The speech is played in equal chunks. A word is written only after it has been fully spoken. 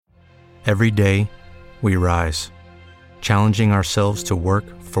Every day, we rise, challenging ourselves to work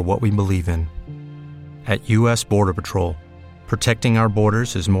for what we believe in. At U.S. Border Patrol, protecting our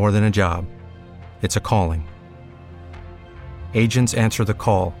borders is more than a job. It's a calling. Agents answer the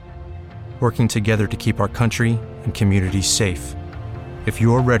call, working together to keep our country and communities safe. If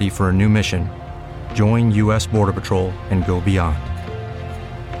you're ready for a new mission, join U.S. Border Patrol and go beyond.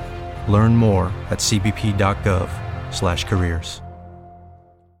 Learn more at cbp.gov/careers.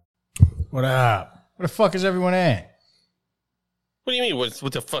 What up? Where the fuck is everyone at? What do you mean? What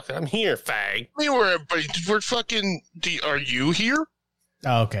the fuck? I'm here, fag. Hey, we're fucking. Are you here?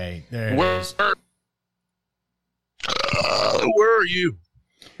 Okay, there it is. Where are you?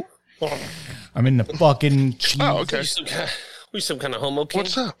 I'm in the fucking. Oh, okay. We some kind of homo king?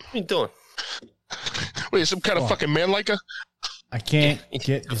 What's up? What are you doing? Wait, some kind of fucking man like a? I can't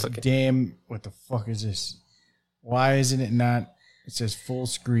get this damn. What the fuck is this? Why isn't it not? It says full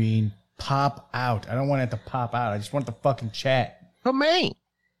screen. Pop out. I don't want it to pop out. I just want the fucking chat. Oh, man.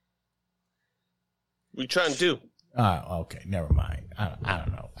 We trying to do? Oh, okay. Never mind. I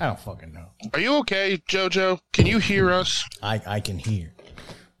don't know. I don't fucking know. Are you okay, JoJo? Can you hear us? I can hear.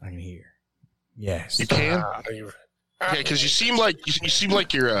 I can hear. Yes. You can? Yeah, because you seem like you're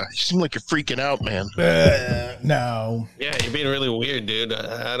freaking out, man. No. Yeah, you're being really weird, dude.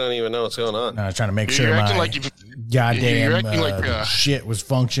 I don't even know what's going on. No, I was trying to make sure You're acting my like goddamn shit was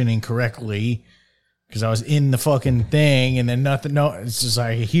functioning correctly. Because I was in the fucking thing, and then nothing. No, it's just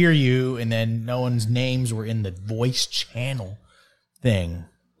I hear you, and then no one's names were in the voice channel thing.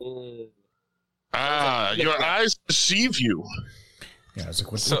 Your eyes deceive you. Yeah, I was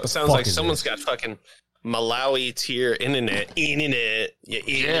like, what So the it sounds fuck like is someone's this? got fucking Malawi tier internet. Yeah.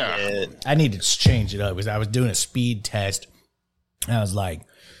 I needed to change it up because I was doing a speed test. And I was like,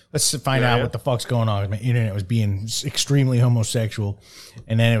 let's find out what the fuck's going on. My internet was being extremely homosexual,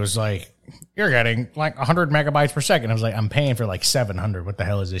 and then it was like, you're getting like 100 megabytes per second. I was like, I'm paying for like 700. What the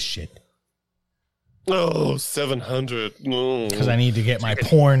hell is this shit? Oh, 700. Because I need to get my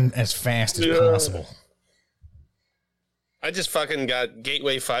porn as fast as possible. I just fucking got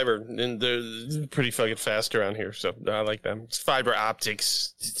Gateway Fiber, and they're pretty fucking fast around here, so I like them. It's fiber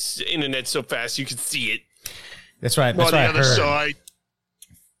optics. It's internet so fast you can see it. That's right. On That's the what I other heard. side.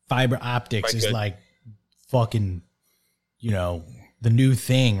 Fiber optics Quite is good. like fucking, the new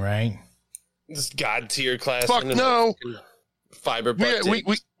thing, right? This God tier class. Fuck internet, no. Fiber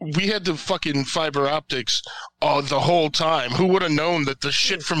We had the fucking fiber optics the whole time. Who would have known that the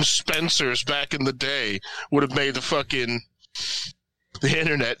shit from Spencer's back in the day would have made the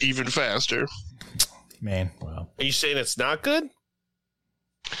internet even faster? Man, well. Are you saying it's not good?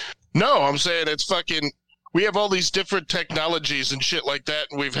 No, I'm saying it's fucking. We have all these different technologies and shit like that,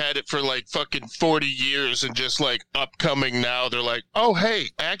 and we've had it for like fucking 40 years, and just like upcoming now, they're like, oh, hey,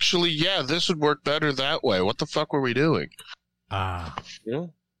 actually, yeah, this would work better that way. What the fuck were we doing? Yeah.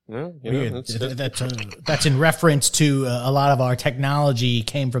 That's in reference to a lot of our technology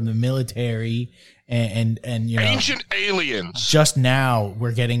came from the military and Ancient aliens. just now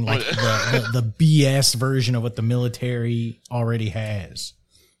we're getting like the BS version of what the military already has.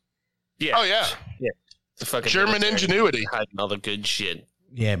 Yeah. Oh, yeah. The fucking German military ingenuity. hiding all the good shit.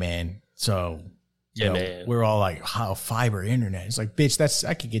 Yeah, man. So Man. we're all like, how fiber internet? It's like, bitch,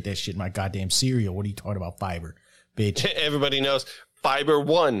 I could get that shit in my goddamn cereal. What are you talking about, fiber, bitch? Everybody knows Fiber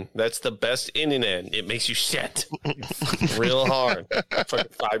One. That's the best internet. It makes you shit real hard.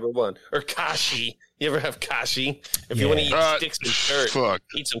 Fucking Fiber One or Kashi. You ever have Kashi? If you want to eat sticks and dirt, Fuck.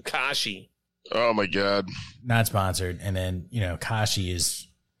 eat some Kashi. Oh, my God. Not sponsored. And then, Kashi is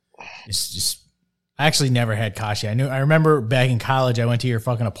just. I actually never had Kashi. I remember back in college, I went to your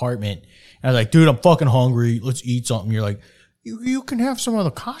fucking apartment. And I was like, dude, I'm fucking hungry. Let's eat something. You're like, you can have some of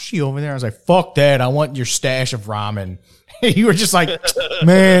the Kashi over there. I was like, fuck that. I want your stash of ramen. You were just like,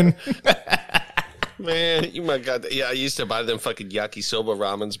 man. Man, you might got. Yeah, I used to buy them fucking yakisoba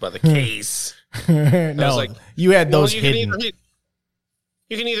ramens by the case. No, like, you had those you hidden.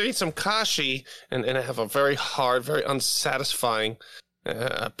 You can either eat some Kashi and have a very hard, very unsatisfying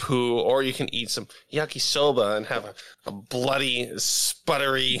poo, or you can eat some yakisoba and have a bloody,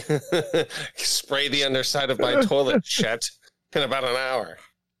 sputtery, spray the underside of my toilet shit in about an hour.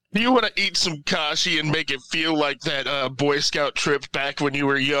 Do you want to eat some Kashi and make it feel like that Boy Scout trip back when you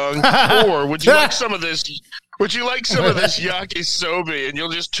were young? Or would you like some of this? Would you like some of this yakisoba and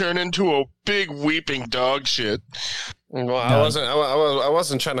you'll just turn into a big weeping dog shit? Well, No. I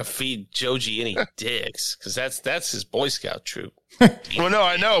wasn't trying to feed Joji any dicks, because that's his Boy Scout troop. Well, no,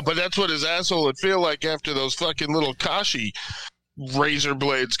 I know, but that's what his asshole would feel like after those fucking little Kashi razor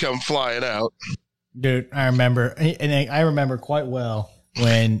blades come flying out. Dude, I remember, and I remember quite well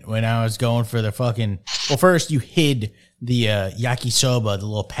when I was going for the fucking. Well, first you hid the yakisoba, the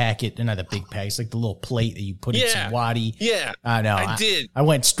little packet. They're not the big pack. It's like the little plate that you put in some wadi. Yeah, I know. I did. I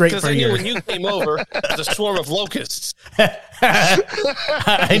went straight for your. When you came over, it was a swarm of locusts.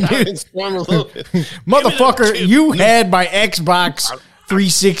 I knew. Swarm of locusts. Motherfucker, you had my Xbox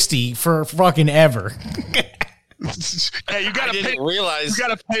 360 for fucking ever. Yeah, you gotta pay. Realize You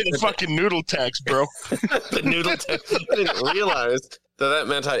gotta pay the fucking noodle tax, bro. the noodle tax. I didn't realize that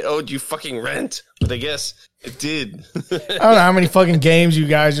meant I owed you fucking rent, but I guess it did. I don't know how many fucking games you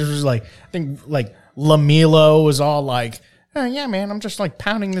guys just like. I think like Lamelo was all like, oh, yeah, man, I'm just like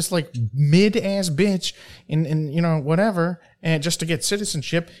pounding this like mid ass bitch in you know whatever, and just to get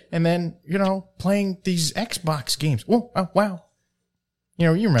citizenship, and then you know playing these Xbox games. Oh wow, you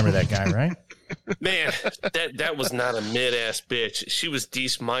know you remember that guy, right? Man, that was not a mid ass bitch. She was D-.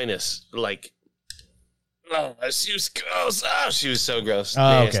 Like, oh, she was gross. Oh, she was so gross. Oh,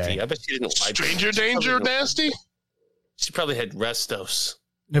 nasty. okay. I bet she didn't like Stranger danger, nasty. She probably had Restos.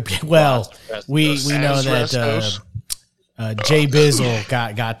 Well, we know As that Restos. Jay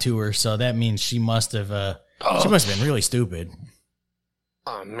Bizzle got to her, so that means she must have been really stupid.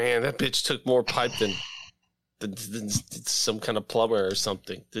 Oh man, that bitch took more pipe than some kind of plumber or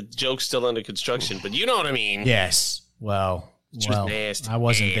something. The joke's still under construction, but you know what I mean. Yes. Well, She was nasty, I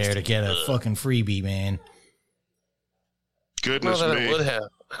wasn't there to nasty. get a fucking freebie, man. Goodness Not that I me. would have.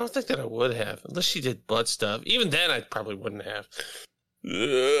 I don't think that I would have, unless she did butt stuff. Even then, I probably wouldn't have.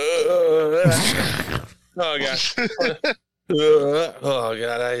 Oh god. Oh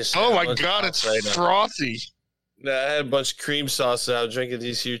god. Oh my god, it's frothy. I had a bunch of cream sauce out drinking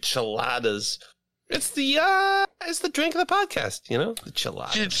these here chiladas. It's the drink of the podcast, you know, the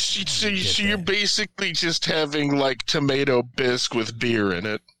chiladas. So you're basically just having like tomato bisque with beer in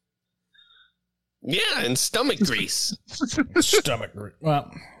it. Yeah, and stomach grease. Stomach.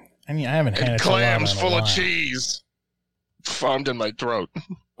 Well, I mean, I haven't had And a clams chihuahua in a full of while. cheese formed in my throat.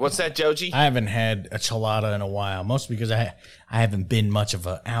 What's that, Joji? I haven't had a chelada in a while, mostly because I haven't been much of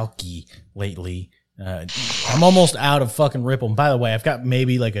a alky lately. I'm almost out of fucking Ripple. And by the way, I've got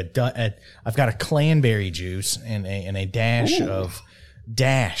maybe like I've got a cranberry juice and a dash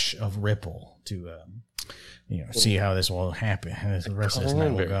of Ripple to see how this will happen. The rest of this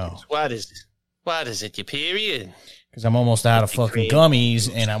night will go. What is it, your period? Because I'm almost out of fucking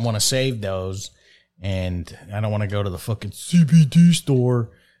gummies, and I want to save those, and I don't want to go to the fucking CBD store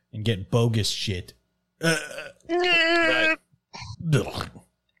and get bogus shit. Right.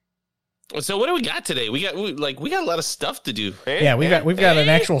 So what do we got today? We got a lot of stuff to do. Eh? Yeah, we've got an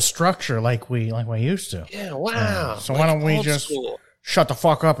actual structure like we used to. Yeah, wow. So why don't we old just school. shut the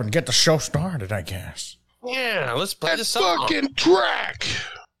fuck up and get the show started? I guess. Yeah, let's play the That song. fucking track.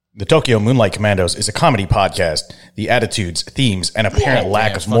 The Tokyo Moonlight Commandos is a comedy podcast. The attitudes, themes, and apparent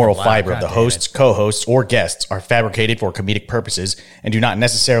lack of fucking moral loud. fiber of the God damn hosts, co-hosts, or guests are fabricated for comedic purposes and do not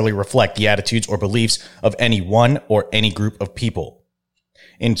necessarily reflect the attitudes or beliefs of any one or any group of people.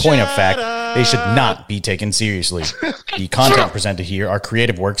 In point of fact, they should not be taken seriously. The content presented here are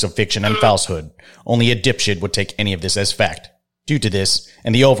creative works of fiction and falsehood. Only a dipshit would take any of this as fact. Due to this,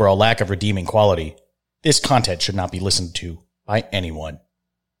 and the overall lack of redeeming quality, this content should not be listened to by anyone.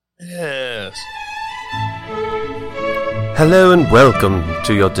 Yes. Hello and welcome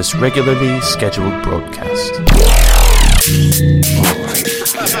to your dysregularly scheduled broadcast.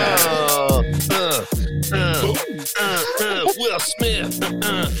 Will Smith.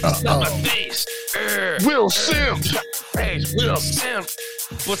 It's not my face. Will Simp. Hey, Will Smith.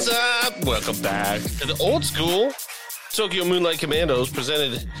 What's up? Welcome back to the old school Tokyo Moonlight Commandos,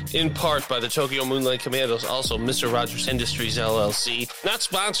 presented in part by the Tokyo Moonlight Commandos, also Mr. Rogers Industries LLC. Not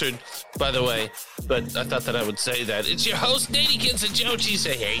sponsored, by the way, but I thought that I would say that. It's your host, Nadykins and Joji.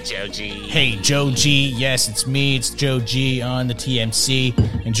 Say hey, Joji. Hey, Joe G. Yes, it's me. It's Joe G on the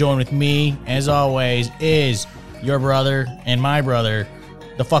TMC. And join with me, as always, is your brother and my brother,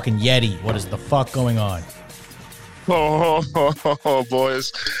 the fucking Yeti. What is the fuck going on? Oh,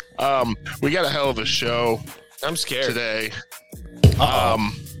 boys. We got a hell of a show I'm scared. today. I've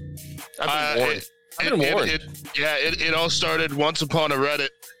been warned. I've been warned. It all started once upon a Reddit.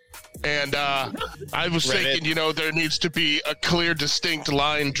 And I was thinking, there needs to be a clear, distinct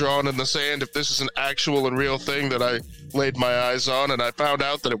line drawn in the sand if this is an actual and real thing that I laid my eyes on. And I found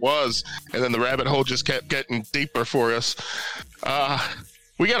out that it was. And then the rabbit hole just kept getting deeper for us.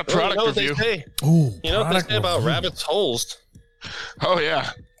 We got a product review. Ooh, You know what they say about rabbits' holes? Oh, yeah.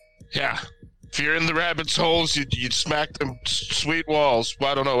 Yeah. If you're in the rabbit's holes, you'd smack them sweet walls.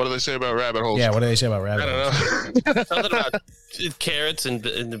 Well, I don't know. What do they say about rabbit holes? Yeah, what do they say about I rabbit holes? don't know. Something about carrots and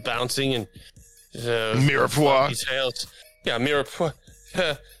the bouncing and Mirepoix. details. Yeah, mirepoix.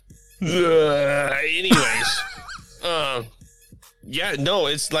 Anyways, yeah, no,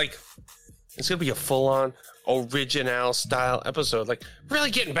 it's like it's gonna be a full-on original style episode, like really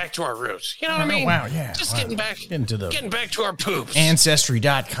getting back to our roots. You know what I mean? Wow, yeah. Just getting back to our poops.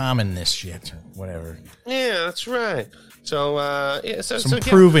 Ancestry.com and this shit, or whatever. Yeah, that's right. So, Some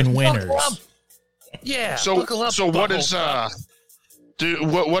proven winners. Buckle up. Yeah. So buckle up, what buckle is up.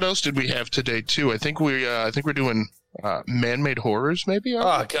 what else did we have today too? I think we're doing man-made horrors, maybe.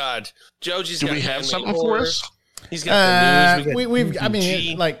 Oh God, Joji's. Do we have something for us? He's got the news. We've I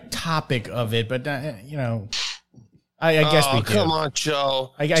mean, like topic of it, but you know, I guess we do. Come on,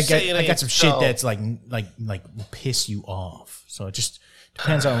 Joe. I got some shit that's like will piss you off. So it just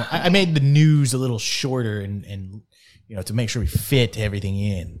depends on. I made the news a little shorter and you know, to make sure we fit everything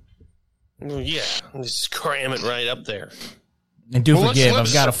in. Yeah, just cram it right up there. And forgive,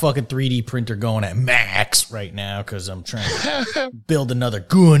 I've got a fucking 3D printer going at max right now because I'm trying to build another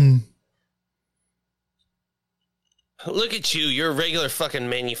gun. Look at you. You're a regular fucking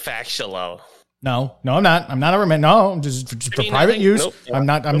manufacturer. No, I'm not. I'm not a no. Just for private use. Nope. I'm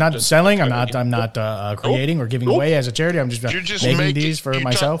not selling. I'm not creating or giving away as a charity. I'm just, You're just making these for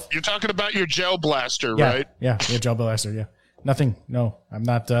myself. You're talking about your gel blaster, Yeah, right? yeah, gel blaster. Yeah, nothing. No, I'm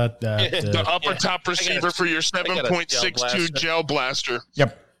not. The upper top receiver for your 7.62 gel blaster.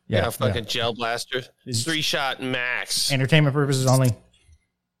 Yep. Yeah, fucking gel blaster. 3-shot max. Entertainment purposes only.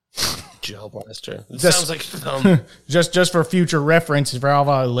 Gel blaster. It Just- sounds like just for future reference for all of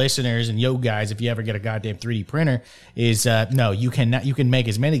our listeners and yo guys, if you ever get a goddamn 3D printer, is no, you cannot. You can make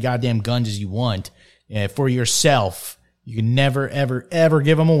as many goddamn guns as you want for yourself. You can never ever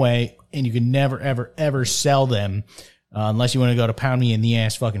give them away, and you can never ever sell them unless you want to go to pound me in the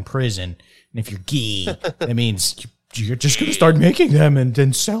ass fucking prison. And if you're gay, that means you're just gonna start making them and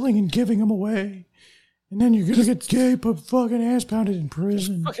then selling and giving them away, and then you're gonna get gay but fucking ass pounded in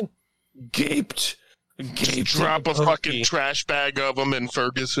prison. fucking gaped. Drop a fucking trash bag of them in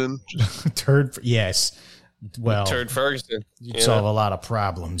Ferguson. Turd. Yes. Well, Turd Ferguson. you'd solve a lot of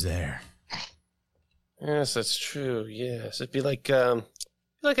problems there. Yes, that's true. Yes, it'd be like an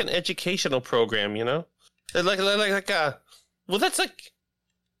educational program, you know, like well, that's like,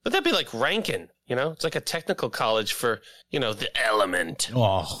 would that be like Rankin? You know, it's like a technical college for, you know, the element.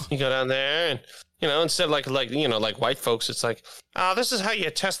 Oh, You go down there and, you know, instead of like white folks, it's like, oh, this is how you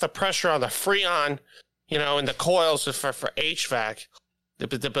test the pressure on the Freon, you know, and the coils for HVAC.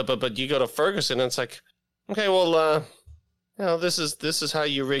 But you go to Ferguson and it's like, okay, well, you know, this is how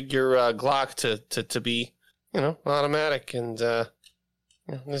you rig your Glock to be, you know, automatic, and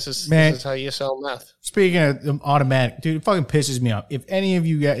you know, this is how you sell meth. speaking of automatic, dude, it fucking pisses me off. If any of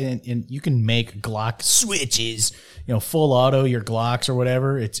you get and you can make Glock switches, you know, full auto your Glocks or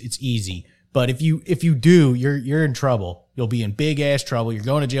whatever, it's easy. But if you do, you're in trouble. You'll be in big ass trouble. You're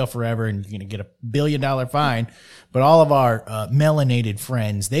going to jail forever, and you're gonna get $1 billion fine. But all of our melanated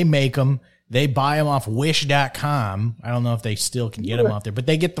friends, they make them. They buy them off Wish.com. I don't know if they still can get them off there, but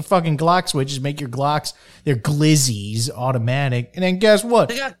they get the fucking Glock switches, make your Glocks, their glizzies automatic, and then guess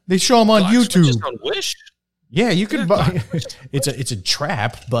what? They show them on Glock YouTube. switches on Wish? Yeah, you could buy. It's a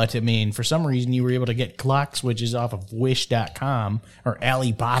trap, but I mean, for some reason, you were able to get Glock switches off of Wish.com or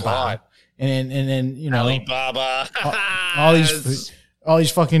Alibaba, God. and then you know Alibaba. all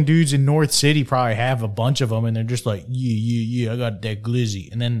these fucking dudes in North City probably have a bunch of them, and they're just like, yeah, I got that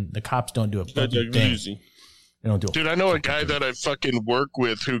glizzy, and then the cops don't do a fucking thing. They don't do. Dude, I know a guy that I fucking work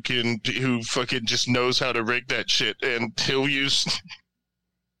with who fucking just knows how to rig that shit, and he'll use.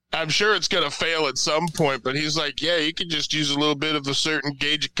 I'm sure it's gonna fail at some point, but he's like, yeah, you can just use a little bit of a certain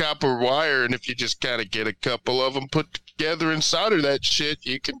gauge of copper wire, and if you just kind of get a couple of them put together and solder that shit,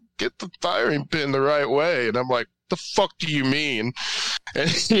 you can get the firing pin the right way. And I'm like, the fuck do you mean? And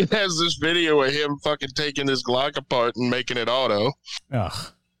he has this video of him fucking taking his Glock apart and making it auto.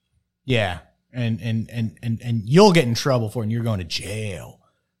 Ugh. Yeah. And you'll get in trouble for it, and you're going to jail.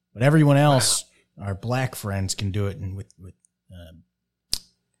 But everyone else, our black friends, can do it, and with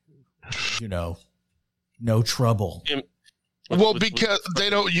you know, no trouble. Well, because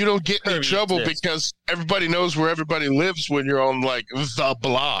you don't get in trouble because everybody knows where everybody lives when you're on like the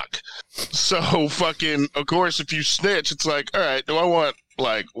block. So fucking, of course, if you snitch, it's like, all right, do I want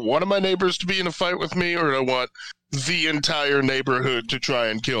like one of my neighbors to be in a fight with me, or do I want the entire neighborhood to try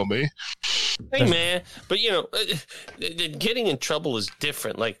and kill me? Hey man, but you know, getting in trouble is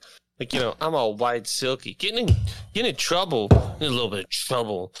different. Like you know, I'm all white silky. Getting in trouble, in a little bit of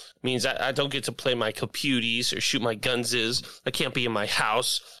trouble, means I don't get to play my computers or shoot my gunses. I can't be in my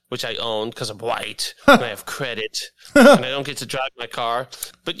house, which I own because I'm white and I have credit, and I don't get to drive my car.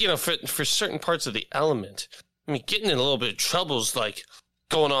 But you know, for certain parts of the element, I mean, getting in a little bit of trouble is like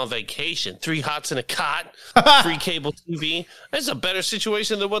going on vacation. 3 hots in a cot, free cable TV. That's a better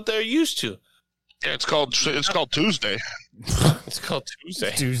situation than what they're used to. Yeah, it's called Tuesday. It's called Tuesday.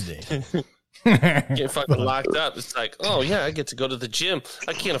 Tuesday. Getting fucking locked up. It's like, oh yeah, I get to go to the gym.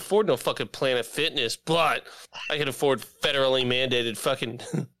 I can't afford no fucking Planet Fitness, but I can afford federally mandated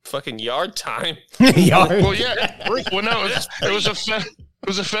fucking yard time. Yard. Well, yeah. Well, no, it was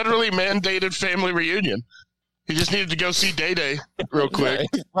a federally mandated family reunion. He just needed to go see Day Day real quick.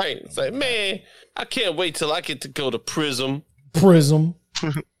 Right. It's like, man, I can't wait till I get to go to Prism. Yeah,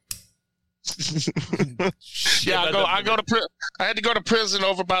 I had to go to prison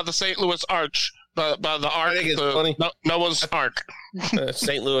over by the St. Louis Arch, by the Ark. I think it's funny. Noah's Ark.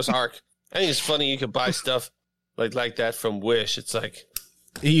 St. Louis Ark. I think it's funny you can buy stuff like that from Wish. It's like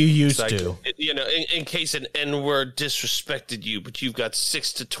You used like, to. you know, in case an N-word disrespected you, but you've got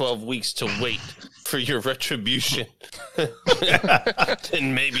 6 to 12 weeks to wait for your retribution.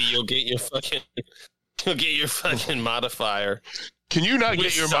 And maybe you'll get your fucking modifier. Can you not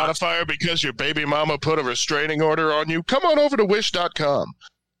get your modifier because your baby mama put a restraining order on you? Come on over to wish.com.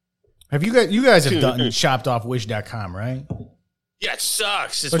 Have you guys have shopped off wish.com, right? Yeah, it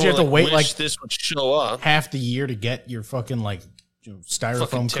sucks. It's But you have to wait wish like this would show up. half the year to get your fucking like styrofoam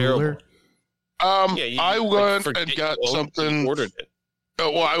Fucking cooler. terrible. I went and got something. Ordered it.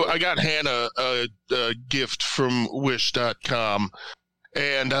 Oh, well, I got Hannah a gift from wish.com,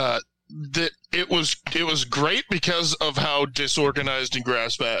 and it was great because of how disorganized and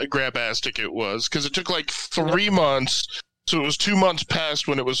grabastic it was, because it took like 3 months. So it was 2 months past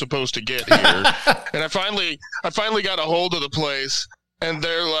when it was supposed to get here. And I finally got a hold of the place, and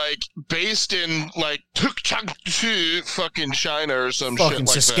they're like based in like fucking China or some shit Fucking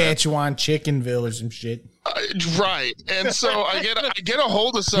like Saskatchewan, Chickenville or some shit. right. And so I get a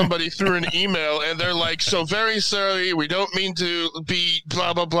hold of somebody through an email, and they're like, so very sorry, we don't mean to be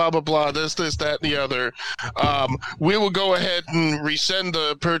blah, blah, blah, blah, blah, this, that, and the other. We will go ahead and resend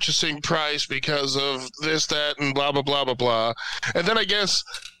the purchasing price because of this, that, and blah, blah, blah, blah, blah. And then I guess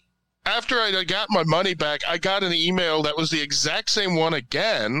after I got my money back, I got an email that was the exact same one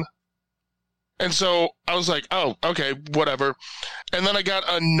again. And so I was like, oh, okay, whatever. And then I got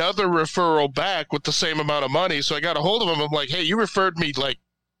another referral back with the same amount of money. So I got a hold of them. I'm like, hey, you referred me like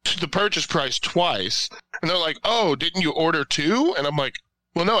to the purchase price twice. And they're like, oh, didn't you order 2? And I'm like,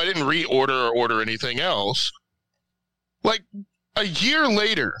 well, no, I didn't reorder or order anything else. Like a year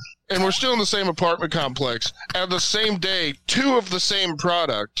later, and we're still in the same apartment complex, and the same day, 2 of the same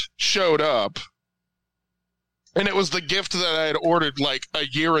product showed up. And it was the gift that I had ordered like a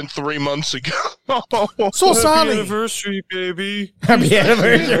year and 3 months ago. So sorry. Anniversary, baby. Happy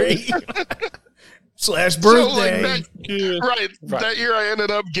anniversary. / birthday. That year I ended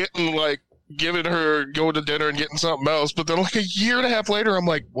up getting like going to dinner and getting something else. But then like a year and a half later, I'm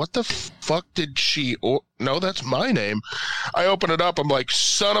like, what the fuck did she no, that's my name. I open it up. I'm like,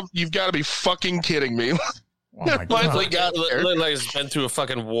 you've got to be fucking kidding me. Oh my God. Like it's been through a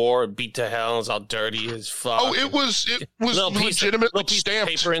fucking war, beat to hell, it's all dirty as fuck. Oh, it was legitimately stamped.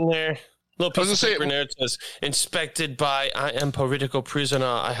 Paper in there. Little piece of paper in there. It says, inspected by, I am political prisoner.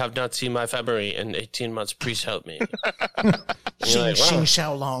 I have not seen my family in 18 months. Please help me. Xing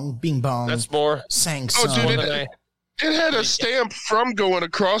Xiao Long, Bing Bong. That's more. Sang Oh, song. dude, it had a stamp from going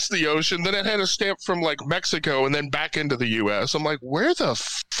across the ocean, then it had a stamp from like Mexico and then back into the U.S. I'm like, where the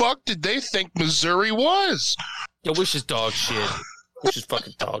fuck did they think Missouri was? Yo, Wish is dog shit. Wish is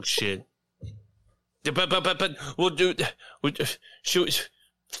fucking dog shit. But we'll do. Should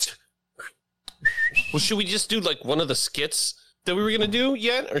we just do like one of the skits that we were gonna do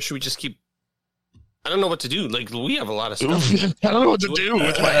yet, or should we just keep? I don't know what to do. Like we have a lot of stuff. I don't know what to do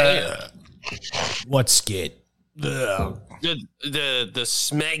with my hand. What skit? The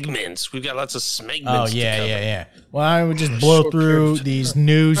smegments. We've got lots of smegments. Oh yeah. Well, I would just blow through these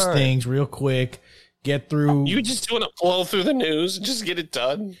news things real quick. Get through. You just want to blow through the news and just get it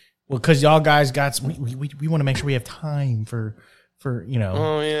done. Well, because y'all guys got we want to make sure we have time for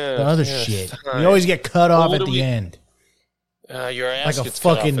the other shit. Time. We always get cut off at the end. Your ass Like a gets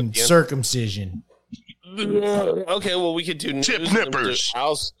cut off at the fucking end. circumcision. Okay, well we could do news, Tip and then nippers.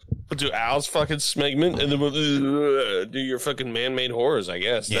 We'll do Al's fucking smegment, and then we'll do your fucking man-made horrors. I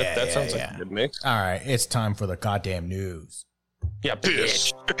guess that sounds like a good mix. All right, it's time for the goddamn news. Yeah,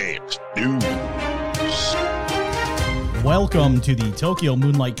 This bitch. ain't news. Welcome to the Tokyo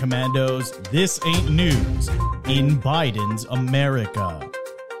Moonlight Commandos. This ain't news in Biden's America.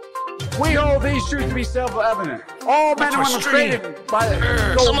 We hold these truths to be self-evident. All men and women created by the you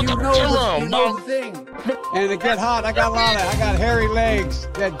know the thing. And to get hot, I got hairy legs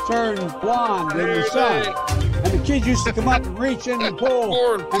that turn blonde in the sun. kids used to come up and reach in the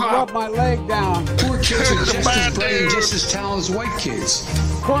pool and rub my leg down. Poor kids are just as bright and just as talented as white kids.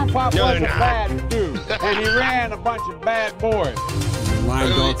 Corn Pop wasn't bad, too. And he ran a bunch of bad boys. Lion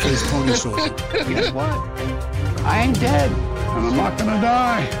dog faced pony soldier. Guess what? I ain't dead. And I'm not gonna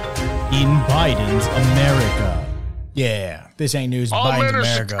die. In Biden's America. Yeah, this ain't news. All Biden's men are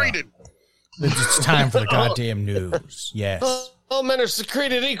America. secreted. It's time for the goddamn news. Yes. All men are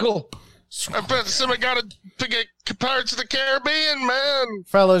secreted equal. I bet somebody got to get Pirates of the Caribbean, man.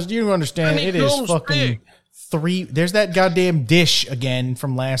 Fellas, do you understand? Honey It is Combs fucking big. 3. There's that goddamn dish again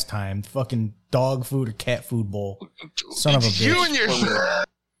from last time. Fucking dog food or cat food bowl. Son of a bitch. You and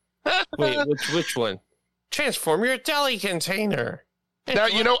your... Wait, which one? Transform your deli container. Now,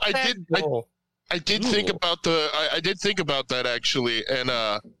 you know, I did think Ooh. about I did think about that actually, and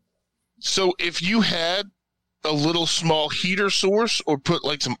so if you had a little small heater source or put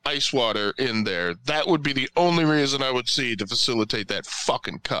like some ice water in there, that would be the only reason I would see to facilitate that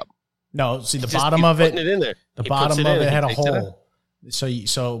fucking cup. No, see the Just bottom keep of it. putting it in there. The He bottom puts of in, it he had a takes it out. hole.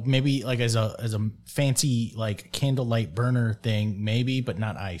 So maybe like as a fancy like candlelight burner thing, maybe, but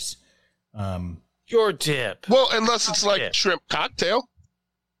not ice. Your dip. Well, unless it's like Yeah. shrimp cocktail.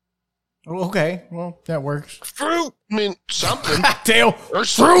 Okay, well that works. Fruit. I mean, something. Cocktail. Or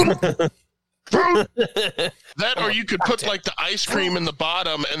fruit. Fruit. That, or you could put like the ice cream in the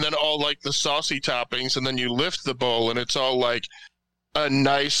bottom and then all like the saucy toppings, and then you lift the bowl and it's all like a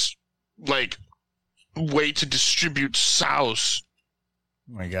nice like way to distribute sauce.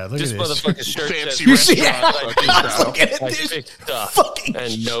 Oh my god, look This at this. motherfucking shirt Fancy says You see restaurant how- fucking I was style. looking at like this big stuff fucking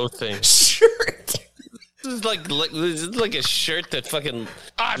and no things. shirt. This is like a shirt that fucking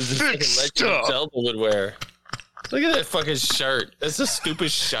I the fucking fixed Legend of stuff. Zelda would wear. Look at that fucking shirt. That's a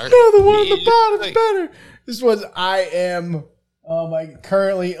stupid shirt. No, the one at the It's bottom's like- better. This was I am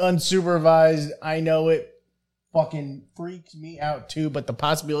currently unsupervised. I know it fucking freaks me out too, but the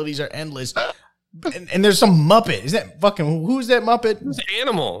possibilities are endless. And there's some Muppet. Is that fucking who's that Muppet? It's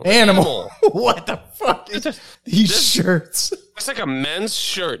animal. Animal. What the fuck? These shirts. It's like a men's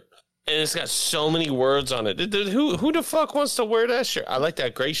shirt, and it's got so many words on it. Who the fuck wants to wear that shirt? I like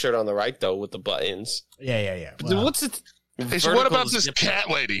that gray shirt on the right though with the buttons. Yeah. Well, What's it? Hey, so what about Vertical this zip- cat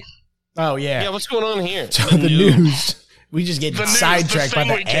lady? oh yeah. Yeah, what's going on here? So the news. We just get The news, sidetracked by the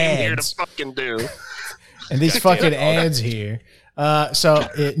thing the we came here to ads. fucking do. And these fucking ads here.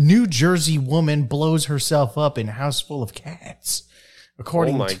 New Jersey woman blows herself up in house full of cats.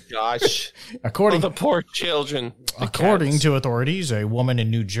 Oh my gosh! According Oh, the poor children. The According cats. to authorities, a woman in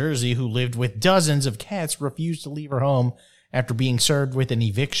New Jersey who lived with dozens of cats refused to leave her home after being served with an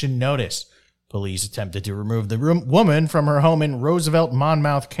eviction notice. Police attempted to remove the woman from her home in Roosevelt,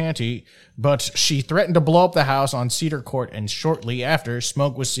 Monmouth County, but she threatened to blow up the house on Cedar Court, and shortly after,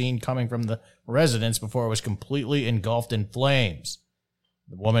 smoke was seen coming from the residence before it was completely engulfed in flames.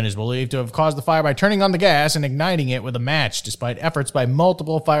 The woman is believed to have caused the fire by turning on the gas and igniting it with a match. Despite efforts by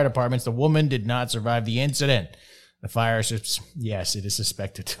multiple fire departments, the woman did not survive the incident. The fire, yes, it is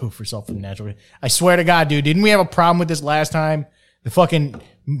suspected to have resulted in natural. I swear to God, dude, didn't we have a problem with this last time? The fucking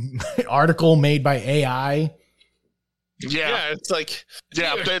article made by AI. Yeah, it's like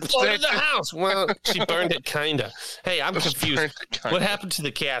Yeah, "Here, that's- blow to the that's- house. Well, she burned it, kinda. Hey, I'm confused. What happened to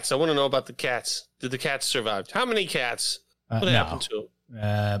the cats? I want to know about the cats. Did the cats survive? How many cats? What No. happened to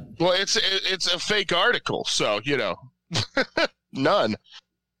them? Well, it's a fake article, so you know, none.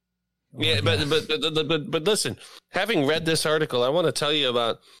 Yeah, but listen. Having read this article, I want to tell you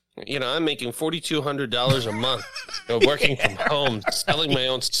about. I'm making $4,200 a month, working from home, selling my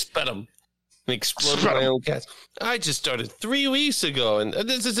own sputum, and exploding my own cats. I just started 3 weeks ago, and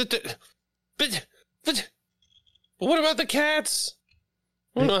this is it. But what about the cats?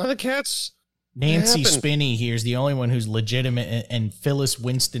 I don't know how the cats. Nancy happened? Spinney here is the only one who's legitimate, and Phyllis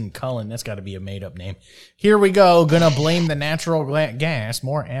Winston Cullen. That's got to be a made-up name. Here we go. Gonna blame the natural gas.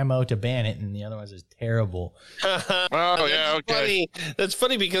 More ammo to ban it, and the other one is terrible. Oh yeah, okay. Funny. That's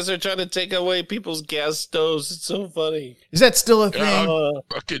funny because they're trying to take away people's gas stoves. It's so funny. Is that still a thing?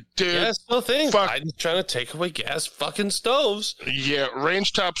 Fucking dude. Gas stove thing. Fuck. I'm trying to take away gas fucking stoves. Yeah,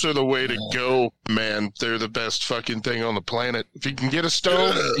 range tops are the way to go, man. They're the best fucking thing on the planet. If you can get a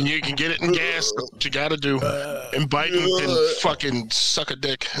stove and you can get it in gas, that's what you gotta do. And Biden can fucking suck a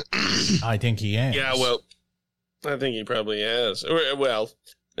dick. I think he is. Yeah, well, I think he probably has. Or, well,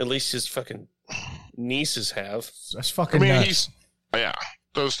 at least his fucking nieces have. That's I fucking mean, nuts. yeah,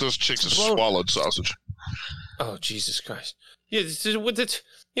 those chicks have swallowed sausage. Oh, Jesus Christ. Yeah,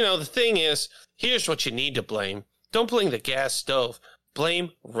 the thing is, here's what you need to blame. Don't blame the gas stove.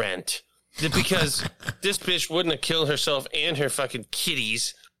 Blame rent. Because this bitch wouldn't have killed herself and her fucking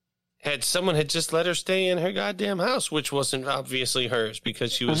kitties someone had just let her stay in her goddamn house, which wasn't obviously hers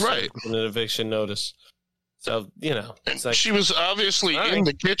because she was Right. in an eviction notice. So, it's like, She was obviously in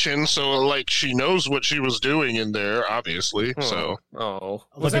the kitchen, so like she knows what she was doing in there, obviously. So was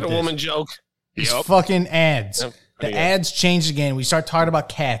Look that at a this. woman joke? These Yep. fucking ads. Yep. The Yeah. ads changed again. We start talking about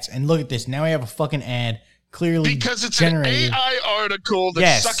cats, and look at this. Now we have a fucking ad clearly because it's generated. an AI article that's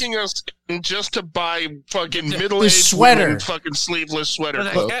Yes. sucking us in just to buy fucking The middle-aged sweater. women fucking sleeveless sweater But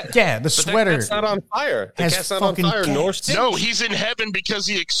that clothes. cat- Yeah, the but that sweater. cat's not on fire. The has cat's not on fucking fire, nor cats. stinks. No, he's in heaven because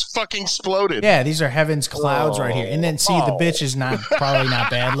he fucking exploded. Yeah, these are heaven's clouds right here. And then see, the bitch is probably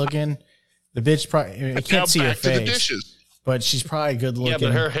not bad looking. The bitch probably you Now can't see her back to the face, dishes. but she's probably good looking. Yeah,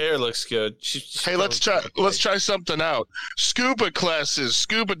 but her hair looks good. Hey, let's try something out. Scuba classes,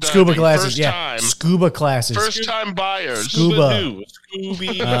 scuba diving, scuba glasses, first yeah, time, scuba classes, first time buyers. Scuba.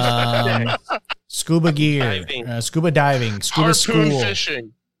 Scooby. scuba gear, Diving. scuba diving, scuba Harpoon school,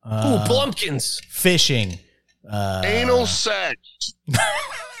 fishing, Ooh, plumpkins. fishing. anal sex.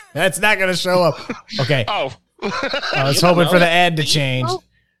 That's not gonna show up. Okay, Oh, I was hoping for the ad to change.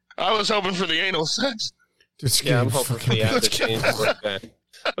 I was hoping for the anal sex. Just Yeah, I'm kidding. hoping for the ad to change like that.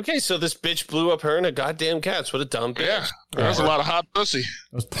 Okay, so this bitch blew up her and a goddamn cats. What a dumb bitch. Yeah, that was a lot of hot pussy.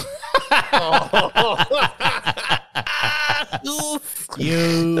 You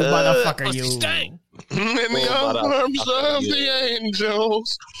motherfucker, Pussy you. stank. In the Well, but, arms of the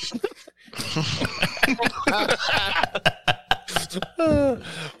angels.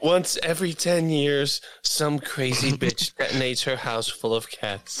 Once every 10 years, some crazy bitch detonates her house full of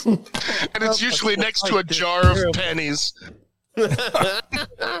cats. And it's usually next to a jar of pennies.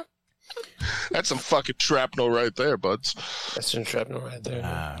 That's some fucking shrapnel right there, buds. That's some shrapnel right there.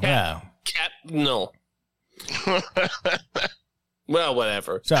 Yeah. Cat, no. Well,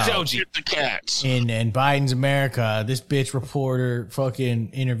 whatever. So- Joji. Get the cats. In Biden's America, this bitch reporter fucking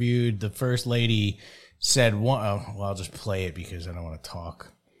interviewed the first lady. Said I'll just play it because I don't want to talk.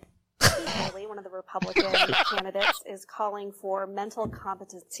 Haley, one of the Republican candidates, is calling for mental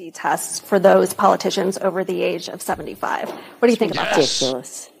competency tests for those politicians over the age of 75. What do you think about that?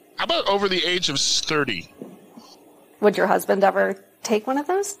 Ridiculous. How about over the age of 30? Would your husband ever take one of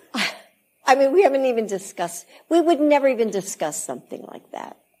those? I mean, we haven't even discussed, we would never even discuss something like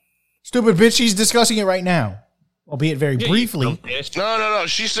that. Stupid bitch, she's discussing it right now. Albeit very briefly. No.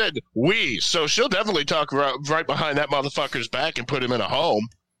 She said we, so she'll definitely talk right behind that motherfucker's back and put him in a home,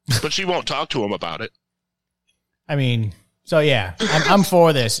 but she won't talk to him about it. I mean, so yeah, I'm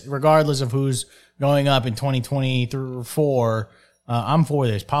for this, regardless of who's going up in 2024. I'm for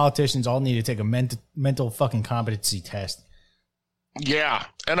this. Politicians all need to take a mental fucking competency test. Yeah,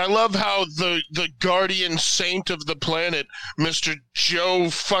 and I love how the guardian saint of the planet, Mr. Joe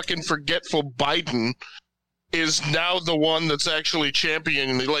fucking forgetful Biden, is now the one that's actually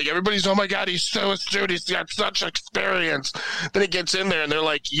championing. Like, everybody's, oh my God, he's so astute, he's got such experience. Then he gets in there and they're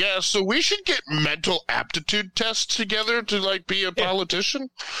like, yeah, so we should get mental aptitude tests together to, like, be a politician?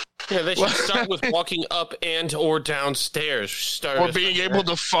 Yeah, they should start with walking up and or downstairs. Or being able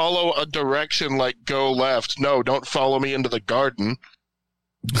to follow a direction like go left. No, don't follow me into the garden.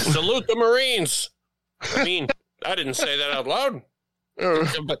 Salute the Marines. I mean, I didn't say that out loud.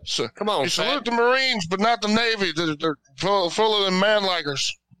 But come on, You salute the Marines, but not the Navy. They're full of them man-likers.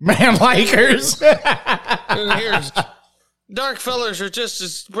 Man-likers? Here's dark fellers are just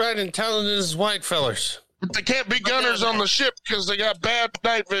as bright and talented as white fellers. But they can't be gunners on the ship because they got bad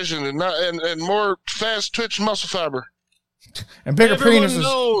night vision and more fast twitch muscle fiber. And bigger Everyone penises.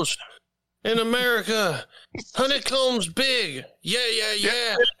 knows in America, honeycomb's big.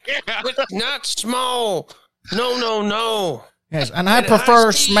 Yeah. But not small. No. Yes, and I prefer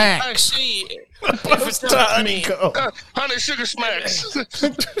I smacks. see. If it's not me. Honey sugar smacks.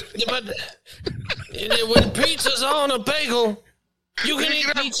 But when pizza's on a bagel, you can eat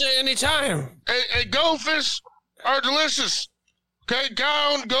pizza anytime. Hey, goldfish are delicious. Okay,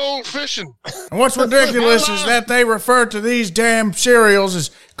 go fishing. And what's ridiculous is that they refer to these damn cereals as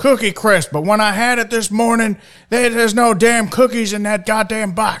Cookie Crisp, but when I had it this morning, there's no damn cookies in that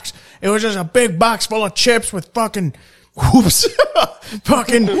goddamn box. It was just a big box full of chips with fucking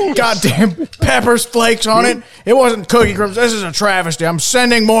fucking goddamn peppers flakes on it. It wasn't Cookie Crisp. This is a travesty. I'm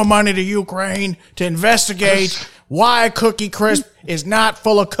sending more money to Ukraine to investigate why Cookie Crisp is not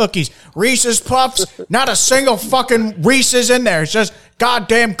full of cookies. Reese's Puffs, not a single fucking Reese's in there. It's just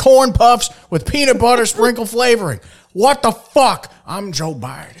goddamn corn puffs with peanut butter sprinkle flavoring. What the fuck? I'm Joe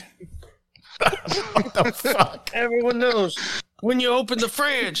Biden. What the fuck? Everyone knows when you open the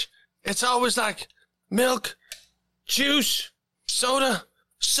fridge, it's always like milk, juice, soda,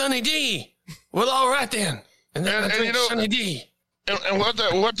 Sunny D. Well, all right then. And then I drink Sunny D. And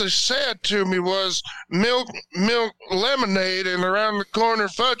what they said to me was milk lemonade, and around the corner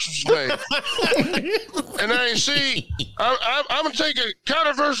fudge was made. And I see, I'm gonna take a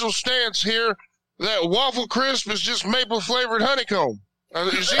controversial stance here that Waffle Crisp is just maple flavored honeycomb.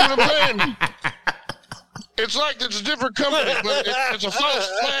 You see what I'm saying? It's like it's a different company, but it's a false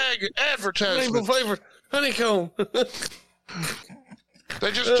flag advertisement. Maple flavored honeycomb.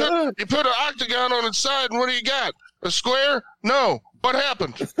 They just took, you put an octagon on its side, and what do you got? A square? No. What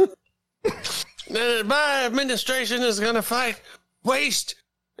happened? My administration is going to fight waste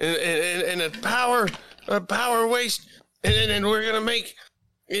and a power waste, and we're going to make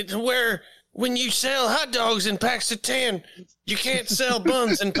it to where when you sell hot dogs in packs of 10, you can't sell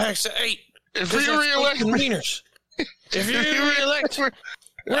buns in packs of 8. If you re-elect me, if you re-elect, we're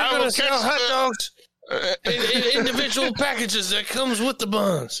going to sell hot dogs in individual packages that comes with the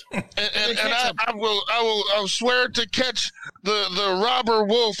buns. And I will swear to catch the robber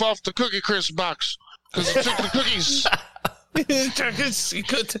wolf off the Cookie Crisp box because he took the cookies. He took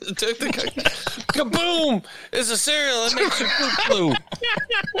the cookies. Kaboom! It's a cereal that makes you poop blue.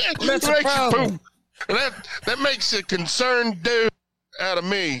 That's a problem. That makes a concerned dude out of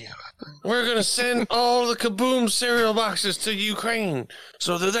me. We're going to send all the Kaboom cereal boxes to Ukraine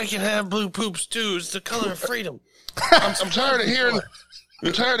so that they can have blue poops too. It's the color of freedom. I'm tired of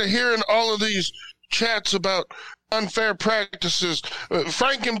hearing all of these chats about unfair practices.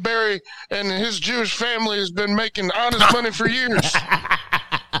 Frankenberry and his Jewish family has been making honest money for years.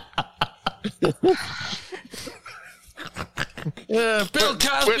 Bill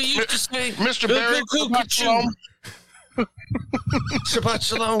Cosby used to say, Mr. Barry, Shabbat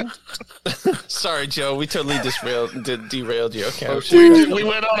Shalom. Sorry, Joe. We totally derailed you. Okay. We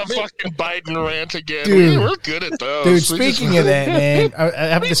went on a fucking Biden rant again. Dude, we're good at those. Dude, speaking of that, man, I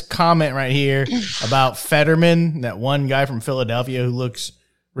have this comment right here about Fetterman, that one guy from Philadelphia who looks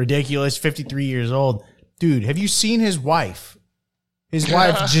ridiculous, 53 years old. Dude, have you seen his wife? His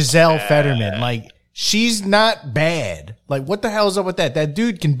wife, Giselle Fetterman. Like, she's not bad. Like, what the hell is up with that? That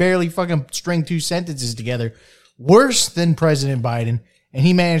dude can barely fucking string 2 sentences together. Worse than President Biden, and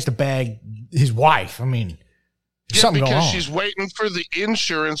he managed to bag his wife. I mean, something going on. Because she's waiting for the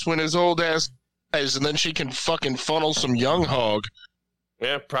insurance when his old ass dies, and then she can fucking funnel some young hog.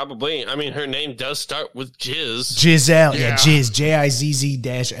 Yeah, probably. I mean, her name does start with Jizz. Giselle, yeah, Jizz,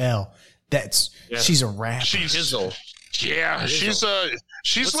 Jizz-L. She's a rapper. Jizzle. Yeah, she's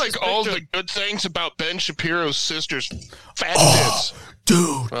What's like all the good things about Ben Shapiro's sister's fat tits.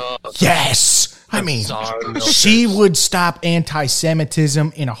 Dude, yes. I mean, she would stop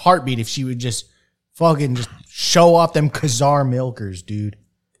anti-Semitism in a heartbeat if she would just fucking just show off them Khazar milkers, dude.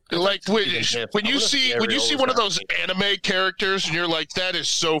 Like when you see one of those anime characters and you're like, that is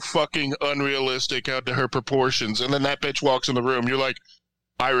so fucking unrealistic out to her proportions, and then that bitch walks in the room, you're like,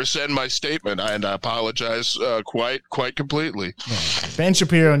 I rescind my statement and I apologize quite completely. Yeah. Ben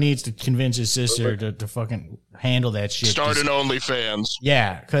Shapiro needs to convince his sister to fucking handle that shit. Start an OnlyFans.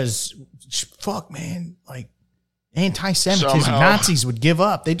 Yeah, because fuck, man, like anti-Semitism, Nazis would give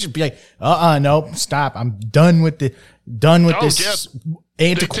up. They'd just be like, nope, stop. I'm done with this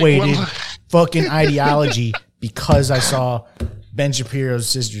antiquated fucking ideology because I saw Ben Shapiro's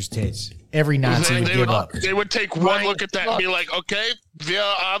sister's tits. Every Nazi would give up. They would take one look at that and be like, okay, we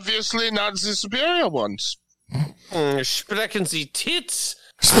are obviously not the superior ones. Sprechen Sie Tits?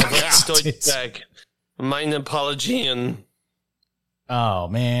 Meine Apologien. Oh,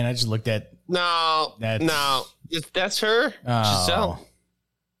 man, I just looked at... No, that's her? Oh. Giselle?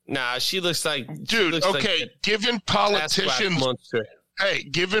 Nah, she looks like... Dude, given politicians... Hey,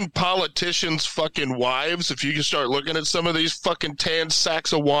 given politicians' fucking wives, if you can start looking at some of these fucking tan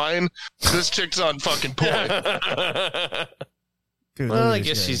sacks of wine, this chick's on fucking point. Dude, well, I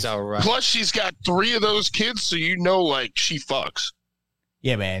guess she's all right. Plus, she's got 3 of those kids, so you know, like, she fucks.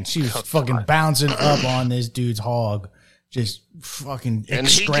 Yeah, man, she was fucking bouncing up on this dude's hog, just fucking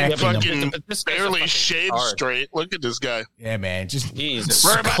extracting and he can fucking barely shave straight. Look at this guy. Yeah, man, just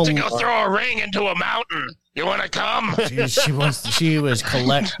we're about to go throw a ring into a mountain. You want to come? She was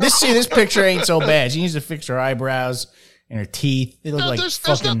this picture ain't so bad. She needs to fix her eyebrows and her teeth. They look like there's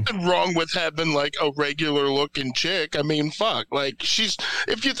fucking... nothing wrong with having like a regular looking chick. I mean, fuck. Like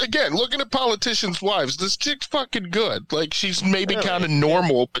looking at politicians' wives, this chick's fucking good. Like she's maybe kind of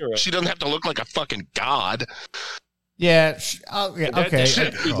normal, but she doesn't have to look like a fucking god. Yeah, okay.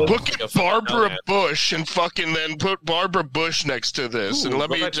 Look at Barbara Bush and fucking then put Barbara Bush next to this, and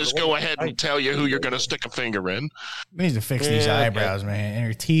let me just go ahead and tell you who you're going to stick a finger in. We need to fix these eyebrows, man. And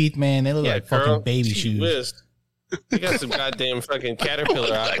her teeth, man, they look like fucking baby shoes. You got some goddamn fucking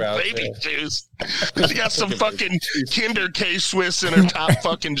caterpillar eyebrows. Like baby man. juice. She got some fucking Kinder K-Swiss in her top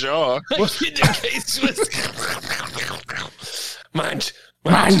fucking jaw. Kinder K-Swiss. Munch.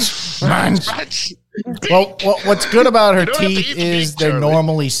 Well, what's good about her You don't have to teeth eat the is beak, they're Charlie.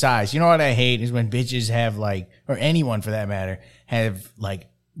 normally sized. You know what I hate is when bitches have like, or anyone for that matter, have like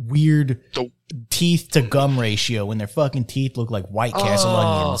weird teeth to gum ratio when their fucking teeth look like White Castle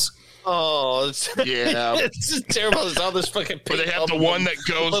onions. Oh, it's, Yeah. it's just terrible. There's all this fucking But they pink have the bubble one that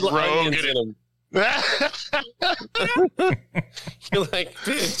goes little rogue onions and in them. You're like,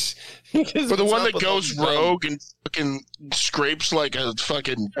 bitch. But the one that goes rogue and fucking scrapes like a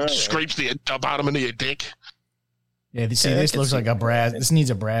fucking scrapes the bottom of your dick. Yeah, see, Yeah, I this can looks see like a Braz. This needs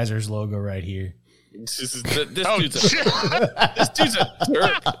a Brazzers logo right here. This Oh, dude's a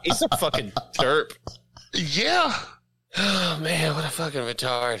derp. He's a fucking derp. Yeah. Oh man, what a fucking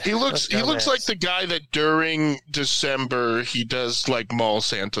retard. He looks like the guy that during December he does like mall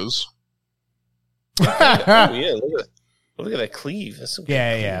Santas. Oh yeah, look at that cleave. That's some good Yeah,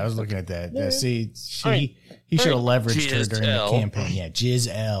 I cleave. was looking at that. See, Alright. he should have leveraged her during the Giselle. campaign. Yeah,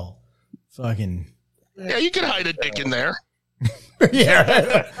 Giselle. Fucking. Yeah, you can hide a dick in there.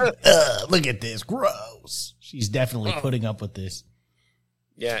 Yeah. Look at this. Gross. She's definitely putting up with this.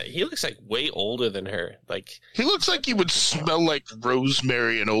 Yeah, he looks like way older than her. Like, He looks like he would smell like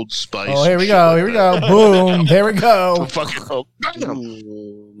rosemary and Old Spice. Oh, here we go. Here we go. Boom. There we go. Fucking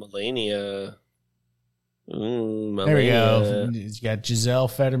Melania. There we go. He's got Giselle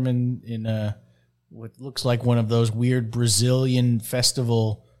Fetterman in what looks like one of those weird Brazilian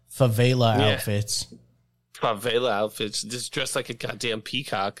festival favela Yeah. outfits. Favela outfits, just dressed like a goddamn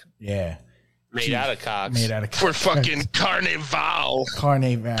peacock. Yeah. Made out of cocks. Made out of For fucking Carnival.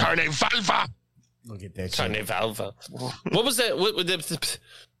 Carnival. Carnivalva. Look at that. Carnivalva. What was that? What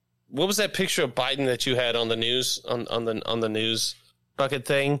was that picture of Biden that you had on the news on the news bucket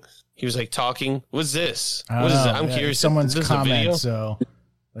thing? He was like talking. What's this? I don't What is know. it? I'm Yeah, curious. Someone's Is this a video? comment, so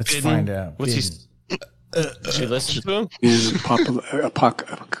let's Biden? find out. What's he? Biden. Did you listen to him? Is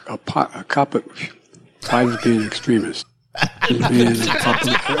Biden's being an extremist. He's being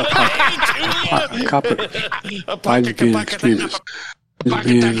Biden's being an extremist. He's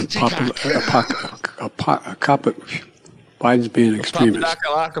being Biden's being an extremist.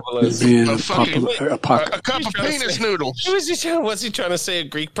 He's being A cup of penis noodles. Was he trying to say a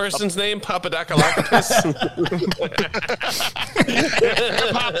Greek person's name? Papadakalockopoulos?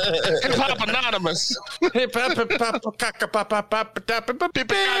 Hip Hop Anonymous.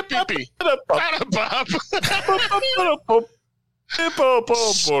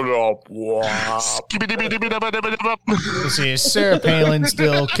 Let's see, is Sarah Palin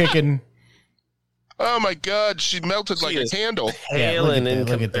still kicking? Oh my God, she melted like a candle. Palin in look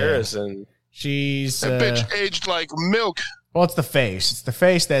at that. comparison. She's That bitch aged like milk. well, it's the face. It's the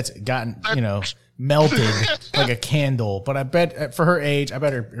face that's gotten, melted like a candle. But I bet for her age, I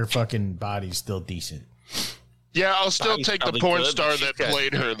bet her fucking body's still decent. Yeah, I'll still Body's take the probably porn good, star but that she's got-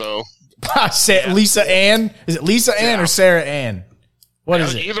 played her though. Lisa Ann? Is it Lisa Ann or Sarah Ann? What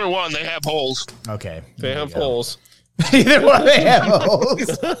is it? Either one, they have holes. Okay. They have holes. Either one they have holes.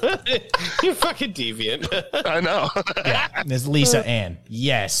 You fucking deviant. I know. There's Lisa Ann.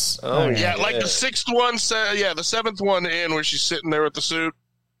 Yes. Oh, All right. Yeah, like the sixth one, the seventh one in where she's sitting there with the suit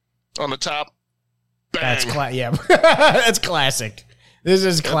on the top. Bang. That's that's classic. This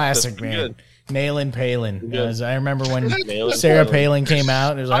is classic, pretty man. good. Nailin' Palin. Good. As I remember when Nailin' Sarah Palin. Palin came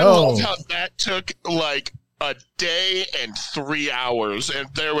out, it was like, I oh, love how that took like a day and 3 hours, and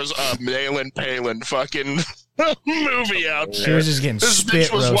there was a Malin Palin fucking movie out she there. was just getting This spit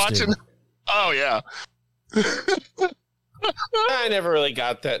bitch was roasted. watching. Oh yeah, I never really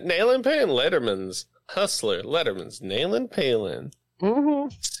got that. Nailin' Palin, Letterman's Hustler, Letterman's Nailin' Palin.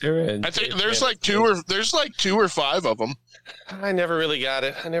 Sarah and I think Jay there's Palin. like two or five of them. I never really got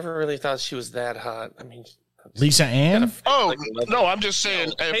it. I never really thought she was that hot. I mean, Lisa Ann? Oh no, I'm just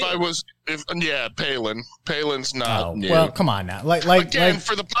saying Palin's not. Oh, new. well, come on now. Like Again,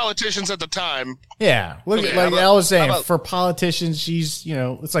 for the politicians at the time. yeah. Look, Okay, like how I was about- saying, how about- for politicians, she's,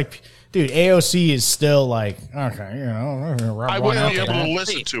 it's like, dude, AOC is still like, okay, I wouldn't be able to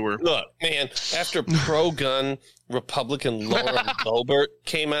listen to her. Look, man, after pro-gun Republican Lauren Boebert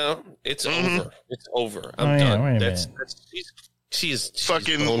came out, it's over. It's over. I'm yeah, done. wait a That's minute. she's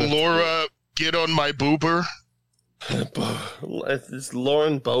Fucking owned it. Laura, get on my boober. It's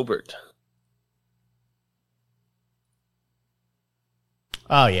Lauren Boebert.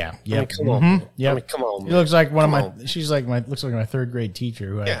 Oh yeah, yeah. I mean, come on. Mhm. Yep. I mean, come on. She looks like one Come of my. She's like looks like my third grade teacher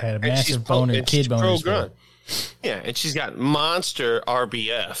who I had a and she's massive boner, and kid she's boners for. pro-gun. Yeah, and she's got monster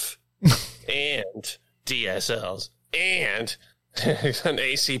RBF and DSLs and an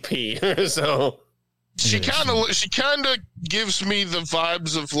ACP. So she kind of gives me the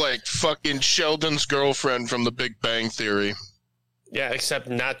vibes of like fucking Sheldon's girlfriend from The Big Bang Theory. Yeah, except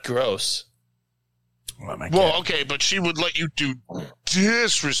not gross. Well, okay, but she would let you do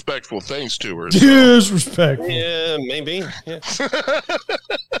disrespectful things to her. Disrespectful. Yeah, maybe. Yeah.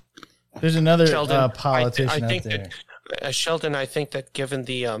 There's another Sheldon, politician I think out there. Sheldon, I think that given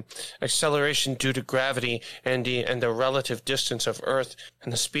the acceleration due to gravity and the relative distance of Earth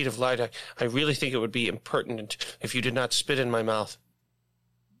and the speed of light, I really think it would be impertinent if you did not spit in my mouth.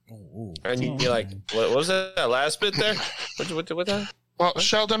 Ooh. And you'd be like, what was that last bit there? What that? Well,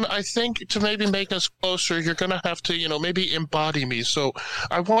 Sheldon, I think to maybe make us closer, you're going to have to, maybe embody me. So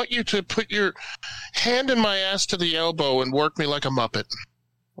I want you to put your hand in my ass to the elbow and work me like a Muppet.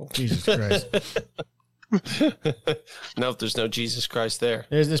 Jesus Christ. Nope, there's no Jesus Christ there.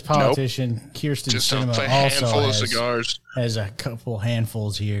 There's this politician, Kirsten Just Sinema, a handful of also cigars. has a couple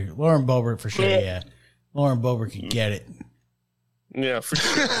handfuls here. Lauren Boebert for sure, yeah. Lauren Boebert could get it. Yeah, for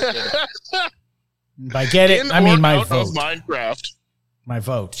sure. By get it, In I mean or my out vote. of Minecraft. My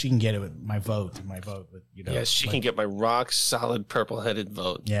vote. She can get it with my vote. With, Yes, she can get my rock solid purple headed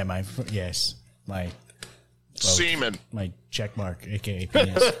vote. Yeah, my vote. Semen. My check mark, aka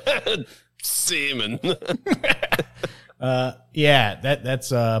penis. Semen. Yeah, that's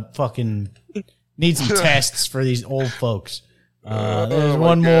fucking need some tests for these old folks. There's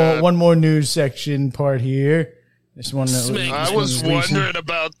one more news section part here. This one. I was wondering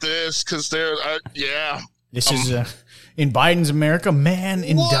about this because This is in Biden's America, man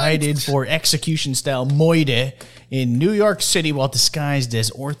indicted for execution-style moide in New York City while disguised as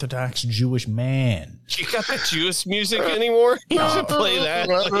Orthodox Jewish man. You got that Jewish music anymore? You should play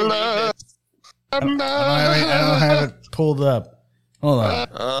that. I don't have it pulled up. Hold on.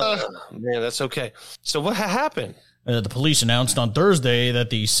 Man, that's okay. So what happened? The police announced on Thursday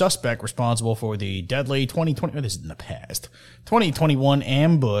that the suspect responsible for the deadly 2021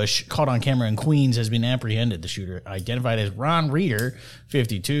 ambush caught on camera in Queens has been apprehended. The shooter, identified as Ron Reeder,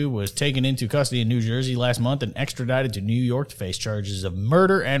 52, was taken into custody in New Jersey last month and extradited to New York to face charges of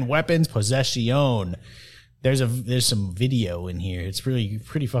murder and weapons possession. There's some video in here. It's really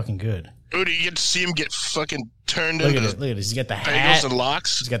pretty fucking good. Dude, you get to see him get fucking turned Look into at this. He's got the bagels hat. and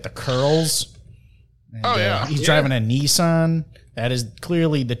locks. He's got the curls. And, he's Yeah. driving a Nissan. That is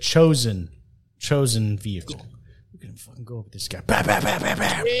clearly the chosen vehicle. We're gonna fucking go with this guy. Bah, bah, bah, bah, bah.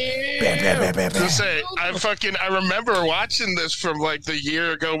 Bah, bah, bah, bah, bah. I remember watching this from like the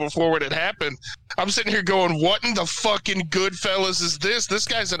year ago before when it happened. I'm sitting here going, what in the fucking Goodfellas is this? This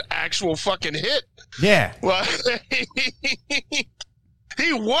guy's an actual fucking hit. Yeah. Well,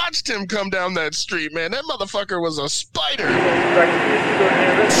 he watched him come down that street, man. That motherfucker was a spider.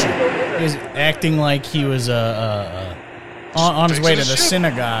 He was acting like he was on his way to the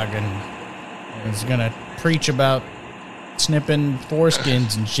synagogue and he's gonna preach about snipping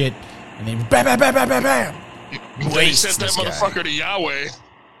foreskins and shit. And he bam, bam, bam, bam, bam, bam. He sent that motherfucker to Yahweh.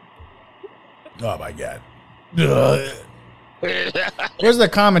 Oh my god. Where's the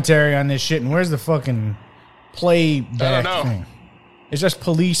commentary on this shit and where's the fucking playback thing? It's just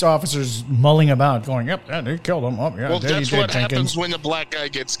police officers mulling about going, yep, they killed him. Oh, yeah, Well, there that's you did, what Jenkins. happens when the black guy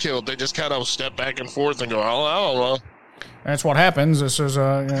gets killed. They just kind of step back and forth and go, oh, I don't know. That's what happens. This is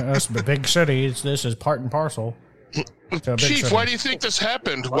a big city. This is part and parcel. Chief, why do you think this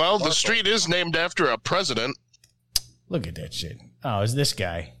happened? Well, the street is named after a president. Look at that shit. Oh, it's this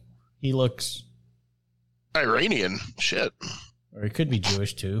guy. He looks Iranian. Shit. Or he could be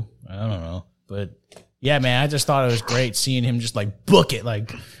Jewish too. I don't know. But yeah, man, I just thought it was great seeing him just like book it,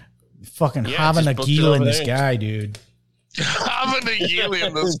 like fucking having a geel in this guy, dude. Having a geel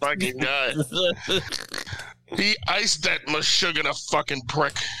in this fucking guy. He iced that Meshuggah fucking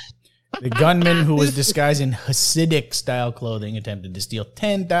prick. The gunman, who was disguised in Hasidic-style clothing, attempted to steal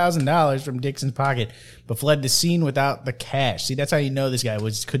 $10,000 from Dixon's pocket, but fled the scene without the cash. See, that's how you know this guy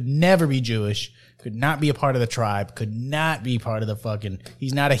could never be Jewish, could not be a part of the tribe, could not be part of the fucking...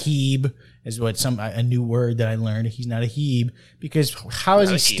 He's not a Heb, is what a new word that I learned. He's not a Heb, because how is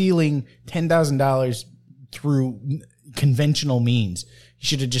he stealing $10,000 through conventional means? He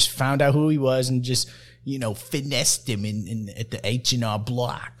should have just found out who he was and just, finessed him at the H&R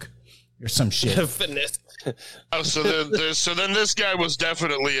Block. Or some shit. Oh, so then this guy was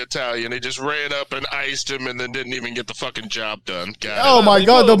definitely Italian. He just ran up and iced him and then didn't even get the fucking job done. Oh my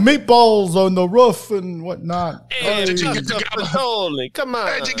god, the meatballs on the roof and whatnot. Hey, did you get the come on.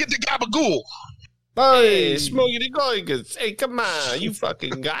 Hey, did you get the gabagool? Hey, Smokey the Goigas. Hey, come on, you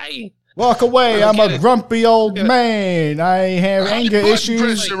fucking guy. Walk away, I'm a grumpy old man. I have anger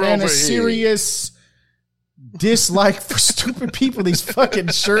issues and a serious dislike for stupid people, these fucking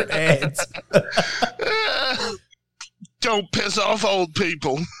shirt ads. Don't piss off old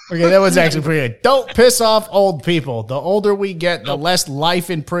people. Okay, that was actually pretty good. Don't piss off old people. The older we get, the less life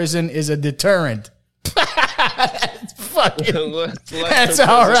in prison is a deterrent. Fucking, that's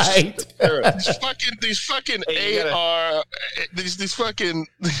all right. These fucking AR, these fucking.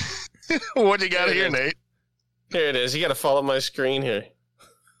 What do you got here, Nate? Here it is. You got to follow my screen here.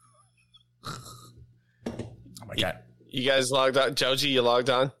 Oh my god! You guys logged on, Joji? You logged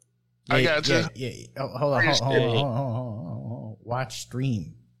on? Yeah, I got you. Yeah. Oh, hold on. Watch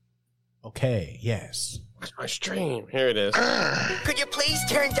stream. Okay. Yes. Watch my stream. Here it is. Could you please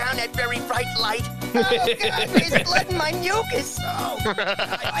turn down that very bright light? Oh, God, there's blood in my mucus. Oh,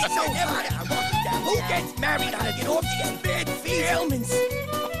 I so hot. Who gets married on to get off these bad ailments?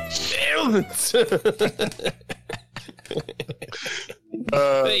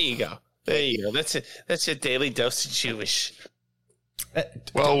 There you go. There you go. That's it. That's your daily dose of Jewish.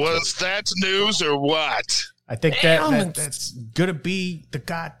 Well, was that news or what? I think that's gonna be the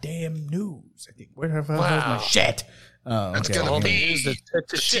goddamn news. I think where have I heard my shit? Oh, That's okay. gonna be the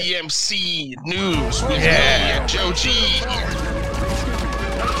TMC news with me and Joe G.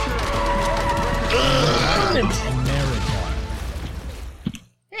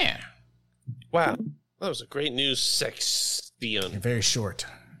 Yeah. Wow. That was a great news section. Very short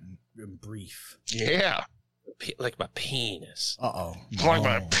and brief. Yeah. Like my penis. Uh-oh. Like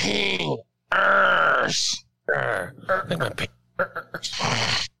my penis. Like my penis.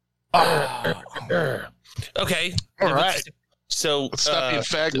 Okay. All right. So let's stop being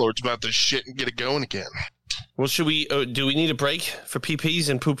fag lords about this shit and get it going again. Well, should we? Do we need a break for PPs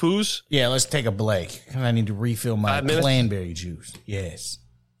and poo poos? Yeah, let's take a break. I need to refill my cranberry juice. Yes.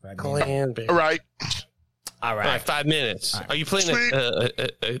 Cranberry. All right. All right. 5 minutes. Right. Are you playing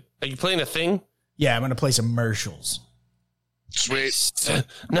are you playing a thing? Yeah, I'm gonna play some commercials. Sweet.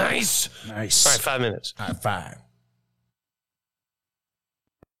 Nice. All right, 5 minutes. All right, 5.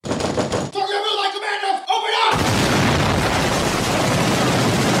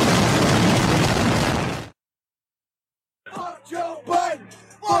 Fuck Joe Biden!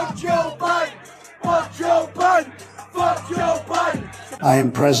 Fuck Joe Biden! Fuck Joe Biden! Fuck Joe Biden! I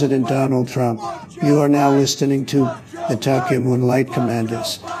am President Donald Trump. You are now listening to the Tokyo Moonlight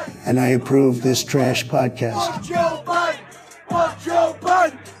Commandos, and I approve this trash podcast. Fuck Joe Biden! Fuck Joe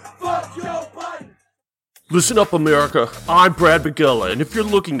Biden! Fuck Joe Biden! Listen up, America. I'm Brad Begella, and if you're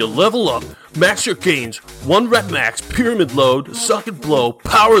looking to level up, max your gains, 1 rep max, pyramid load, suck and blow,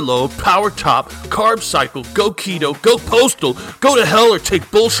 power load, power top, carb cycle, go keto, go postal, go to hell or take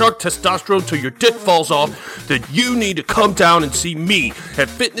bull shark testosterone till your dick falls off, then you need to come down and see me at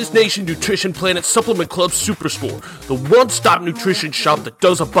Fitness Nation Nutrition Planet Supplement Club Superstore, the one-stop nutrition shop that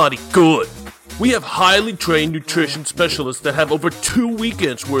does a body good. We have highly trained nutrition specialists that have over 2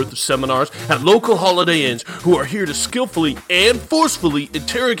 weekends worth of seminars at local Holiday Inns who are here to skillfully and forcefully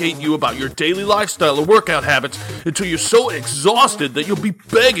interrogate you about your daily lifestyle and workout habits until you're so exhausted that you'll be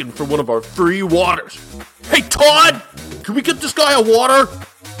begging for one of our free waters. Hey, Todd! Can we get this guy a water?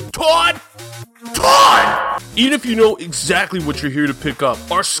 Todd! Todd! Even if you know exactly what you're here to pick up,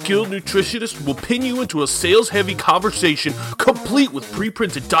 our skilled nutritionist will pin you into a sales-heavy conversation complete with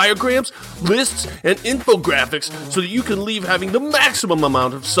pre-printed diagrams, lists, and infographics so that you can leave having the maximum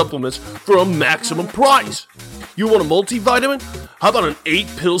amount of supplements for a maximum price. You want a multivitamin? How about an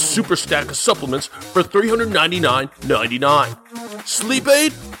 8-pill super stack of supplements for $399.99? Sleep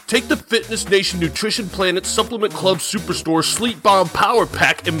aid? Take the Fitness Nation Nutrition Planet Supplement Club Superstore Sleep Bomb Power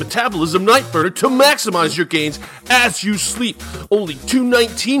Pack and Metabolism Night Burner to maximize your gains as you sleep. Only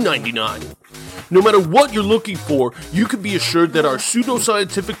 $219.99. No matter what you're looking for, you can be assured that our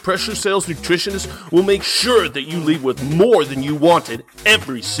pseudoscientific pressure sales nutritionist will make sure that you leave with more than you wanted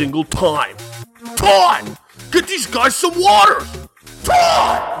every single time. Todd! Get these guys some water!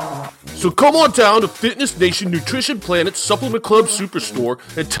 Todd! So come on down to Fitness Nation Nutrition Planet Supplement Club Superstore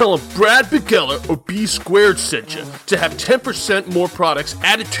and tell them Brad Begella or B Squared sent you to have 10% more products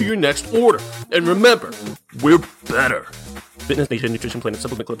added to your next order. And remember, we're better. Fitness Nation Nutrition Planet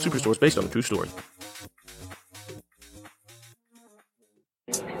Supplement Club Superstore is based on a true story.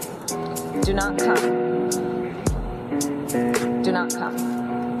 Do not come. Do not come.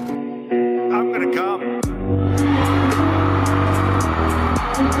 I'm gonna come.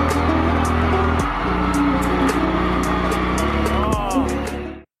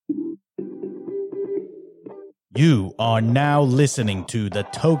 You are now listening to the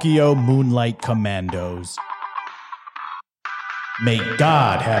Tokyo Moonlight Commandos. May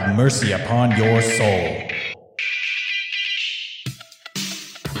God have mercy upon your soul.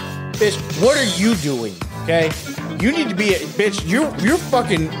 Bitch, what are you doing? Okay? You need to be bitch, you're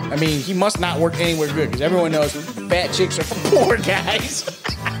fucking, I mean, he must not work anywhere good because everyone knows fat chicks are for poor guys.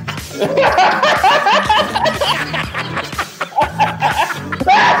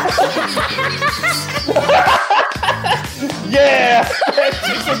 Yeah, fat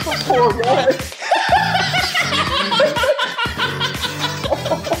chicks are for poor guys.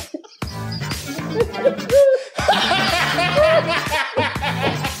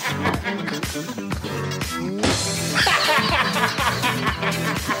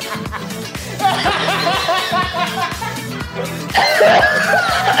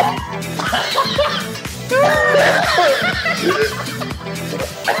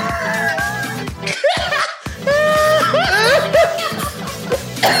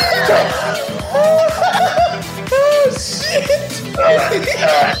 Oh shit!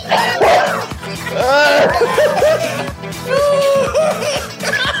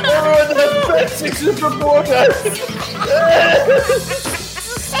 Everyone has fat chicks for poor guys.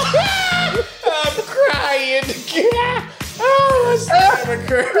 I'm crying. Oh, my stomach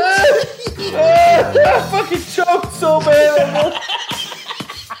hurts. I fucking choked so bad.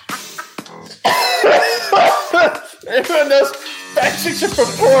 Everyone knows fat chicks are for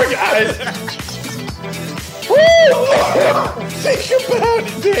poor guys. Woo! Think about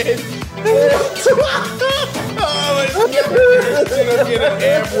it, man. Oh, my stomach gonna get an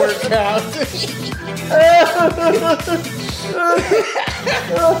ab workout.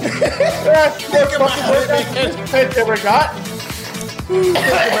 Think about it, ever got?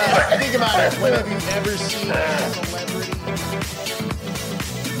 Think about it. When have you ever seen a celebrity?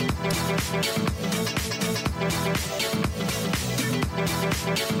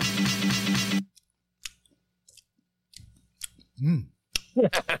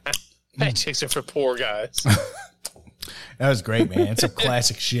 Fat chicks are for poor guys. That was great, man. It's some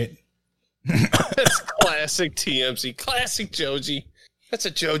classic shit. That's classic TMZ. Classic Joji. That's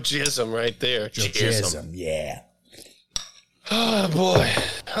a Joe-jism right there. Joe-jism, yeah. Oh, boy.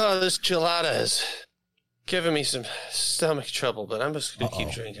 Oh, this gelada is giving me some stomach trouble, but I'm just going to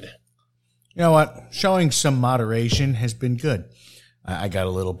keep drinking it. You know what? Showing some moderation has been good. I got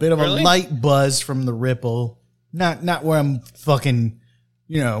a little bit of a light buzz from the Ripple. Not where I'm fucking,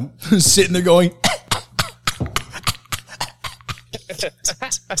 sitting there going...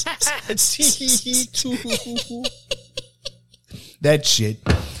 That shit.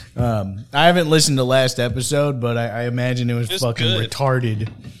 I haven't listened to last episode, but I imagine it was fucking retarded.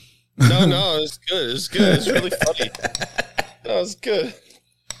 No, it's good. It's good. It's really funny. No, it's good.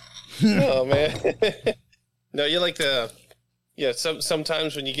 Oh man. No, you're like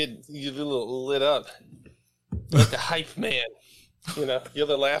sometimes when you get a little lit up, you're like the hype man. You're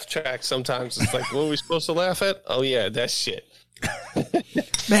the laugh track sometimes. It's like, what are we supposed to laugh at? Oh yeah, that shit.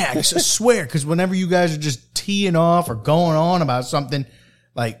 Man, I swear, because whenever you guys are just teeing off or going on about something,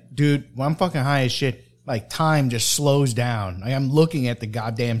 like, dude, when I'm fucking high as shit, like, time just slows down. Like, I'm looking at the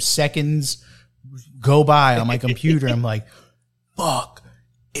goddamn seconds go by on my computer. I'm like, fuck,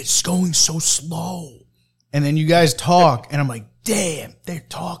 it's going so slow. And then you guys talk, and I'm like, damn, they're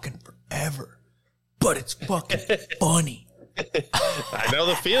talking forever. But it's fucking funny. I know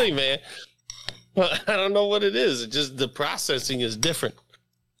the feeling, man. But I don't know what it is. It just, the processing is different.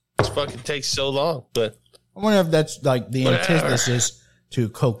 It fucking takes so long. But I wonder if that's like the antithesis to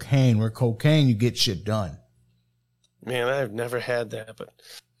cocaine, where cocaine, you get shit done. Man, I've never had that, but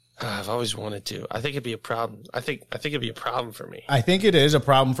I've always wanted to. I think it'd be a problem. I think it'd be a problem for me. I think it is a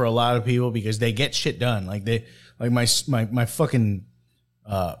problem for a lot of people because they get shit done. Like my fucking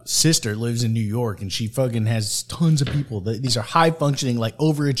sister lives in New York, and she fucking has tons of people. These are high functioning, like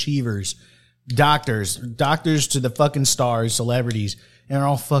overachievers, doctors to the fucking stars, celebrities, and they're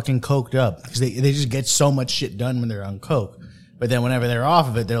all fucking coked up because they just get so much shit done when they're on coke. But then whenever they're off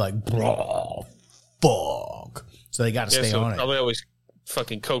of it, they're like, bro, fuck. So they got to stay on it. Probably always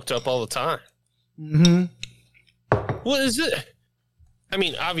fucking coked up all the time. Mm-hmm. What is it? I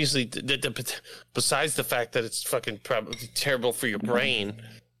mean, obviously, besides the fact that it's fucking probably terrible for your brain,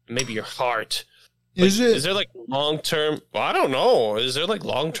 maybe your heart. Is there like long-term? Well, I don't know. Is there like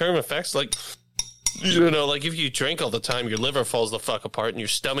long-term effects? Like, like if you drink all the time, your liver falls the fuck apart and your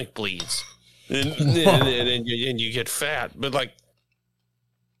stomach bleeds, and you get fat. But like,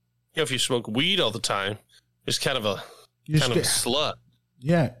 if you smoke weed all the time, it's kind of a slut.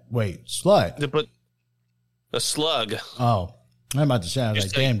 Yeah. Wait, slut. But a slug. Oh, I'm about to say, I was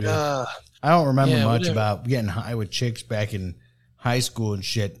like, damn, dude. I don't remember much about getting high with chicks back in high school and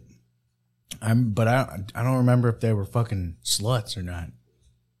shit. But I don't remember if they were fucking sluts or not.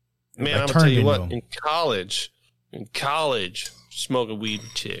 Man, I'm gonna tell you what. In college, smoking weed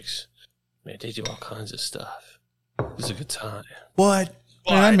with chicks. Man, they do all kinds of stuff. It was a good time. What?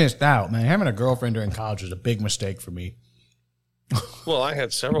 Man, I missed out, man. Having a girlfriend during college was a big mistake for me. Well, I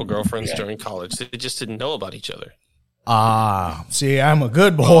had several girlfriends during college. They just didn't know about each other. See, I'm a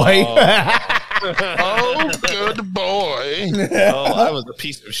good boy. Oh, good boy. Oh, I was a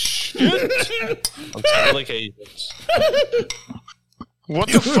piece of shit. I'm telling agents. What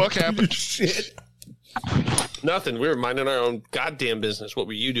the fuck happened? Shit. Nothing. We were minding our own goddamn business. What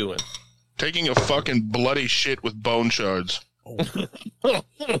were you doing? Taking a fucking bloody shit with bone shards. This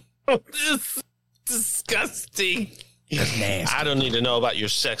is disgusting. That's nasty. I don't need to know about your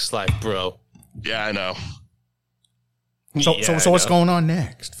sex life, bro. Yeah, I know. So what's going on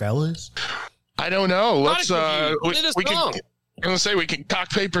next, fellas? I don't know. Let's we can. I'm gonna say we can cock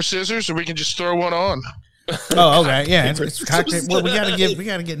paper scissors, or we can just throw one on. Oh, okay, yeah. It's cocktail. Well, we gotta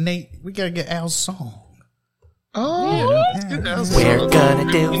get Nate. We gotta get Al's song. Oh, we're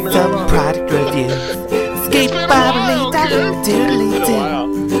gonna do some product reviews. Escape bottom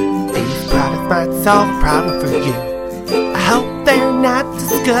doodly-doo. These products might solve a problem for you. I hope they're not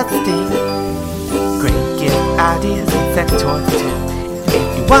disgusting. Great gift ideas and sex toys too. If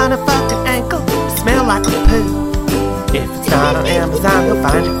you want a fucking ankle, smell like a poo. If it's not on Amazon, they'll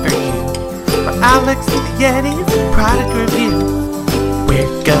find it for you. For Alex the Yeti's product review.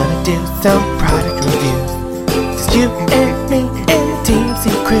 We're gonna do some product reviews. Just you and me and the TMC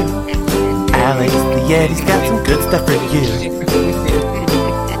crew. Alex the Yeti's got some good stuff for you.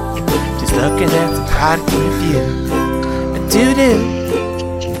 Just looking at some product reviews. A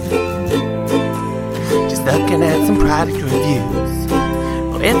Just looking at some product reviews.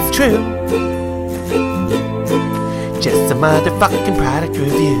 Well, it's true. Just some motherfucking product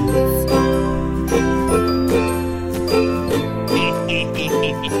reviews.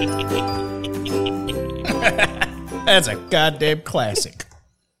 That's a goddamn classic.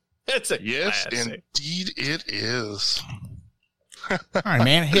 That's a yes, classic. Indeed it is. All right,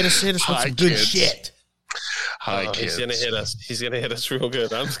 man, hit us with some good shit. Hi, kids. He's gonna hit us. He's gonna hit us real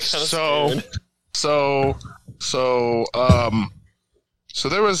good. I'm kind of so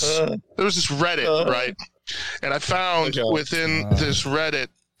there was this Reddit, right? And I found within this Reddit,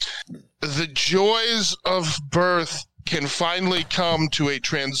 the joys of birth can finally come to a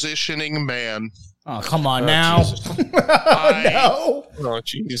transitioning man. Oh, come on now. No. Oh,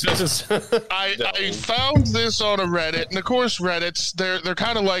 Jesus. I found this on a Reddit, and of course Reddits, they're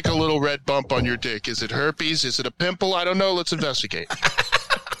kind of like a little red bump on your dick. Is it herpes? Is it a pimple? I don't know. Let's investigate.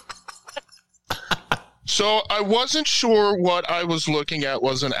 So I wasn't sure what I was looking at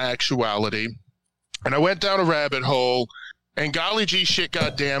was an actuality, and I went down a rabbit hole, and golly gee shit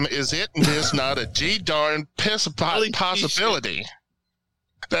goddamn, is it and this not a gee darn piss possibility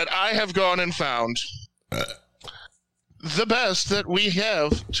that I have gone and found the best that we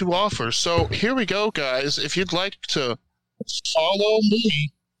have to offer. So here we go, guys. If you'd like to follow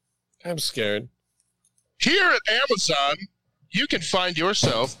me. I'm scared. Here at Amazon, you can find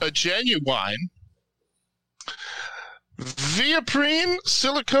yourself a genuine Viaprene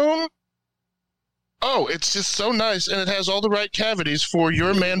silicone. Oh, it's just so nice, and it has all the right cavities for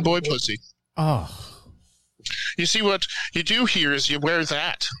your man boy pussy. Oh. You see what you do here is you wear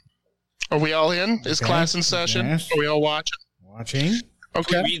that. Are we all in? Is class in session? Yes. Are we all watching? Watching.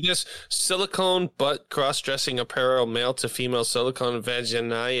 Okay. Read this. Silicone butt cross-dressing apparel, male to female silicone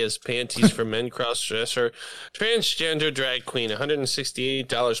vaginias, panties for men cross-dresser, transgender drag queen,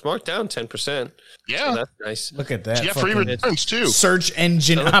 $168, marked down 10%. Yeah. So that's nice. Look at that. Yeah, free returns too. Search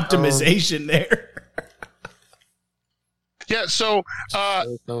engine optimization there. Yeah, so,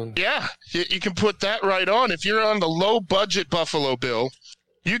 yeah, you can put that right on. If you're on the low-budget Buffalo Bill,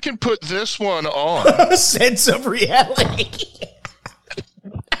 you can put this one on. Sense of reality.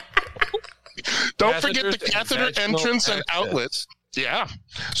 Don't forget the catheter entrance and outlets. Yeah,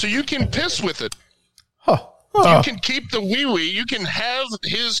 so you can piss with it. You can keep the wee-wee. You can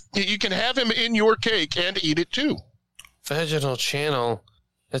have him in your cake and eat it too. Vaginal channel.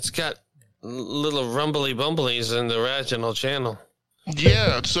 It's got little rumbly bumblies in the vaginal channel.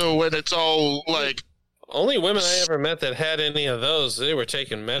 Yeah, so when it's all like... Only women I ever met that had any of those, they were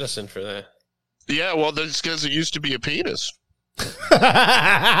taking medicine for that. Yeah, well, that's because it used to be a penis.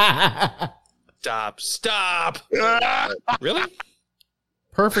 Stop. Really?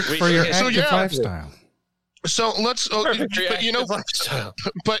 Perfect for your active lifestyle. So let's, but you know,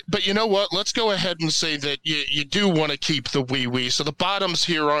 but you know what? Let's go ahead and say that you do want to keep the wee-wee. So the bottoms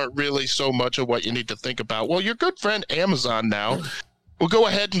here aren't really so much of what you need to think about. Well, your good friend Amazon now will go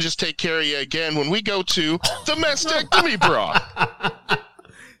ahead and just take care of you again when we go to the mastectomy bra.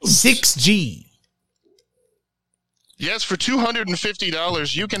 6G. Yes, for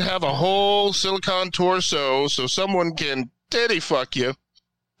 $250, you can have a whole silicone torso so someone can titty fuck you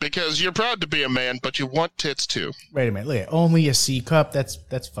because you're proud to be a man, but you want tits too. Wait a minute. Look at only a C cup. That's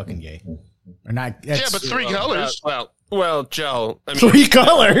fucking gay. Or not? Yeah, but 3 colors. Well, Joe. I mean, 3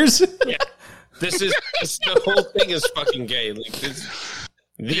 colors. Yeah, the whole thing is fucking gay. Like this,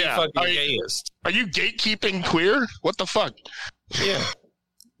 fucking gayest. Are you gatekeeping queer? What the fuck? Yeah.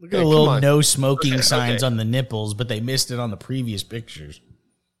 Look at the little no smoking signs on the nipples, but they missed it on the previous pictures.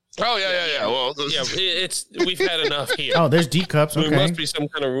 Oh yeah. Well, we've had enough here. Oh, there's D cups. Okay. There must be some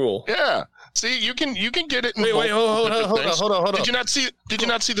kind of rule. Yeah. See, you can get it. Wait, hold on. Did you not see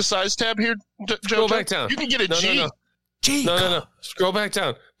the size tab here, Joe? Scroll back down. You can get a G. No. G. No. Scroll back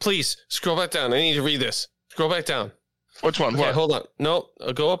down, please. Scroll back down. I need to read this. Scroll back down. Which one? Okay, what? Hold on. No,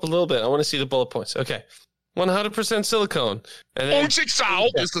 go up a little bit. I want to see the bullet points. Okay. 100% silicone. And then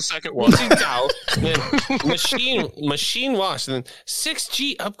is the second one. Then machine wash. And then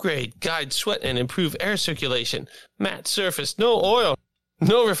 6G upgrade. Guide sweat and improve air circulation. Matte surface. No oil.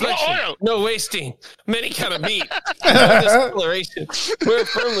 No reflection. No wasting. Many kind of meat. No discoloration. Wear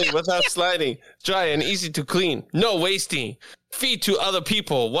firmly without sliding. Dry and easy to clean. No wasting. Feed to other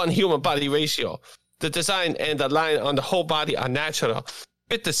people. 1 human body ratio. The design and the line on the whole body are natural.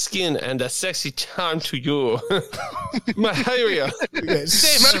 Fit the skin and a sexy charm to you. Maharia.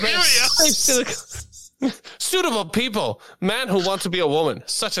 Suitable people. Man who wants to be a woman,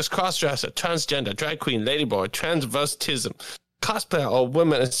 such as crossdresser, transgender, drag queen, ladyboy, transvestism, cosplayer, or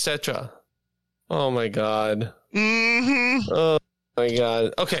women, etc. Oh my god. Mm-hmm. Oh my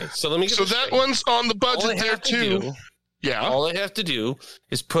god. Okay, so let me get that one's on the budget there too. Yeah. All I have to do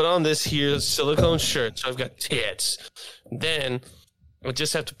is put on this here silicone shirt, so I've got tits. Then I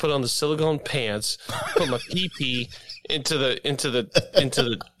just have to put on the silicone pants, put my pee into the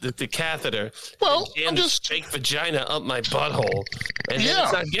catheter. Well, and just fake vagina up my butthole, and then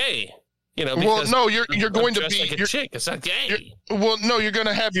it's not gay. You know, well, no, you're going to be like a chick. It's not gay. Well, no, you're going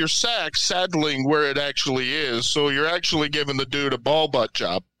to have your sack saddling where it actually is, so you're actually giving the dude a ball butt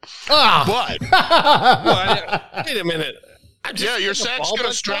job. But wait a minute. Your sack's going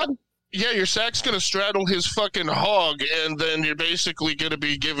to straddle. Yeah, your sack's going to straddle his fucking hog, and then you're basically going to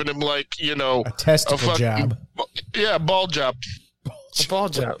be giving him, like, a testicle job. Yeah, ball job. A ball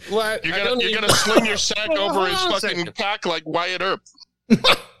job. What? You're gonna sling your sack over his fucking cock like Wyatt Earp.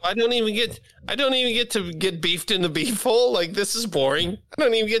 I don't even get to get beefed in the beef hole. Like, this is boring. I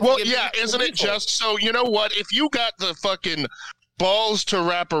don't even get. Well, isn't it just so? You know what? If you got the fucking balls to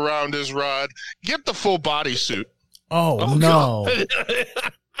wrap around his rod, get the full body suit. Oh no.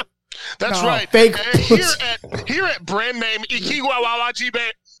 That's right. Fake here at brand name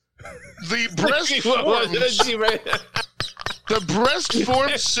Ikiwawajibe, the breast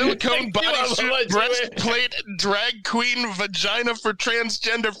formed silicone bodysuit, breastplate, drag queen, vagina for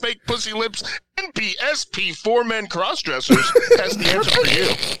transgender, fake pussy lips, NPSP for men crossdressers has the answer for you.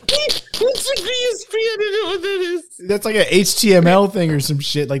 What's a PSP? I don't know what that is. That's like an HTML thing or some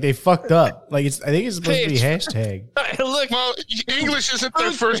shit. Like they fucked up. Like I think it's supposed to be hashtag. Look, well, English isn't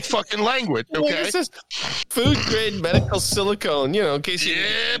their first fucking language. Okay, this is food grade medical silicone. In case you.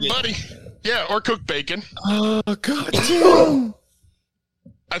 Yeah, buddy. Yeah, or cooked bacon. Oh god damn!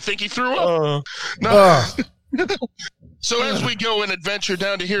 I think he threw up. No. So as we go and adventure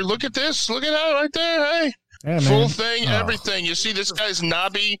down to here, look at this. Look at that right there. Hey, full thing, everything. You see this guy's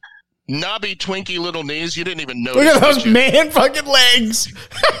knobby, twinky little knees. You didn't even notice. Look at those man fucking legs.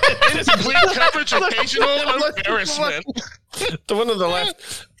 Complete coverage, occasional embarrassment. The one on the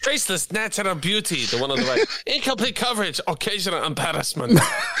left, traceless natural beauty. The one on the right, incomplete coverage, occasional embarrassment.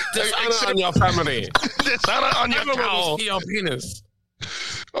 Dishonor on your family. Dishonor on your cow. Your penis.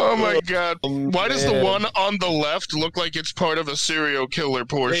 Oh my god! Why does the one on the left look like it's part of a serial killer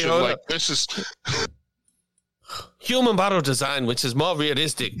portion? This is. Human bottle design, which is more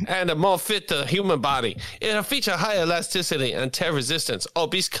realistic and more fit the human body. It'll feature high elasticity and tear resistance.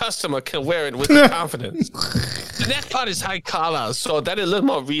 Obese customer can wear it with confidence. The neck part is high collar, so that it looks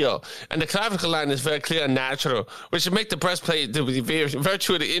more real. And the clavicle line is very clear and natural, which will make the breastplate to be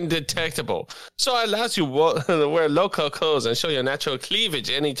virtually indetectable. So it allows you to wear local clothes and show your natural cleavage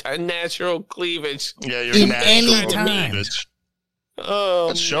anytime. Natural cleavage. Yeah, your natural cleavage. Oh,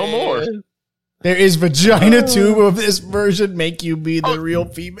 let's show more. There is vagina tube of this version. Make you be the real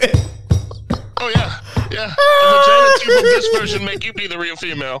female. Oh yeah. The vagina tube of this version make you be the real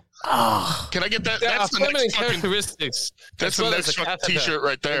female. Can I get that? There that's are the feminine next characteristics. That's the next t-shirt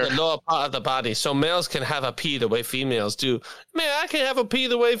right there. The lower part of the body, so males can have a pee the way females do. Man, I can have a pee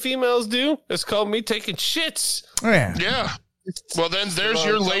the way females do. It's called me taking shits. Oh, yeah. Yeah. Well, then there's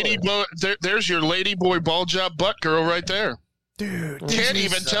your there's your ladyboy ball job butt girl right there. Dude, can't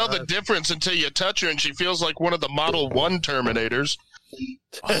even tell the difference until you touch her, and she feels like one of the Model 1 Terminators.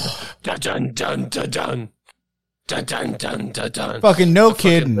 Dun dun dun dun dun. Dun, dun, dun, dun, dun. Fucking no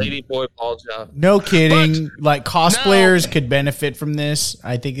kidding. Ladyboy ball job. No kidding. Like cosplayers could benefit from this.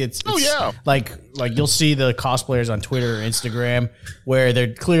 I think it's like you'll see the cosplayers on Twitter or Instagram where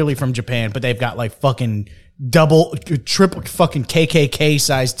they're clearly from Japan, but they've got like fucking triple fucking KKK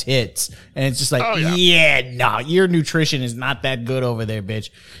sized tits, and it's just like, your nutrition is not that good over there, bitch.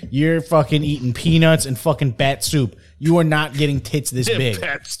 You're fucking eating peanuts and fucking bat soup. You are not getting tits this big.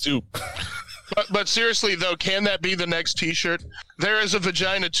 Bat soup. But seriously, though, can that be the next T-shirt? There is a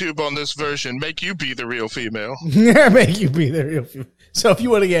vagina tube on this version. Make you be the real female. Yeah, make you be the real female. So if you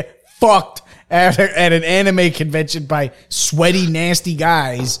want to get fucked at an anime convention by sweaty, nasty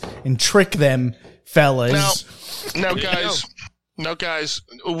guys and trick them, fellas. Now, guys,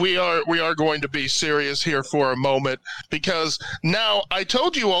 we are going to be serious here for a moment, because now I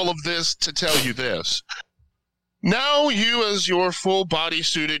told you all of this to tell you this. Now you, as your full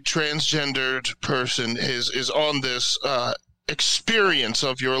body-suited transgendered person, is on this experience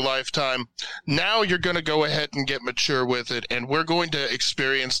of your lifetime. Now you're going to go ahead and get mature with it, and we're going to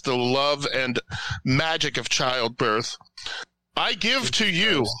experience the love and magic of childbirth. I give to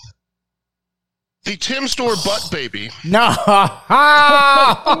you the Tim Store butt baby. No,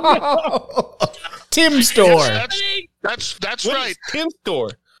 Tim Store. That's right. Tim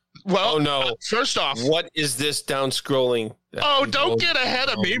Store. Well, no. First off, what is this down scrolling? Don't get ahead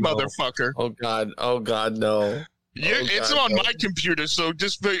of me, motherfucker. Oh God, no. It's on my computer, so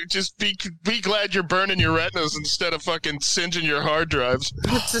just be glad you're burning your retinas instead of fucking singeing your hard drives.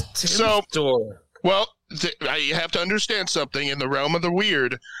 It's a Tim Store. Well, you have to understand something. In the realm of the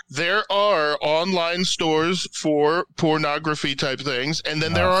weird, there are online stores for pornography type things, and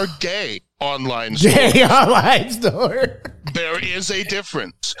then there are gay online stores. Gay online store. There is a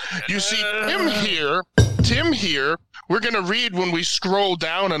difference. You see, Tim here, we're going to read when we scroll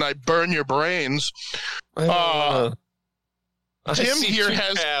down and I burn your brains. Tim here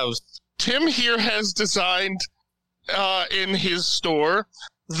has designed in his store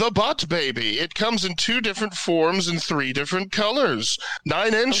the butt baby. It comes in 2 different forms and 3 different colors.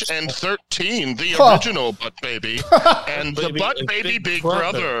 9-inch and 13, the original butt baby. And the butt baby big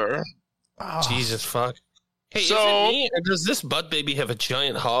brother. Oh. Jesus fuck. Hey, is it me, or does this butt baby have a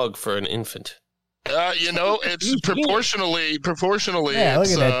giant hog for an infant? It's proportionally. Yeah, look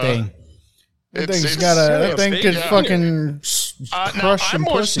at that thing. That thing could fucking crush some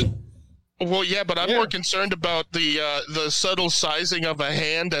pussy. Well, yeah, but I'm more concerned about the subtle sizing of a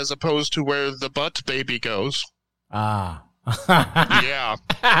hand as opposed to where the butt baby goes. Ah. Yeah.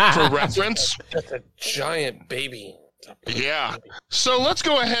 For reference. That's a giant baby. Yeah. So let's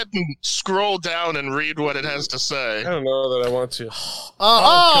go ahead and scroll down and read what it has to say. I don't know that I want to.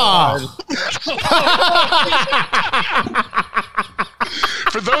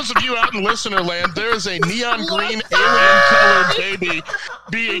 For those of you out in listener land, there is a neon green alien-colored baby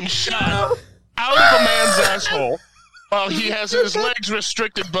being shot out of a man's asshole while he has his legs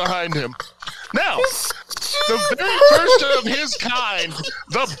restricted behind him. Now, the very first of his kind,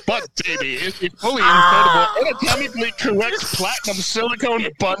 the butt baby, is a fully inflatable, anatomically correct platinum silicone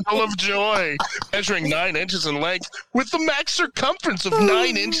bundle of joy, measuring 9 inches in length, with the max circumference of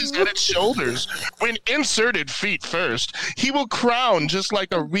 9 inches at its shoulders. When inserted feet first, he will crown just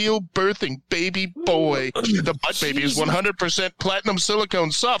like a real birthing baby boy. The butt baby is 100% platinum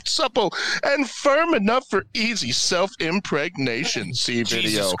silicone, soft, supple, and firm enough for easy self-impregnation. See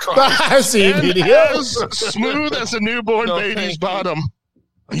video. As smooth as a newborn baby's bottom.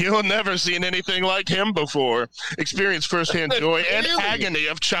 You'll never seen anything like him before. Experience firsthand joy and agony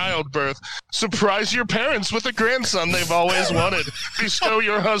of childbirth. Surprise your parents with a grandson they've always wanted. Bestow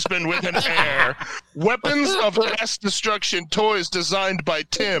your husband with an heir. Weapons of mass destruction toys designed by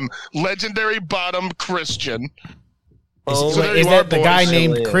Tim, legendary bottom Christian. Is that the guy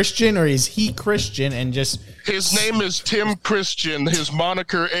named Christian, or is he Christian and just... His name is Tim Christian. His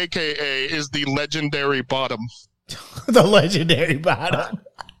moniker, a.k.a., is the legendary bottom. The legendary bottom.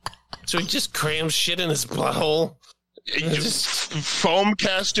 So he just crams shit in his butthole?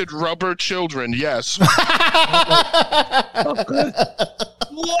 Foam-casted rubber children, yes. And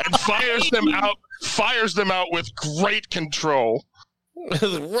fires them out with great control.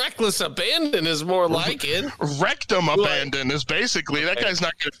 Reckless abandon is more like it. Rectum abandon is basically that guy's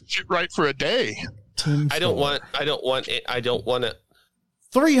not gonna shit right for a day. I don't want it.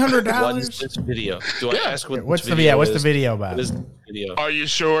 $300. What is this video? Do I ask what what's this video What's is? the video about? What is the video? Are you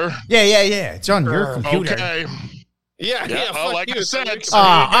sure? Yeah. It's on your computer. Okay. Yeah. Oh, like I said.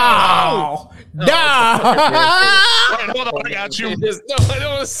 No. Hold on, I got you. No, I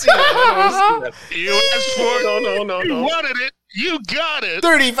don't want to see that. You asked for it. No. You wanted it. You got it.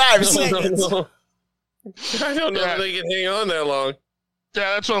 35 seconds. No. I don't know if they can hang on that long.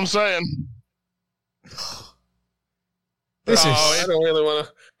 Yeah, that's what I'm saying. I don't really want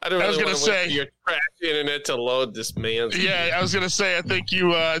to. I was gonna say your trash internet to load this man's. Yeah, I was gonna say. I think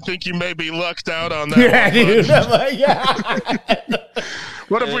you maybe lucked out on that. Yeah, dude.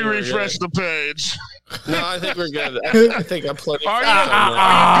 What if we refresh the page? No, I think we're good. I think I'm plenty. Are you?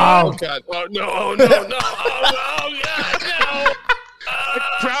 Oh God! Oh no! Oh no! No! Oh God! No!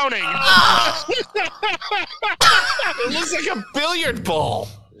 Crowning. It looks like a billiard ball.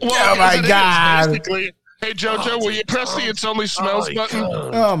 Well, oh my God! Hey Jojo, will you press the "It's only smells" button?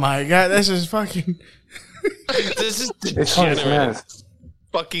 Oh my God! This is fucking. This is degenerate.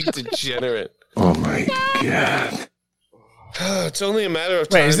 Fucking degenerate. Oh my God! It's only a matter of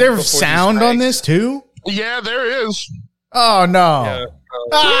time. Wait, is there sound on this too? Yeah, there is. Oh no!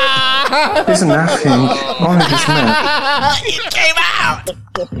 Yeah. Isn't nothing. Only this man. It came out.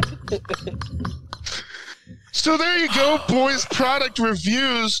 So there you go, boys. Product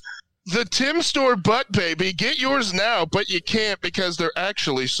reviews. The Tim Store Butt Baby. Get yours now, but you can't because they're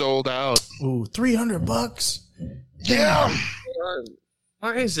actually sold out. Ooh, $300. Yeah.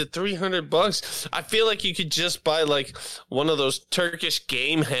 Why is it $300? I feel like you could just buy like one of those Turkish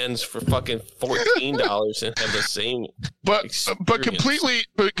game hens for fucking $14 and have the same. But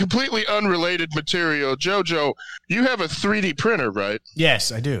completely unrelated material. Jojo, you have a 3D printer, right?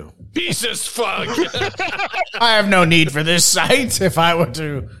 Yes, I do. Jesus fuck! I have no need for this site if I were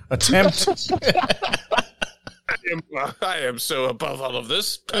to attempt. I am so above all of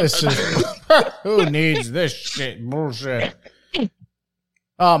this. Who needs this shit bullshit?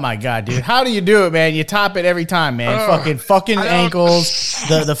 Oh my God, dude! How do you do it, man? You top it every time, man. Fucking ankles.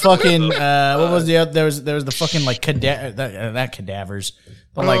 The fucking what was the other? There was the fucking like that cadavers.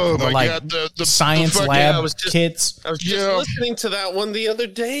 The science lab kits. I was just listening to that one the other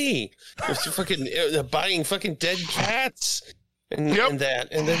day. It was fucking buying fucking dead cats and that,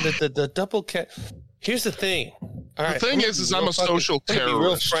 and then the double cat. Here's the thing. All right, the thing is I'm a social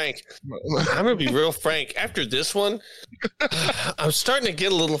terrorist. I'm gonna be real frank. After this one, I'm starting to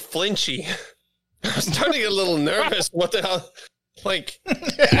get a little flinchy. I'm starting to get a little nervous. What the hell? Like,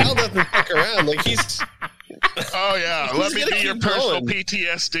 Al doesn't fuck around. Like he's. Oh yeah, let me be your personal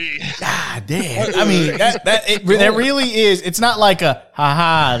PTSD. God damn! I mean, that really is. It's not like a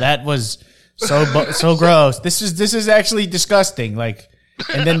haha. That was so gross. This is actually disgusting. Like,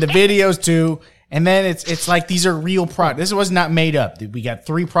 and then the videos too. And then it's like these are real products. This was not made up. We got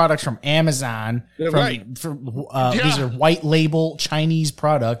 3 products from Amazon. These are white label Chinese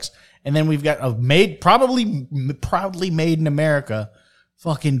products. And then we've got a proudly made in America,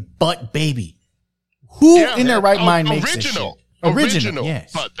 fucking Butt Baby. Who in their right mind makes this shit? Original,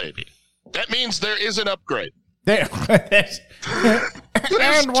 yes. Butt Baby. That means there is an upgrade. And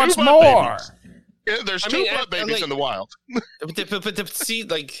what's more? There's 2 butt babies in the wild. But see,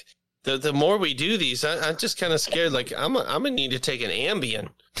 like. The more we do these, I'm just kind of scared. Like I'm gonna need to take an Ambien.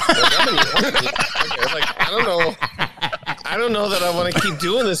 I don't know that I want to keep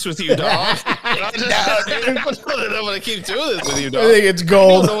doing this with you, dog. I don't know that I want to keep doing this with you, dog. I think it's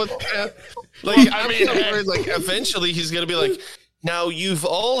gold. Like eventually he's gonna be like, now you've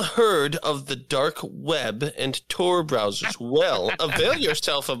all heard of the dark web and Tor browsers. Well, avail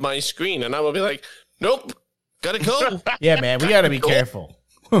yourself of my screen, and I'm gonna be like, nope, gotta go. Yeah, man, we gotta be careful.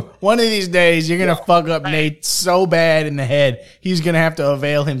 One of these days, you're going to fuck up Nate so bad in the head, he's going to have to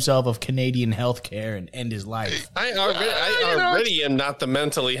avail himself of Canadian health care and end his life. I already am not the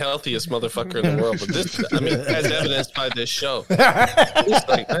mentally healthiest motherfucker in the world, but this, as evidenced by this show.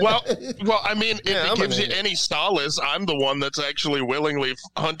 Well, I mean, if it gives you any solace, I'm the one that's actually willingly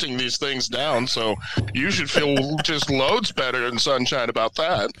hunting these things down, so you should feel just loads better in sunshine about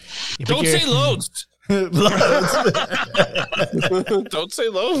that. Don't say loads. Don't say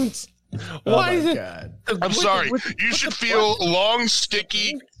loans. Why is it? God. I'm sorry. You should feel long,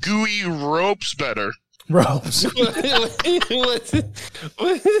 sticky, gooey ropes better. Ropes. What's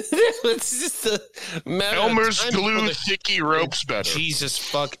just a matter Elmer's of time glue sticky ropes better. Jesus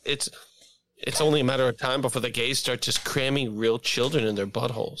fuck! It's only a matter of time before the gays start just cramming real children in their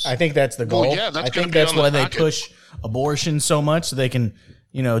buttholes. I think that's the goal. Well, yeah, I think that's why they push abortion so much, so they can.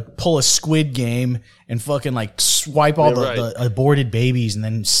 Pull a Squid Game and fucking like swipe all the aborted babies and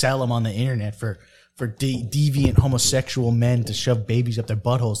then sell them on the internet for deviant homosexual men to shove babies up their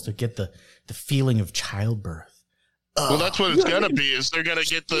buttholes to get the feeling of childbirth. Well, that's what it's gonna be. Is they're gonna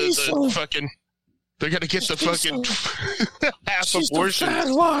get the fucking They're gonna get the fucking half abortion. Fat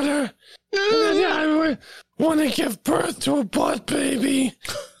water. And then I want to give birth to a butt baby.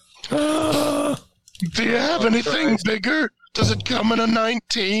 Do you have anything bigger? Does it come in a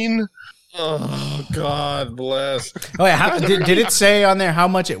 19? Oh, God bless. Oh, yeah. Did it say on there how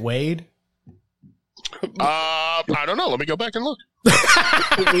much it weighed? I don't know. Let me go back and look.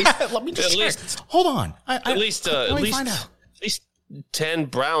 Let me just check. Hold on. At least 10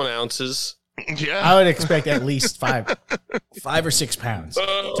 brown ounces. Yeah, I would expect at least 5 or 6 pounds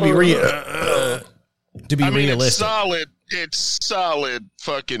to be realistic. It's solid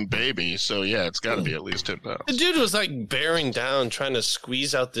fucking baby. So yeah, it's got to be at least 10 pounds. The dude was like bearing down, trying to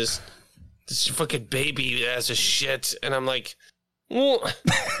squeeze out this fucking baby as a shit, and I'm like, well,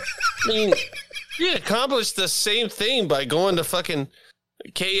 I mean, you accomplished the same thing by going to fucking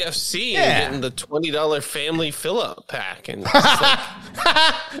KFC and getting the $20 family fill-up pack, and just like,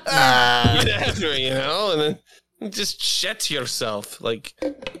 get after it, you know, and then just shit yourself. Like,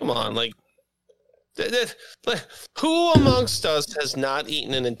 come on, like, who amongst us has not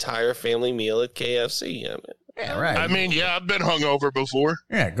eaten an entire family meal at KFC? I mean, yeah, right. I mean, yeah, I've been hungover before.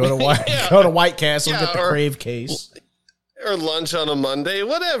 Yeah, go to White Castle, get the Crave case, or lunch on a Monday,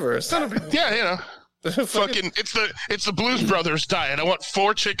 whatever. It's not a big yeah, you know. Fucking, it's the Blues Brothers diet. I want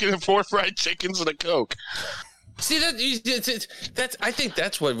 4 fried chickens and a Coke. See that's I think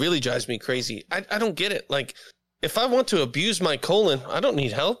that's what really drives me crazy. I don't get it. Like, if I want to abuse my colon, I don't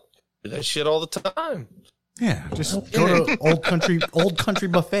need help. I do that shit all the time. Yeah, just go to Old Country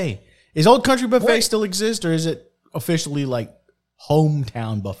Buffet. Is Old Country Buffet still exist, or is it officially like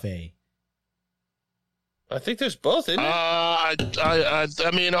Hometown Buffet? I think there's both, isn't it?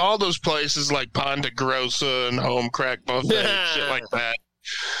 I mean, all those places like Ponta Grossa and Home Crack Buffet, shit like that.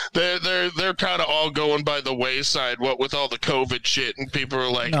 They're kind of all going by the wayside. What with all the COVID shit, and people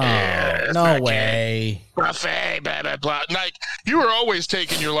are like, no way, buffet, blah blah blah. Like, you were always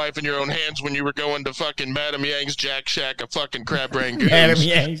taking your life in your own hands when you were going to fucking Madame Yang's Jack Shack, a fucking crab rangoon. Madame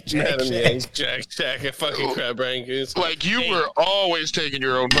Yang's Jack Shack, a fucking crab rangoons. Like, you were always taking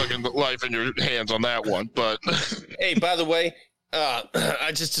your own fucking life in your hands on that one. But hey, by the way,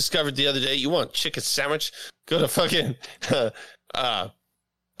 I just discovered the other day, you want a chicken sandwich? Go to fucking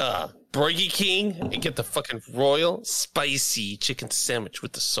Burger King and get the fucking royal spicy chicken sandwich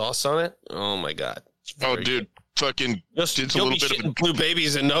with the sauce on it. Oh my God. Oh, dude. Fucking, it's a you'll little be bit of blue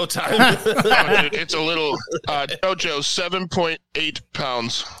babies in no time. Oh, dude, it's a little Jojo, 7.8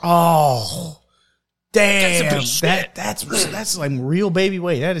 pounds. Oh, damn! That's like real baby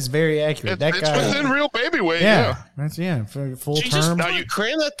weight. That is very accurate. It's within real baby weight. Yeah, that's for full you term. Just you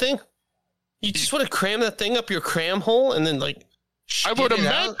cram that thing. You just want to cram that thing up your cram hole and then like. I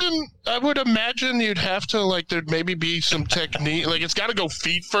would imagine you'd have to, like, there'd maybe be some technique. Like, it's got to go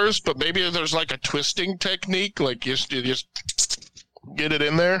feet first, but maybe there's like a twisting technique. Like, you just get it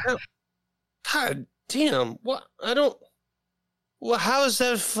in there. God damn! What? Well, how is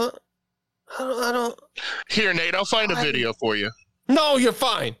that fun? I don't. Here, Nate, I'll find a video for you. No, you're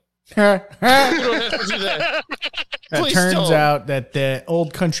fine. You don't have to do that. It turns out that the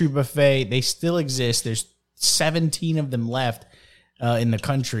Old Country Buffet, they still exist. There's 17 of them left in the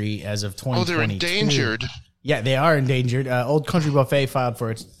country as of 2022. Oh, they're endangered. Yeah, they are endangered. Old Country Buffet filed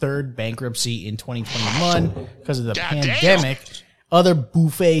for its 3rd bankruptcy in 2021 because of the pandemic. Damn. Other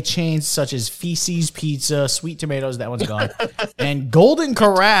buffet chains such as Feces Pizza, Sweet Tomatoes, that one's gone, and Golden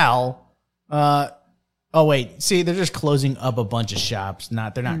Corral. Oh wait, see, they're just closing up a bunch of shops.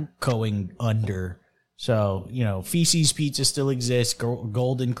 They're not going under. So, you know, Feces Pizza still exists.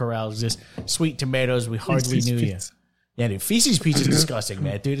 Golden Corral exists. Sweet Tomatoes, we hardly knew you. Yeah, dude, Feces Pizza is disgusting,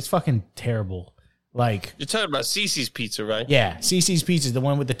 man. Dude, it's fucking terrible. Like, you're talking about Cece's Pizza, right? Yeah, Cece's Pizza is the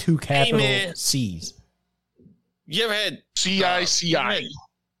one with the 2 capital C's. You ever had CICI?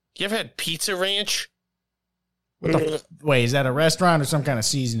 You ever had Pizza Ranch? Wait, is that a restaurant or some kind of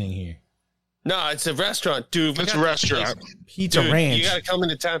seasoning here? No, it's a restaurant, dude. It's a restaurant. Pizza Ranch. You gotta come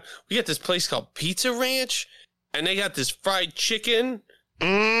into town. We got this place called Pizza Ranch, and they got this fried chicken,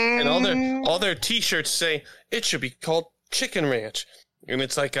 and all their T-shirts say it should be called Chicken Ranch, and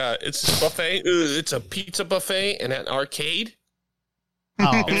it's like it's a buffet. It's a pizza buffet and an arcade.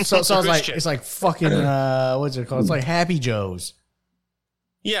 Oh, so it's like fucking what's it called? It's like Happy Joe's.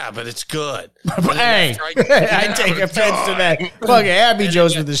 Yeah, but it's good. Hey, I take offense to that. Fucking Happy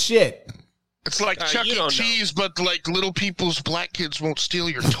Joe's with the shit. It's like Chuck E. Cheese, but like little people's black kids won't steal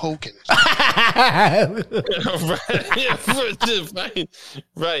your tokens.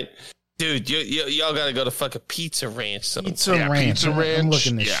 Right. Dude, y'all gotta go to fucking Pizza Ranch. Pizza Ranch. I'm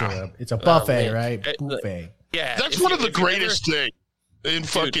looking this shit up. It's a buffet, right? Buffet. Yeah. That's one of the greatest things. in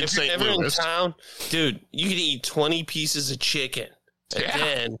fucking St. If you're in Louis. town, dude, you can eat 20 pieces of chicken and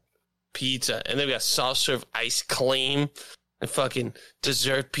then pizza. And they've got soft serve ice cream and fucking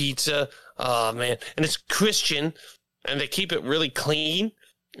dessert pizza. Oh, man. And it's Christian, and they keep it really clean.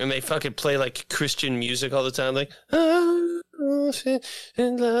 And they fucking play like Christian music all the time. Like, I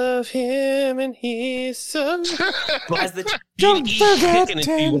love him and he's so. As the Don't forget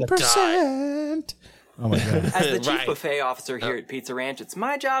 10%. Oh my god! As the chief Right. buffet officer here at Pizza Ranch, it's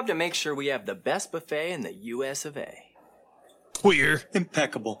my job to make sure we have the best buffet in the U.S. of A. Queer.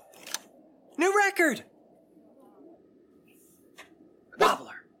 Impeccable. New record. Wobbler.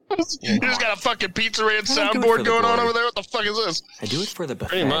 You just got a fucking Pizza Ranch I don't do it soundboard for the going on glory. over there? What the fuck is this? I do it for the buffet.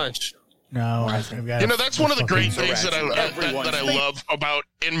 Pretty much. No, I've got. You know, that's one of the great things that Everyone's I love about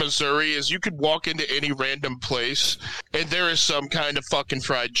in Missouri is you could walk into any random place and there is some kind of fucking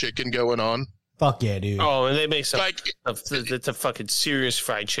fried chicken going on. Fuck yeah, dude. Oh, and they make some. Like, it's a fucking serious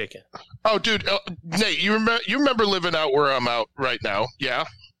fried chicken. oh, dude, Nate, you remember living out where I'm out right now? Yeah.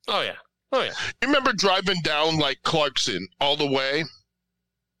 Oh yeah. Oh yeah. You remember driving down like Clarkson all the way,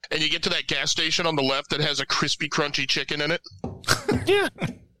 and you get to that gas station on the left that has a crispy, crunchy chicken in it? Yeah.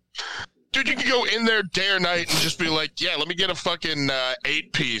 Dude, you can go in there day or night and just be like, yeah, let me get a fucking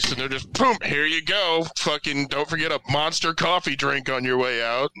 8-piece. And they're just, boom, here you go. Fucking, don't forget a Monster coffee drink on your way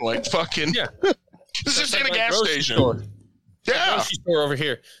out. Like, fucking, Yeah. this is in a like gas grocery station. store. Yeah. Grocery store over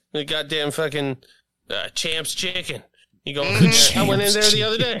here. The goddamn fucking Champs Chicken. You go in there. I went in there the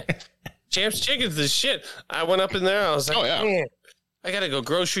other day. Champs Chicken's the shit. I went up in there. I was like, Oh, yeah. man, I gotta go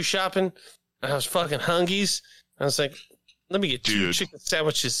grocery shopping. I was fucking hungies. I was like, let me get 2 chicken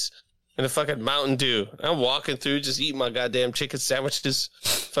sandwiches and a fucking Mountain Dew. I'm walking through, just eating my goddamn chicken sandwiches.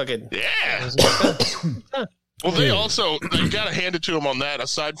 Fucking yeah. Well, they also, you gotta hand it to them on that.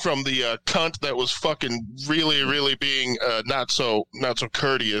 Aside from the cunt that was fucking really, really being not so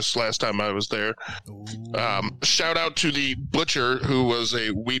courteous last time I was there. Shout out to the butcher who was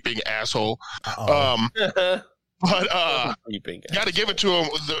a weeping asshole. But gotta give it to them.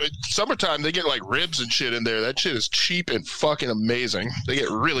 Summertime, they get like ribs and shit in there. That shit is cheap and fucking amazing. They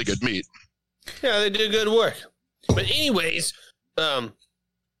get really good meat. Yeah, they do good work. But anyways,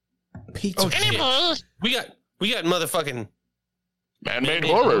 pizza. Shit. We got motherfucking man-made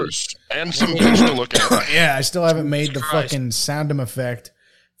horrors and some things to look at. Yeah, I still haven't made the fucking sound effect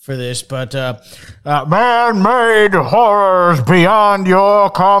for this, but man-made horrors beyond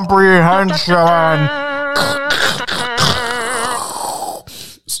your comprehension.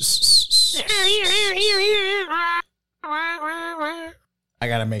 I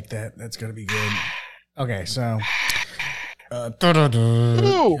gotta make that. That's gonna be good. Okay, so. Watch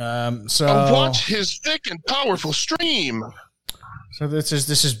his thick and powerful stream. So this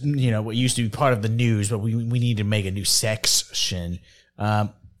is what used to be part of the news, but we need to make a new section.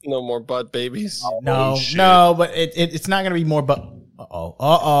 No more butt babies. No, but it's not gonna be more butt.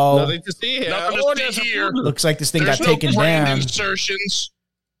 Nothing to see here. Nothing to see here. Looks like this thing There's got no taken brain down. Insertions.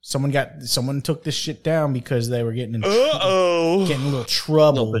 Someone took this shit down because they were getting in getting a little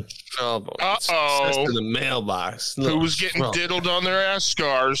trouble. Trouble. Uh-oh. It's in the mailbox. Who was getting diddled on their ass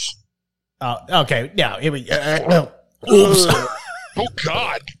scars? Okay. Yeah. Here we go. Oops. Oh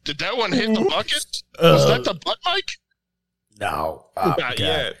God! Did that one hit the bucket? Was that the butt mic? No. Not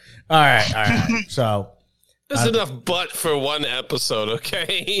yet. All right. So there's enough butt for one episode.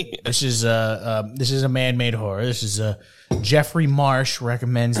 Okay. this is a man-made horror. This is Jeffrey Marsh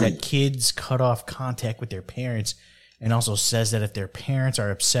recommends that kids cut off contact with their parents, and also says that if their parents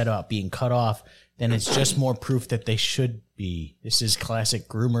are upset about being cut off, then it's just more proof that they should be. This is classic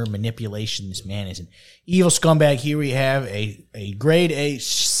groomer manipulation. This man is an evil scumbag. Here we have a grade A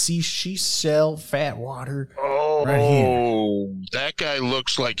she sell fat water. Right here. That guy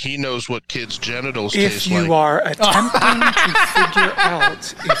looks like he knows what kids' genitals If taste you like. are attempting to figure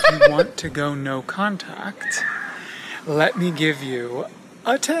out if you want to go no contact, let me give you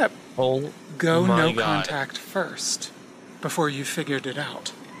a tip. Oh, go my no God. contact first before you figured it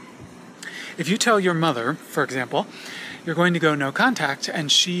out. If you tell your mother, for example, you're going to go no contact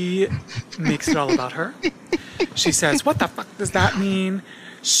and she makes it all about her, she says, "What the fuck does that mean?"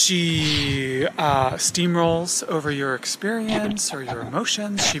 She steamrolls over your experience or your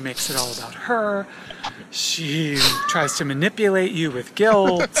emotions. She makes it all about her. She tries to manipulate you with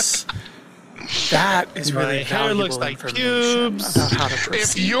guilt. That is really My hair valuable looks like information pubes. about how to proceed.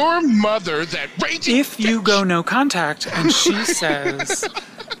 If your mother, that raging If you go no contact and she says,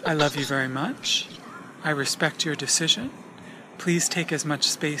 "I love you very much. I respect your decision. Please take as much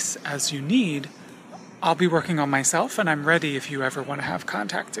space as you need. I'll be working on myself and I'm ready if you ever want to have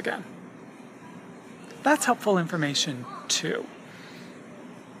contact again." That's helpful information too.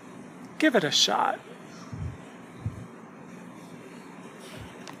 Give it a shot.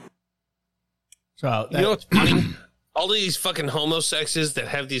 So you know what's funny? All of these fucking homosexes that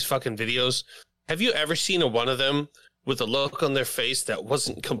have these fucking videos. Have you ever seen one of them with a look on their face that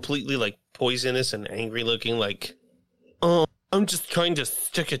wasn't completely like poisonous and angry looking? Like, oh, I'm just trying to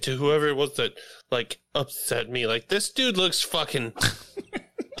stick it to whoever it was that like upset me. Like, this dude looks fucking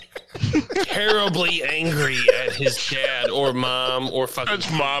terribly angry at his dad or mom or fucking.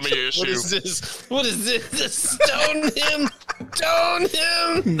 That's mommy issue. What is this? What is this? Stone him! Stone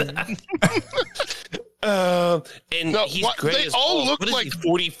him! And no, he's great. They all look like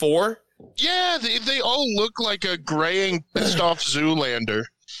 44. Yeah, they all look like a graying, pissed off Zoolander.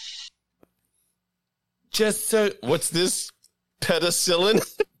 Just so, what's this? Penicillin?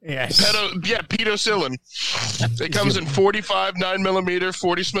 Yes. Penicillin. It comes in 45 9mm,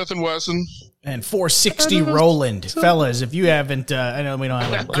 40 Smith & Wesson, and 460 Roland. Fellas, if you haven't, I know we don't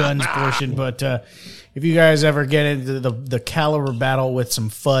have a guns portion, but if you guys ever get into the caliber battle with some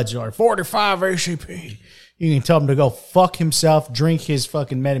fudge or 45 ACP, you can tell him to go fuck himself, drink his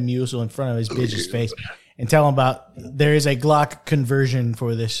fucking Metamucil in front of his bitch's face, and tell him about there is a Glock conversion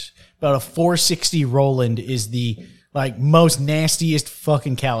for this. About a 460 Roland is the like most nastiest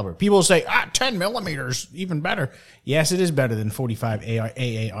fucking caliber. People say 10 millimeters, even better. Yes, it is better than 45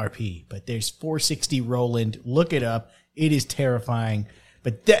 AARP, but there's 460 Roland. Look it up. It is terrifying.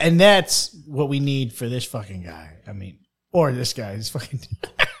 But and that's what we need for this fucking guy. I mean, or this guy is fucking.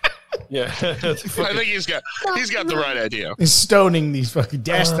 Yeah, I think he's got the right idea. He's stoning these fucking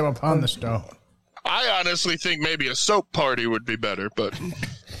dash them upon the stone. I honestly think maybe a soap party would be better, but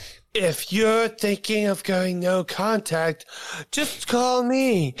if you're thinking of going no contact, just call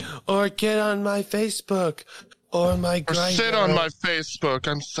me or get on my Facebook or my Grindr. Sit on my Facebook.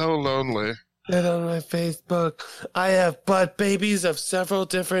 I'm so lonely. Sit on my Facebook. I have butt babies of several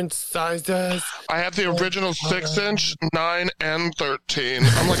different sizes. I have the original 6-inch, 9, and 13.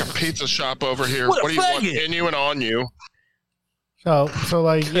 I'm like a pizza shop over here. What do you want in you and on you? So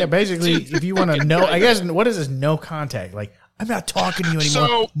like, yeah, basically, if you want to know, I guess, what is this no contact? Like, I'm not talking to you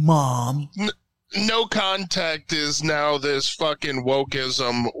anymore, Mom. No contact is now this fucking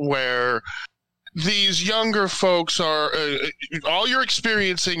wokeism where these younger folks are, all you're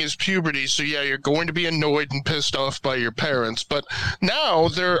experiencing is puberty, so yeah, you're going to be annoyed and pissed off by your parents, but now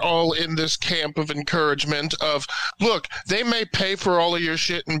they're all in this camp of encouragement of, look, they may pay for all of your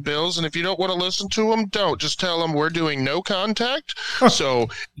shit and bills, and if you don't want to listen to them, don't. Just tell them we're doing no contact, so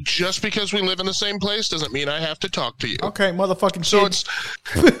just because we live in the same place doesn't mean I have to talk to you. Okay, motherfucking So kids.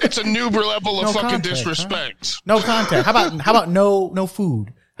 it's a new level of No fucking contact, disrespect. Huh? No contact. How about no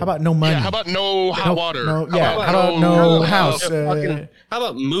food? How about no money? Yeah, how about no hot water? How about no house? How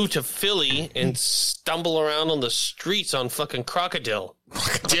about move to Philly and stumble around on the streets on fucking Crocodile?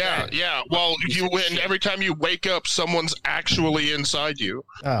 Yeah. Well, you win every time you wake up. Someone's actually inside you.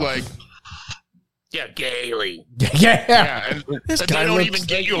 Like, yeah, Gailey. Yeah. And This they guy don't looks even like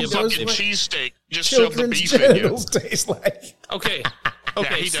get you a he fucking knows what cheesesteak. Just shove the children's beef in you. genitals taste like. Okay.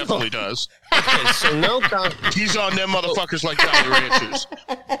 Yeah, he definitely does. Okay, so no contact. He's on them motherfuckers like Jolly Ranchers.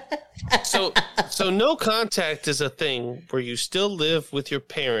 So no contact is a thing where you still live with your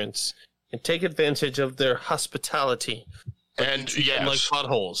parents and take advantage of their hospitality. And yes, like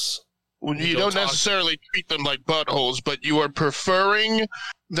buttholes. You don't necessarily treat them like buttholes, but you are preferring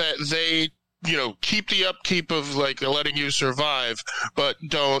that they, keep the upkeep of like letting you survive, but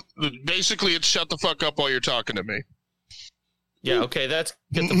don't. Basically, it's shut the fuck up while you're talking to me. Yeah, okay, that's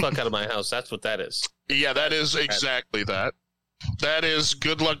get the fuck out of my house. That's what that is. Yeah, that is exactly that. That is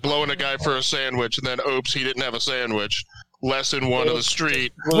good luck blowing a guy for a sandwich, and then oops, he didn't have a sandwich. Lesson 1 of the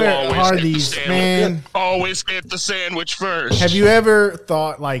street. Where are these, man? Always get the sandwich first. Have you ever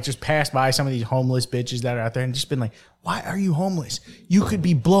thought, like, just passed by some of these homeless bitches that are out there and just been like, why are you homeless? You could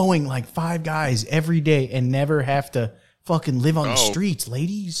be blowing like 5 guys every day and never have to fucking live on the streets,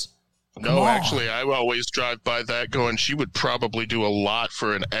 ladies. No, actually, I always drive by that going, she would probably do a lot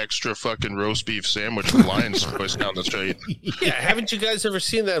for an extra fucking roast beef sandwich from Lion's Choice down the street. Yeah, haven't you guys ever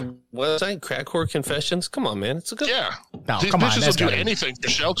seen that website, Crack Whore Confessions? Come on, man. It's a good No, These come on, bitches that's will do gotta be- anything for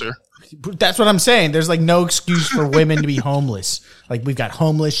shelter. That's what I'm saying. There's like no excuse for women to be homeless. Like we've got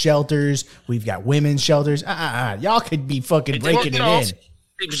homeless shelters, we've got women's shelters. Y'all could be fucking breaking it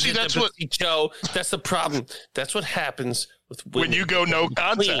in. See, that's what Joe. That's the problem. That's what happens with women. When you go no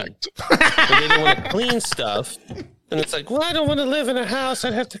contact. When they don't want to clean stuff, and it's like, well, I don't want to live in a house.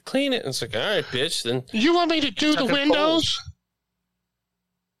 I'd have to clean it. And it's like, all right, bitch. Then you want me to do the windows?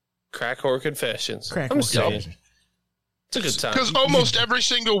 Crack Whore Confessions. Crack I'm Whore saying. Confessions. It's a good time. Because almost every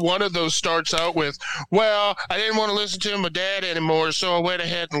single one of those starts out with, well, I didn't want to listen to my dad anymore, so I went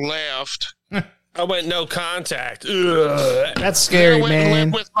ahead and left. I went no contact. Ugh. That's scary, I went and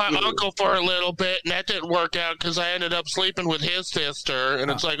man. lived with my uncle for a little bit, and that didn't work out because I ended up sleeping with his sister.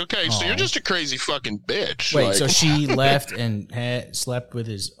 And it's like, okay, so you're just a crazy fucking bitch. Wait, like, so she left and slept with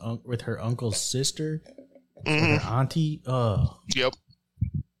with her uncle's sister, her auntie. Oh, yep.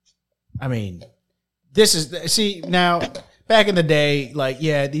 I mean, this is now. Back in the day, like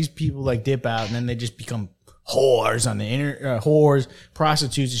these people like dip out and then they just become whores on the whores,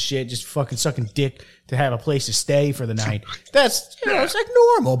 prostitutes and shit, just fucking sucking dick to have a place to stay for the night. That's it's like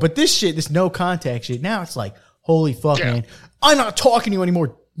normal. But this no contact shit. Now it's like, holy fuck, man! I'm not talking to you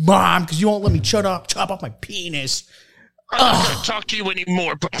anymore, Mom, because you won't let me chop off my penis. I'm not gonna talk to you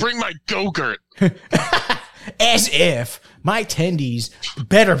anymore, but bring my Go-Gurt. As if my tendies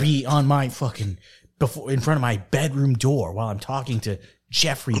better be on my fucking in front of my bedroom door while I'm talking to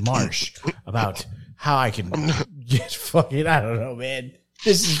Jeffrey Marsh about how I can get fucking, I don't know, man.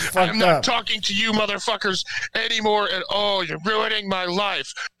 This is fucked up. I'm not talking to you motherfuckers anymore at all. You're ruining my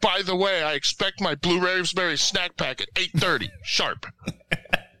life. By the way, I expect my Blue Raspberry snack pack at 8:30 sharp.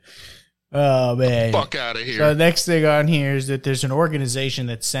 Oh, man. Fuck out of here. So the next thing on here is that there's an organization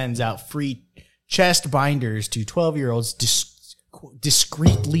that sends out free chest binders to 12-year-olds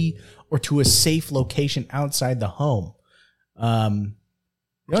discreetly or to a safe location outside the home. Oh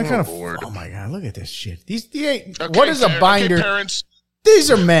my God, look at this shit. What is a binder? Okay, parents.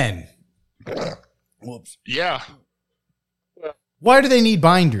 These are men. Whoops. Yeah. Why do they need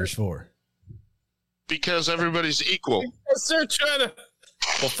binders for? Because everybody's equal. Because they're trying to.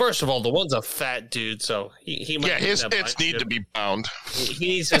 Well, first of all, the one's a fat dude, so he might. Yeah, his tits need to be bound. He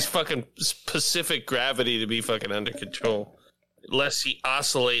needs his fucking specific gravity to be fucking under control, lest he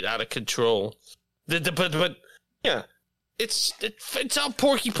oscillate out of control. But yeah, it's all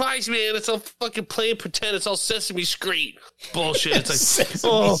Porky Pies, man. It's all fucking playing pretend. It's all Sesame Street bullshit. It's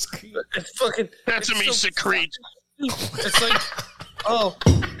like it's fucking Sesame Street. It's like, oh,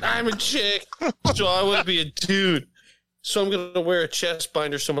 I'm a chick, so I want to be a dude. So I'm going to wear a chest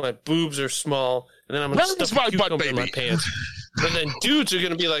binder so my boobs are small, and then I'm going to stuff a cucumber in my pants. And then dudes are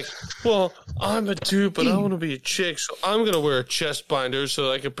going to be like, well, I'm a dude, but I want to be a chick, so I'm going to wear a chest binder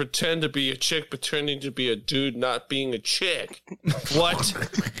so I can pretend to be a chick, pretending to be a dude, not being a chick. What?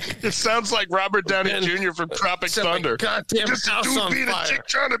 It sounds like Robert Downey Jr. from Tropic Thunder. Goddamn just house a dude on being fire. a chick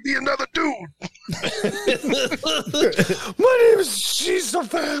trying to be another dude. My name is She's the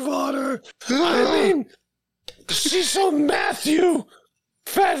Fatwater. I mean, Cecil Matthew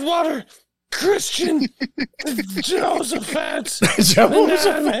Fatwater Christian Josephat.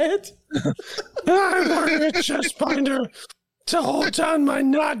 Josephat? I'm wearing a chest binder to hold down my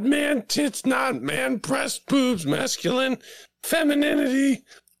not man tits, not man breast boobs, masculine femininity,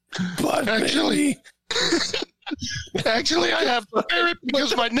 but Actually, I have to wear it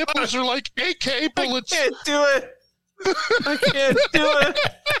because my nipples are like AK bullets. I can't do it. I can't do it.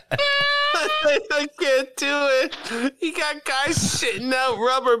 I can't do it. You got guys shitting out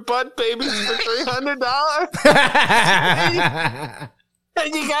rubber butt babies for $300.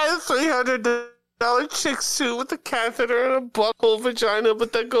 And you got a $300 chick suit with a catheter and a butthole vagina,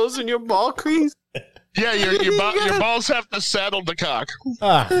 but that goes in your ball crease. Yeah, your balls have to saddle the cock.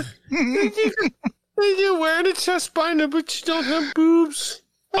 You're wearing a chest binder, but you don't have boobs.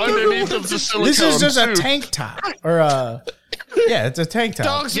 Underneath of the silicone This is just suit. a tank top. Or it's a tank top.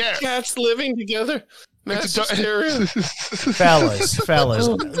 Dogs and cats living together. Mass hysteria. Fellas.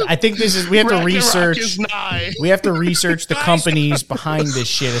 I think we have to research. We have to research the companies behind this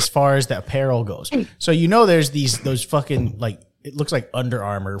shit as far as the apparel goes. So there's those fucking like it looks like Under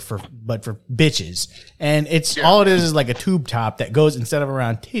Armour but for bitches, and it's all it is like a tube top that goes instead of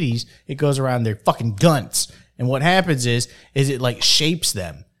around titties, it goes around their fucking gunts. And what happens is it like shapes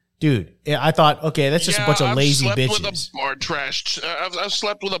them. Dude, I thought, okay, that's just a bunch of lazy bitches. I've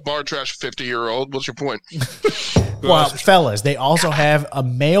slept with a bar trash 50-year-old. What's your point? Well, fellas, they also have a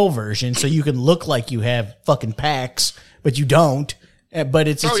male version, so you can look like you have fucking packs, but you don't. But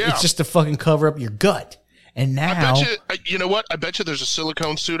it's just to fucking cover up your gut. And now, I bet you know what? I bet you there's a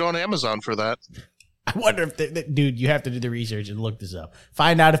silicone suit on Amazon for that. I wonder if dude, you have to do the research and look this up.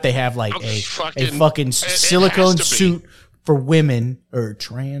 Find out if they have like a fucking silicone suit for women or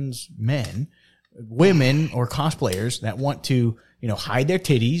trans men, women or cosplayers that want to, hide their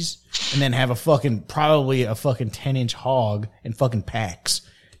titties and then have probably a fucking 10-inch hog and fucking packs.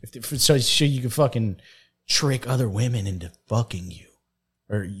 So you can fucking trick other women into fucking you.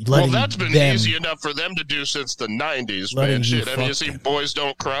 Or letting that's been easy enough for them to do since the 90s, man. Shit, have you seen Boys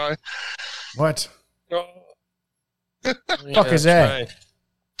Don't Cry? What? Fuck is that? Right.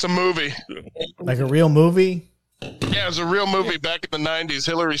 It's a movie. Like a real movie? Yeah, it was a real movie back in the 90s.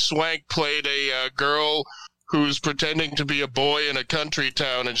 Hilary Swank played a girl who's pretending to be a boy in a country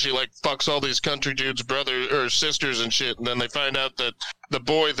town, and she, like, fucks all these country dudes' brothers or sisters and shit, and then they find out that the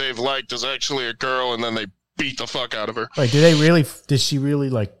boy they've liked is actually a girl, and then they beat the fuck out of her. Wait, did she really,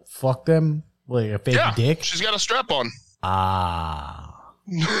 like, fuck them? Like a fake dick? She's got a strap on. Ah.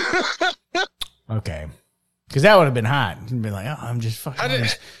 Okay. Because that would have been hot. You'd be like, oh, I'm just fucking.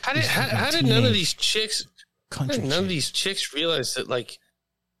 How did none of these chicks? None of these chicks realize that like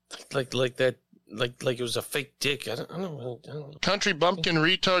that it was a fake dick. I don't know. Country bumpkin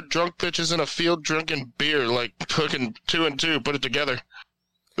retard drunk bitches in a field drinking beer, like fucking 2 and 2, put it together.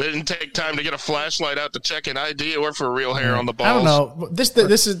 They didn't take time to get a flashlight out to check an ID or for real hair on the balls. I don't know. This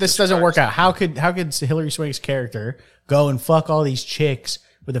doesn't work out. How could Hilary Swank's character go and fuck all these chicks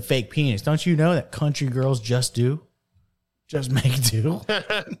with a fake penis? Don't you know that country girls just make do?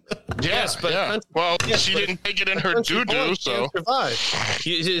 Yes, but yeah. She didn't take it in her doo-doo, so survive.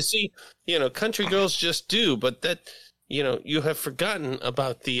 You see, country girls just do, but that you have forgotten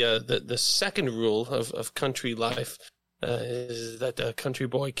about the second rule of country life. Is that a country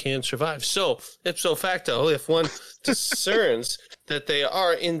boy can survive. So, ipso facto, if one discerns that they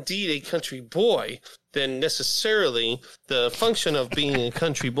are indeed a country boy, then necessarily the function of being a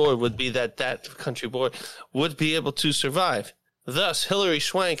country boy would be that country boy would be able to survive. Thus, Hilary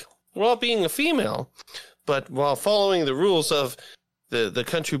Swank, while being a female, but while following the rules of the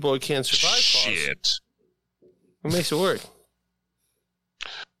country boy can survive clause, it makes it work.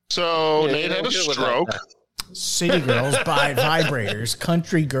 So, Nate had a stroke. City girls buy vibrators.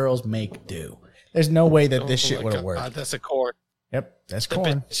 Country girls make do. There's no way that this shit would have worked. That's a corn. Yep, that's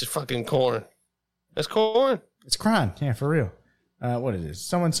corn. It's fucking corn. That's corn. It's crime. Yeah, for real. What is this?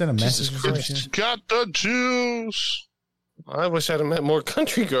 Someone sent a message. Got the juice. I wish I'd have met more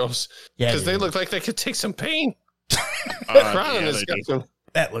country girls. Yeah, because they look like they could take some pain.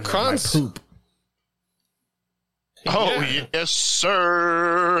 That looks like my poop. Oh, yes,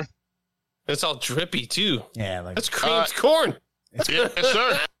 sir. It's all drippy, too. Yeah, like that's creamed corn. Yes,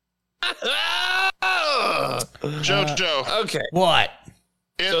 sir. Joe. Okay. What?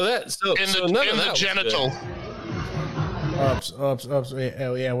 In the genital. Ups.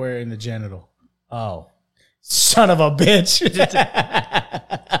 Yeah, we're in the genital. Oh. Son of a bitch.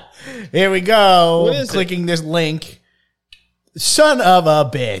 Here we go. Clicking this link. Son of a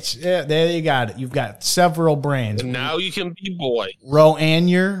bitch. Yeah, there you got it. You've got several brands. And now you can be boy.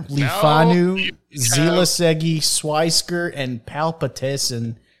 Roanier, Lifanu, Zilasegi, Swisker, and Palpitus.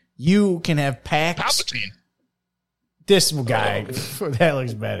 And you can have packs. Palpatine. This guy. That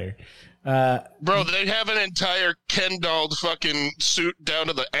looks better. Bro, they have an entire Ken dolled fucking suit down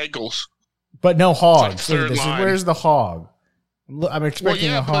to the ankles. But no hogs. Like where's the hog? I'm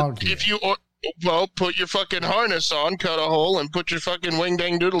expecting a hog. But if you put your fucking harness on, cut a hole, and put your fucking wing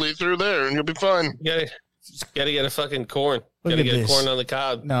dang doodly through there, and you'll be fine. You gotta get a fucking corn. Look Gotta at get this. a corn on the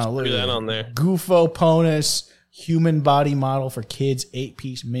cob. No, look do at that it. on there. Gufoponus human body model for kids,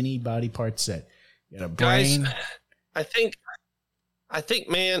 8-piece mini body part set. You got a brain. Guys, I think,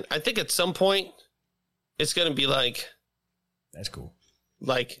 man, at some point it's gonna be like, that's cool.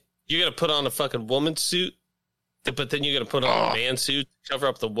 Like you're gonna put on a fucking woman's suit, but then you're gonna put on a man suit, cover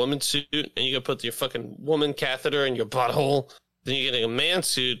up the woman's suit, and you're gonna put your fucking woman catheter in your butthole. Then you're getting a man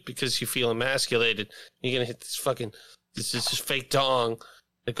suit because you feel emasculated. You're gonna hit this fake dong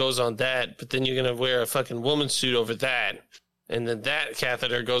that goes on that, but then you're gonna wear a fucking woman suit over that, and then that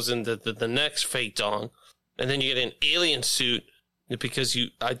catheter goes into the next fake dong, and then you get an alien suit because you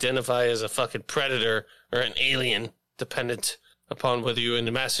identify as a fucking predator or an alien, dependent upon whether you're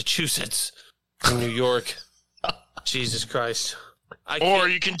in Massachusetts or New York. Jesus Christ. Or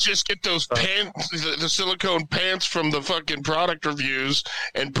you can just get those pants, the silicone pants from the fucking product reviews,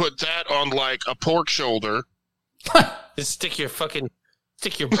 and put that on like a pork shoulder. Just stick your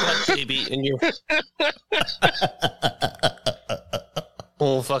butt, baby, in your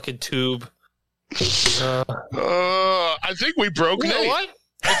whole fucking tube. I think we broke Nate. What?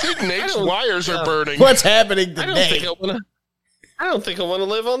 I think Nate's wires are burning. What's happening to I Nate? don't think I want to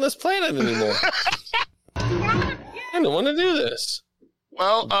live on this planet anymore. I don't want to do this.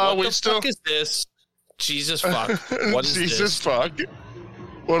 Well, what the fuck is this? Jesus fuck. What is Jesus this? fuck.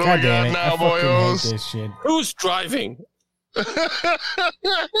 What do God we damn got it. now, I fucking boyos? hate this shit. Who's driving? So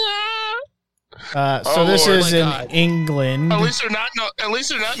Oh, this Lord. is Oh, in my God. England. At least they're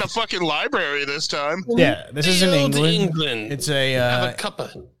not in a fucking library this time. Yeah, this is in Field England. It's Have a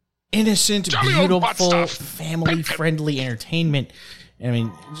cuppa. innocent, Jolly old butt beautiful, stuff. family-friendly entertainment. I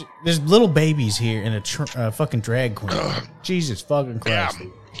mean, there's little babies here in a fucking drag queen. Jesus fucking Christ.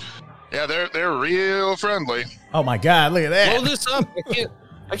 Yeah, they're real friendly. Oh my God, look at that. Blow this up.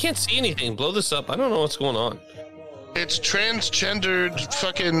 I can't see anything. Blow this up. I don't know what's going on. It's transgendered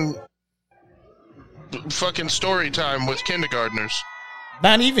fucking story time with kindergartners.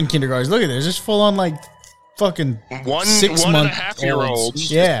 Not even kindergartners. Look at this. Just full on like fucking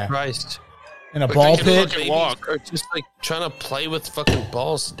 1.5-year-olds. Yeah. Christ. In a ball pit. Or just like trying to play with fucking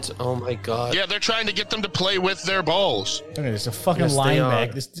balls. Oh my God. Yeah, they're trying to get them to play with their balls. Look at this. A fucking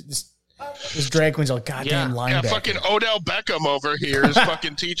linebacker. This drag queen's a goddamn linebacker. Yeah, fucking Odell Beckham over here is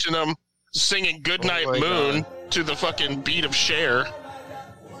fucking teaching them singing Goodnight Moon to the fucking beat of Cher.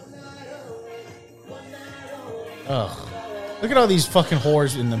 Ugh. Look at all these fucking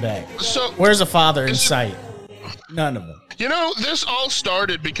whores in the back. So where's the father in sight? None of them. You know, this all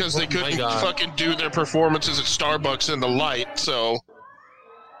started because they couldn't fucking do their performances at Starbucks in the light, so...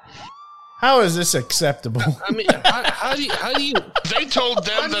 How is this acceptable? I mean, how do you... They told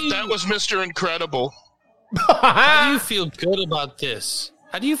them that was Mr. Incredible. How do you feel good about this?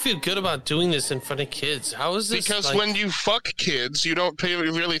 How do you feel good about doing this in front of kids? How is this? Because when you fuck kids, you don't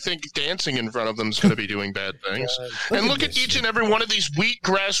really think dancing in front of them is going to be doing bad things. And look at each and every one of these weak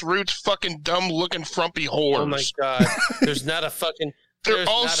grassroots fucking dumb-looking frumpy whores. Oh my God. There's not a fucking... They're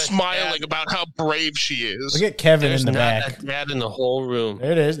all smiling about how brave she is. Look at Kevin in the back. There's not a dad in the whole room.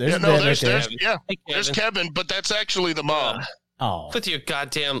 There it is. There's there's Kevin, but that's actually the mom. Oh. With your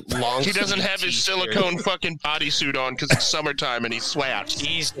goddamn long... He doesn't have his silicone fucking bodysuit on because it's summertime and he sweats.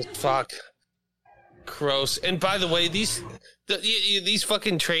 Jesus fuck. Gross. And by the way, these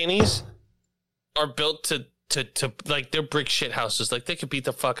fucking trainees are built to like, they're brick shit houses. Like, they could beat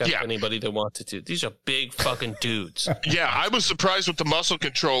the fuck out of anybody they wanted to. These are big fucking dudes. Yeah, I was surprised with the muscle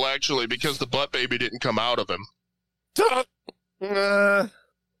control, actually, because the butt baby didn't come out of him. That's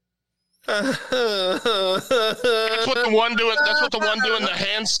what the one doing the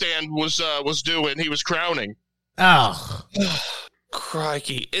handstand was doing. He was crowning. Oh.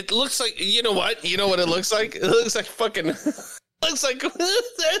 Crikey. It looks like, you know what? You know what it looks like? It looks like fucking... looks like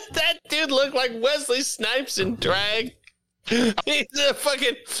that dude looked like Wesley Snipes in drag. He's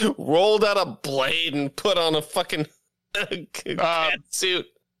fucking rolled out a blade and put on a fucking cat suit.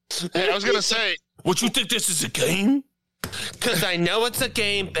 Hey, I was going to say... Would you think this is a game? Because I know it's a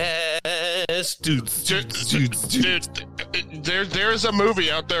game, best. Dude, there's a movie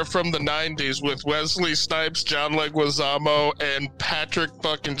out there from the 90s with Wesley Snipes, John Leguizamo, and Patrick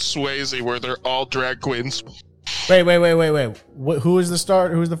fucking Swayze, where they're all drag queens. Wait. Who was the star?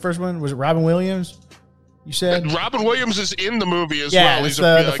 Who was the first one? Was it Robin Williams? You said? Robin Williams is in the movie as well. Yeah, it's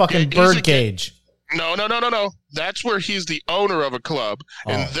the fucking birdcage. No. That's where he's the owner of a club.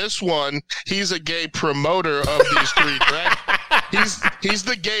 In this one, he's a gay promoter of these three drag. He's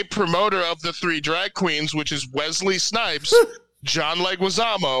the gay promoter of the three drag queens, which is Wesley Snipes, John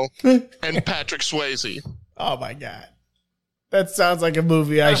Leguizamo, and Patrick Swayze. Oh my God, that sounds like a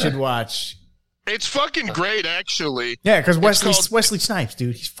movie I should watch. It's fucking great, actually. Yeah, because Wesley Snipes,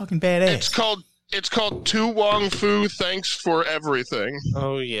 dude, he's fucking badass. It's called Tu Wong Fu. Thanks for everything.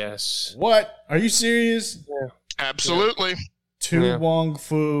 Oh yes. What? Are you serious? Yeah. Absolutely. Tu Wong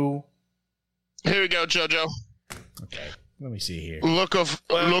Fu. Here we go, JoJo. Okay. Let me see here. Look of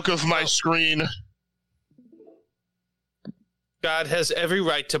my screen. God has every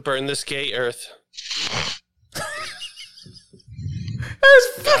right to burn this gay earth.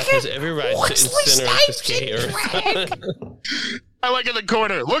 God has every right to incinerate this gay earth. I like in the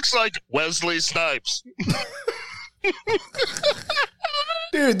corner. Looks like Wesley Snipes.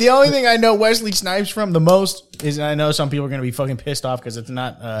 Dude, the only thing I know Wesley Snipes from the most is, and I know some people are going to be fucking pissed off because it's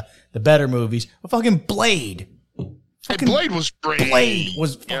not the better movies, but fucking Blade. Fucking Blade was great. Blade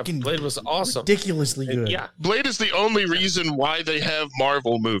was fucking Blade was awesome. Ridiculously good. Yeah. Blade is the only reason why they have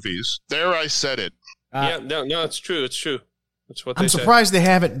Marvel movies. There, I said it. No, it's true. It's true. That's what I'm surprised they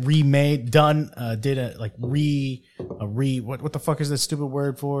haven't remade, did a what the fuck is that stupid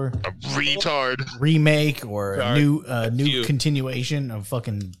word for? A retard. Remake or a new continuation of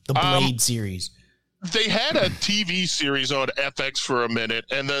fucking the Blade series. They had a TV series on FX for a minute,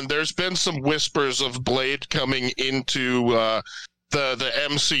 and then there's been some whispers of Blade coming into the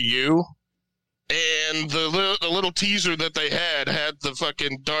MCU. And the little teaser that they had the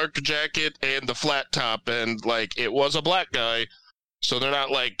fucking dark jacket and the flat top, and like it was a black guy, so they're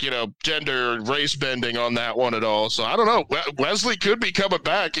not like gender or race bending on that one at all. So I don't know. Wesley could be coming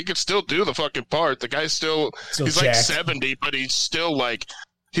back. He could still do the fucking part. The guy's still he's jacked. Like 70, but he's still like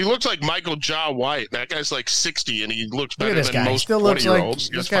he looks like Michael Jai White. That guy's like 60, and he looks better than most 20-year-olds.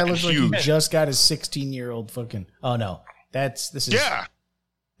 This guy looks like he just got his 16-year-old fucking. Oh no.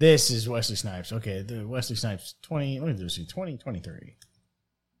 This is Wesley Snipes. Okay, the Wesley Snipes 2023.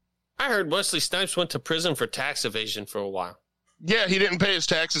 I heard Wesley Snipes went to prison for tax evasion for a while. Yeah, he didn't pay his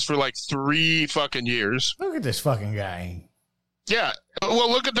taxes for like 3 fucking years. Look at this fucking guy. Yeah.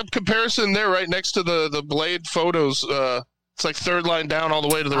 Well, look at the comparison there right next to the Blade photos. It's like third line down all the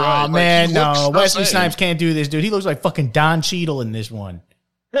way to the right. Oh, man, no. Wesley Snipes can't do this, dude. He looks like fucking Don Cheadle in this one.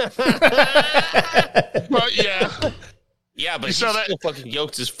 Well, yeah. Yeah, but he's still fucking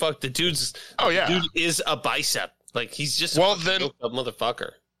yoked as fuck. The dude is a bicep. Like, he's just a yoked up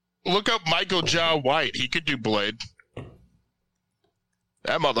motherfucker. Look up Michael Jai White. He could do Blade.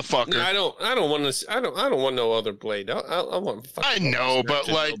 That motherfucker. I don't want no other Blade. I want. I know, but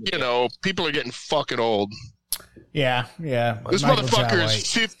like people are getting fucking old. Yeah. This motherfucker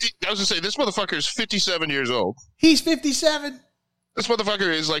is 50. I was gonna say this motherfucker is 57 years old. He's 57. This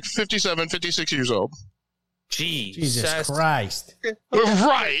motherfucker is like 57, 56 years old. Jesus Christ!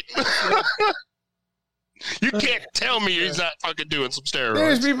 Right. You can't tell me he's not fucking doing some steroids.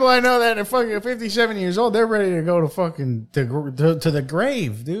 There's people I know that are fucking 57 years old. They're ready to go to fucking to the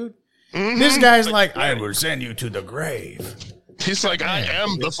grave, dude. Mm-hmm. This guy's like, I will send you to the grave. He's like, I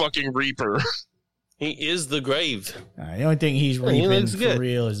am the fucking Reaper. He is the grave. The only thing he's reaping for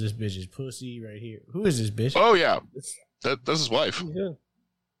real is this bitch's pussy right here. Who is this bitch? Oh yeah, that's his wife. Yeah.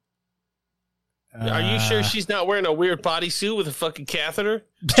 Are you sure she's not wearing a weird bodysuit with a fucking catheter?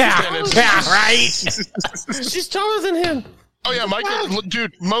 Yeah, right. She's taller than him. Oh yeah, Michael,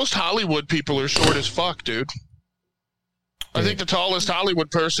 dude. Most Hollywood people are short as fuck, dude. I think the tallest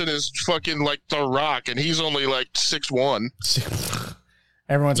Hollywood person is fucking like The Rock, and he's only like 6'1".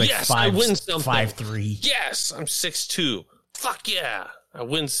 Everyone's like yes, 5'3". I win something. 5'3". Yes, I'm 6'2". Fuck yeah, I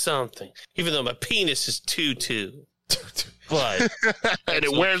win something. Even though my penis is 2'2". But and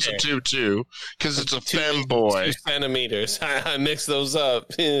it wears a 2'2" because it's a femboy. 2 centimeters. I mix those up.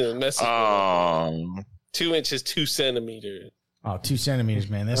 2 inches, 2 centimeters. Oh, 2 centimeters,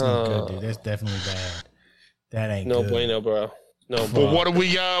 man. That's not good, dude. That's definitely bad. That ain't no good. bueno, bro. No, bro. But what do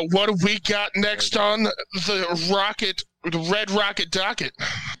we got next on the Red Rocket docket?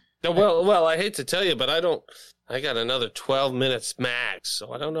 No, well, I hate to tell you, but I got another 12 minutes max,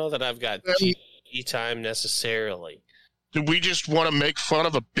 so I don't know that I've got time necessarily. Do we just want to make fun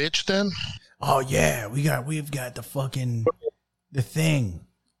of a bitch then? Oh yeah, we've got the fucking the thing,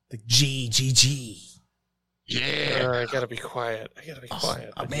 the GGG. Yeah, I gotta be quiet. Oh,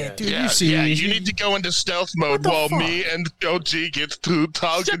 man, dude, you need to go into stealth mode while me and OG gets to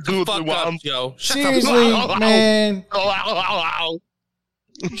talk and do the one. Seriously, man.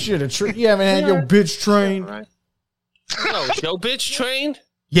 You should have. You haven't had your bitch trained. No, your bitch trained?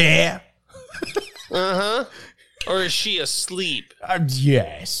 Yeah. Or is she asleep?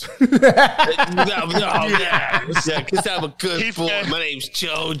 Yes. No, yeah, because I'm a good boy. My name's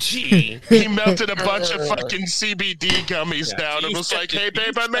Joe G. He melted a bunch of fucking CBD gummies down and was like, "Hey,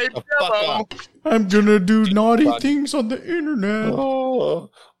 babe, I made jello. I'm gonna do naughty things on the internet."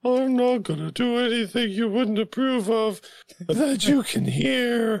 Oh, I'm not gonna do anything you wouldn't approve of that you can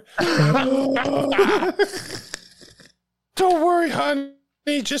hear. Don't worry, honey.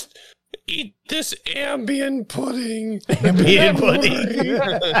 Just eat this Ambien pudding. Ambien pudding.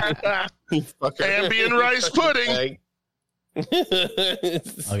 Ambien rice pudding.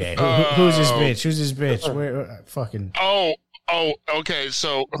 Okay, who's this bitch? Who's this bitch? Where fucking? Oh, okay.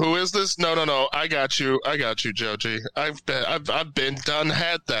 So who is this? No. I got you, Joji. I've been done.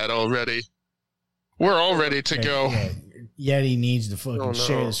 Had that already. We're all ready to go. Yeah. Yeti needs to fucking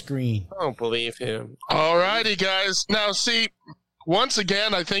share the screen. I don't believe him. Alrighty, guys. Now, see. Once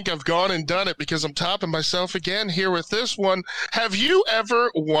again, I think I've gone and done it because I'm topping myself again here with this one. Have you ever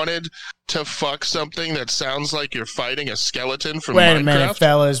wanted to fuck something that sounds like you're fighting a skeleton from Minecraft? Wait a minute,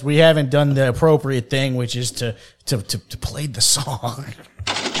 fellas. We haven't done the appropriate thing, which is to play the song.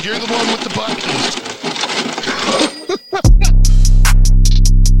 You're the one with the buttons.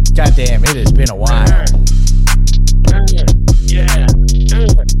 Goddamn, it has been a while. Yeah.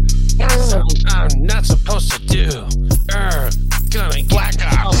 Something I'm not supposed to do. Gonna Black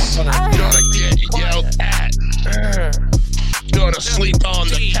Ops. Gonna get yelled at. Gonna sleep on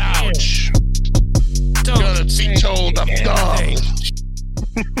the couch. Gonna be told I'm dumb.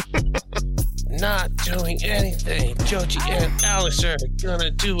 Not doing anything. Joji and Alice are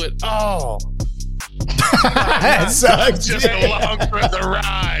gonna do it all. That sucks. Just along for the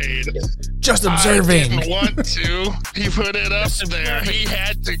ride. Just observing. I didn't want to. He put it up there. He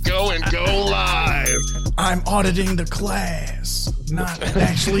had to go and go live. I'm auditing the class, not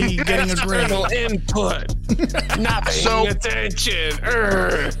actually getting a grade. External input. Not paying attention.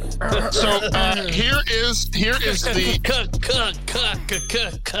 So here is the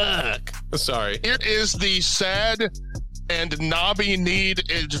Sorry. Here is the sad and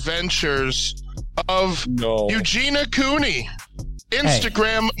knobby-kneed adventures of Eugenia Cooney,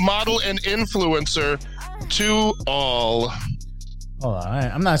 Instagram model and influencer to all. Hold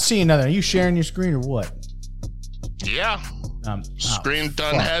on, I'm not seeing nothing. Are you sharing your screen or what? Yeah. Screen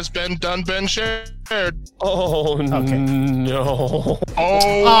done fuck. has been done, been shared. Oh, no.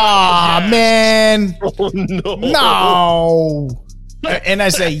 Oh, man. Oh, no. No. And I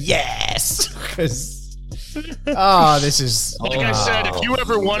say yes. Because, this is. Like I said, if you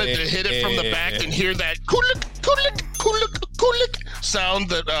ever wanted to hit it from the back and hear that kulik, kulik, kulik, kulik sound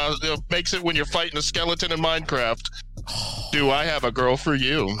that makes it when you're fighting a skeleton in Minecraft, do I have a girl for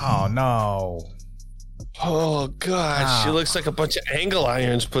you? Oh, no. Oh, God. She looks like a bunch of angle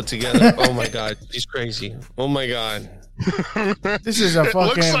irons put together. Oh, my God. She's crazy. Oh, my God. This is a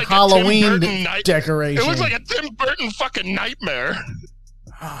fucking like Halloween decoration. It looks like a Tim Burton fucking nightmare.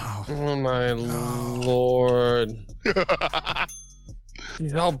 Oh, my Lord.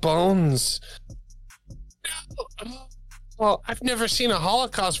 These all bones. Well, I've never seen a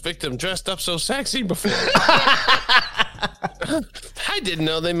Holocaust victim dressed up so sexy before. I didn't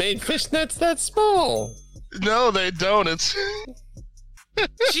know they made fishnets that small. No, they don't. It's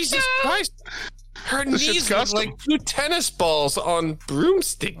Jesus Christ. Her knees look like 2 tennis balls on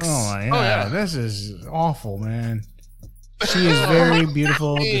broomsticks. Oh, my God. This is awful, man. She is very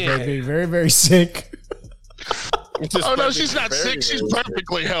beautiful, very, very, very sick. Oh, no, she's not sick. She's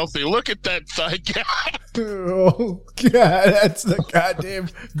perfectly healthy. Look at that thigh gap. Oh, God. That's the goddamn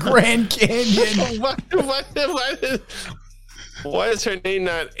Grand Canyon. Why is her name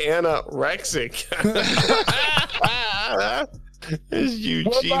not Anna Rexic? It's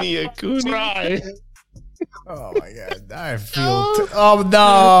Eugenia Cooney. Oh, my God. I feel... oh,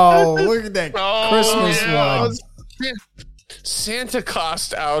 no. Look at that Christmas one. Santa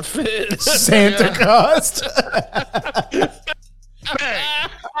Cost outfit. Santa Cost?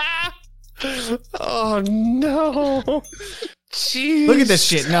 Oh, no. Jeez. Look at this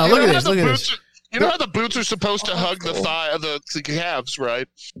shit. No, look at this. Look at this. You know how the boots are supposed to hug the thigh of the calves, right?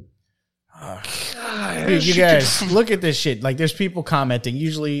 Dude, you guys, look at this shit. Like, there's people commenting.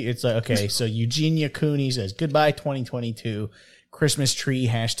 Usually it's like, okay, so Eugenia Cooney says, goodbye 2022, Christmas tree,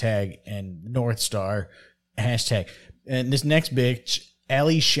 hashtag, and North Star, hashtag. And this next bitch,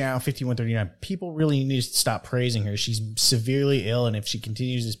 Ellie Shao 5139, people really need to stop praising her. She's severely ill, and if she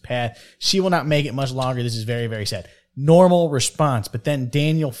continues this path, she will not make it much longer. This is very, very sad. Normal response. But then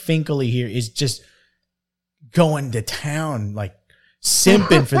Daniel Finkley here is just going to town, like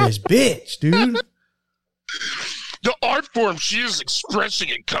simping for this bitch, dude. The art form she is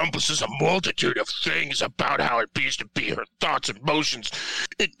expressing encompasses a multitude of things about how it bees to be her thoughts, emotions,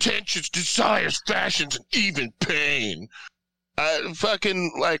 intentions, desires, fashions, and even pain.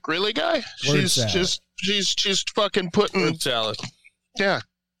 Fucking, like, really, guy? She's fucking putting... Word salad. Yeah.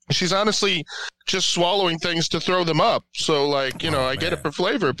 She's honestly just swallowing things to throw them up. So, like, you know, I get it for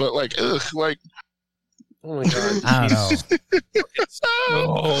flavor, but, like, ugh, like... Oh, my God. I don't know. It's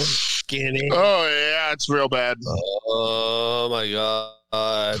so skinny. Oh, yeah, it's real bad. Oh, my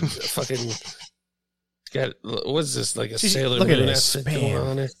God. Fucking... What's this, like a Sailor look at Moon this outfit going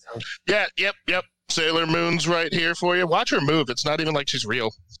on it? Yeah, yep. Sailor Moon's right here for you. Watch her move. It's not even like she's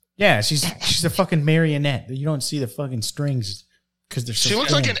real. Yeah, she's a fucking marionette. You don't see the fucking strings because they're so She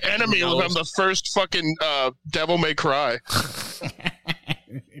looks like an thin. enemy from the first fucking Devil May Cry.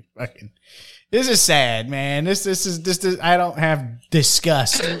 Fucking, this is sad, man. This is I don't have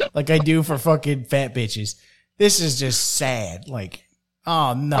disgust like I do for fucking fat bitches. This is just sad. Like,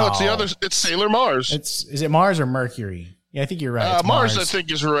 oh no. Oh, it's the other. It's Sailor Mars. Is it Mars or Mercury? Yeah, I think you're right. It's Mars, I think,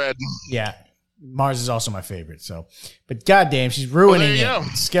 is red. Yeah. Mars is also my favorite. So, but goddamn, she's ruining it.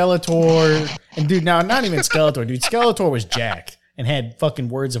 Skeletor, and dude, now not even Skeletor, dude. Skeletor was jacked and had fucking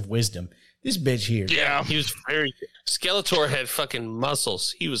words of wisdom. This bitch here, yeah, he was very. Skeletor had fucking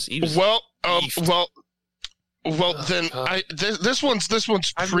muscles. He was. Well. Then this one's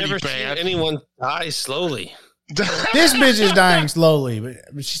I've pretty never bad. seen anyone die slowly. This bitch is dying slowly,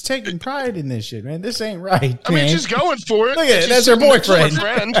 but she's taking pride in this shit, man. This ain't right. I mean, she's going for it. Look at it. That's her boyfriend.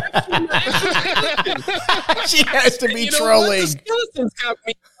 She has to be trolling.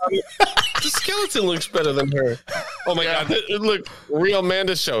 The skeleton looks better than her. Oh my god! Look, real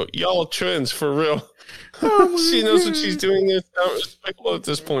Amanda show. Y'all trends for real. She knows what she's doing. Is not respectful at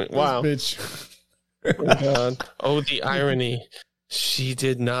this point. Wow. Bitch. Oh my god! Oh, the irony. She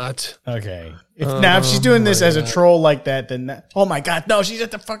did not. Okay. If she's doing this as a troll like that, then oh my god, no! She's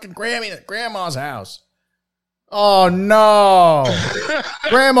at the fucking grandma's house. Oh no!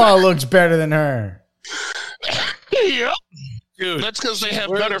 Grandma looks better than her. Yep. Dude, that's because they have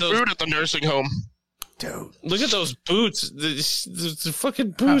better food at the nursing home. Dude, look at those boots. The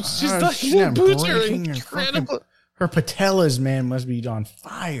fucking boots. She's boots are incredible. Her patellas, man, must be on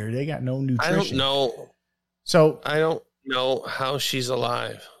fire. They got no nutrition. I don't know. So I don't know how she's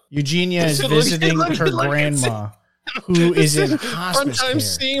alive. Eugenia is visiting her grandma, who is in hospice First time care.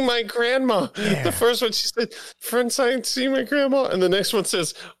 seeing my grandma. Yeah. The first one she said, "First time seeing my grandma," and the next one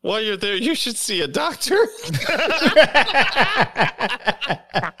says, "While you're there, you should see a doctor."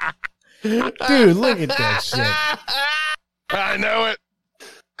 Dude, look at that shit. I know it.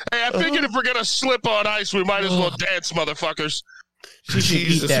 Hey, I figured if we're gonna slip on ice, we might as well dance, motherfuckers. She should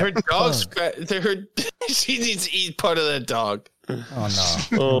eat that. Her dog's fat. She needs to eat part of that dog. Oh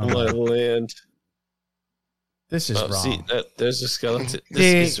no! Oh my land! This is wrong. See, there's a skeleton.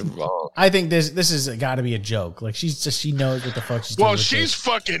 This is wrong. I think this has got to be a joke. Like she knows what the fuck she's doing. Well, with she's this.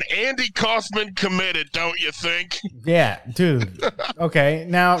 fucking Andy Kaufman committed, don't you think? Yeah, dude. Okay,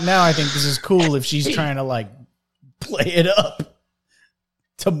 now I think this is cool if she's trying to like play it up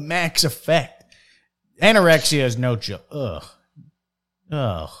to max effect. Anorexia is no joke.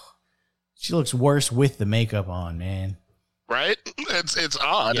 Ugh. She looks worse with the makeup on, man. Right? It's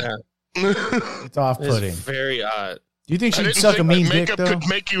odd. Yeah. It's off-putting. It's very odd. Do you think she'd suck a mean dick, makeup though? could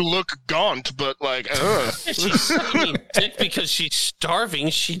make you look gaunt, but like, She's sucking dick because she's starving.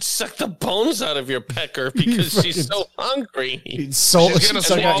 She'd suck the bones out of your pecker because she's so hungry. She's gonna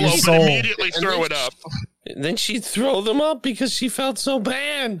swallow out your but soul. immediately throw it up. And then she'd throw them up because she felt so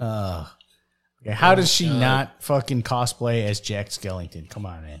bad. Okay, how does she not fucking cosplay as Jack Skellington? Come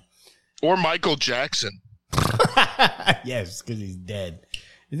on, man. Or Michael Jackson. Yes, because he's dead.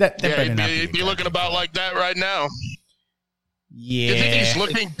 That Yeah, better not he'd be looking about like that right now. Yeah. You think he's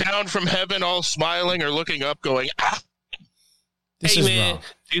looking down from heaven all smiling or looking up going, ah? This hey is man, wrong.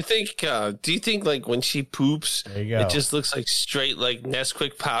 do you think like when she poops, There you go. it just looks like straight like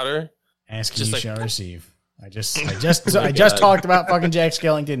Nesquik powder? Ask just you like- shall receive. I just talked about fucking Jack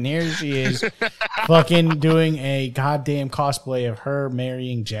Skellington. And here she is, fucking doing a goddamn cosplay of her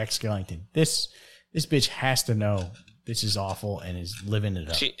marrying Jack Skellington. This bitch has to know this is awful and is living it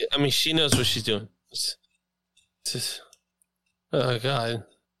up. She knows what she's doing. Oh god.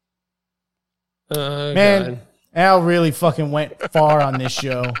 Oh, Man, God. Al really fucking went far on this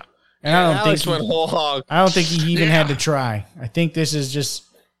show, and I don't Alex think went whole hog. I don't think he even had to try. I think this is just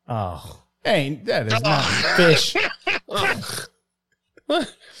hey, that is not fish.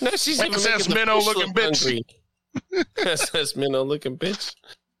 What? No, she's even SS making the minnow fish looking look bitch. hungry. SS minnow looking bitch.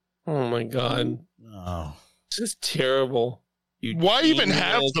 Oh my god. Oh, this is terrible. Why even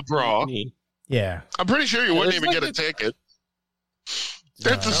have the bra? Yeah, I'm pretty sure you wouldn't even get a ticket.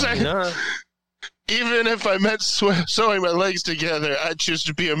 That's the same. Even if I meant sewing my legs together, I'd choose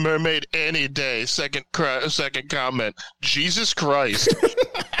to be a mermaid any day. Second comment. Jesus Christ.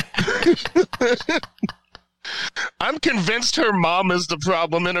 I'm convinced her mom is the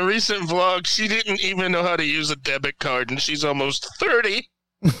problem. In a recent vlog, she didn't even know how to use a debit card, and she's almost 30.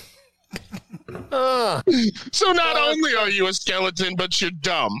 So not only are you a skeleton, but you're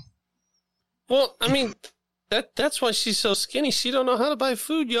dumb. Well, I mean, that's why she's so skinny. She don't know how to buy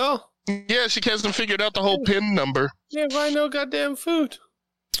food, y'all. Yeah, she hasn't figured out the whole PIN number. Yeah, why no goddamn food?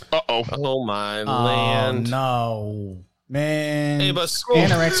 Uh-oh. Oh, my land. no. Man. Hey, but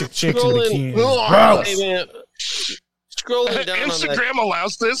anorexic chicks in bikinis. Gross. Hey, man. Scrolling down Instagram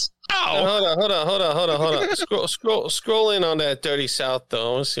allows this? Oh. Hold on. Scroll in on that dirty south, though.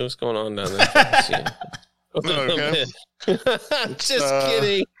 I want to see what's going on down there. Okay. Just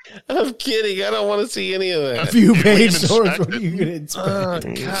kidding. I'm kidding. I don't want to see any of that. A few page stores. What are you going to inspect?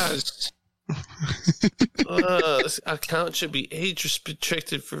 Oh, gosh. This account should be age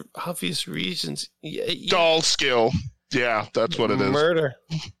restricted for obvious reasons. Yeah. Doll skill. Yeah, that's what it is. Murder.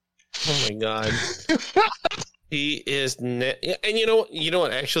 Oh, my God. He is... and you know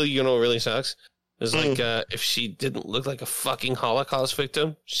what? Actually, you know what really sucks? It's like if she didn't look like a fucking Holocaust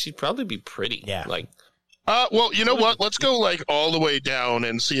victim, she'd probably be pretty. Yeah. Like Well, you know what? Let's go like all the way down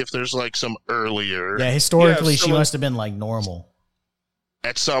and see if there's like some earlier. Yeah, historically, she must have been like normal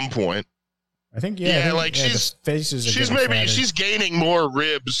at some point. I think. She's gaining more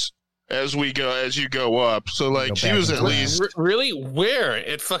ribs as you go up. So like she was at least really where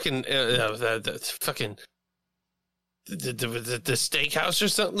it fucking the steakhouse or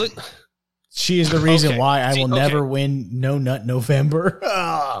something. Look. She is the reason why I will never win No Nut November.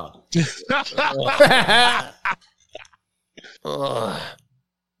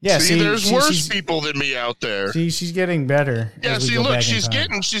 Yeah, see, there's worse people than me out there. She's getting better. Yeah, see, look, she's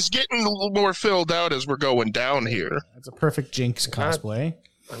getting a little more filled out as we're going down here. That's a perfect Jinx cosplay.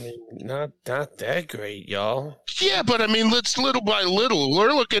 I mean, not that great, y'all. Yeah, but I mean, let's little by little.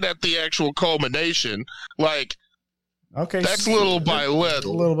 We're looking at the actual culmination. Like, okay, that's little by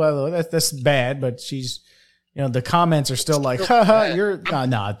little. Little by little. That's bad, but she's, the comments are still like, haha, you're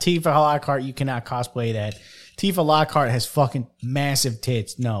Tifa Lockhart, you cannot cosplay that. Tifa Lockhart has fucking massive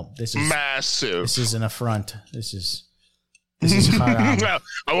tits. No, this is massive. This is an affront. This is haram. No,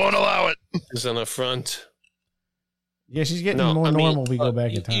 I won't allow it. It's an affront. Yeah, she's getting more normal. We go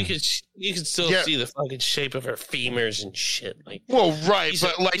back in time. You can still see the fucking shape of her femurs and shit. Like, well, right,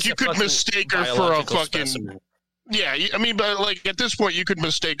 but like you could mistake her for a fucking. Specimen. Yeah, I mean, but like at this point, you could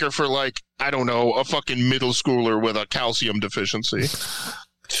mistake her for like, I don't know, a fucking middle schooler with a calcium deficiency.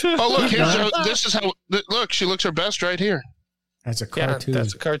 Oh, look, this is how. Look, she looks her best right here. That's a cartoon. Yeah,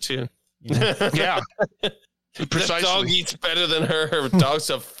 that's a cartoon. Yeah. Precisely. The dog eats better than her. Her dog's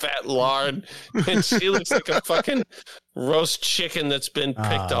a fat lard, and she looks like a fucking roast chicken that's been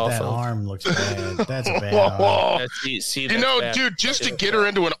picked off. That arm looks bad. That's a bad arm. Dude, just to get her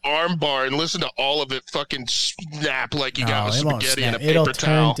into an arm bar and listen to all of it fucking snap like you got a spaghetti and a paper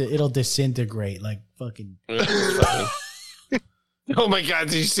towel. It'll disintegrate like fucking. Oh my God!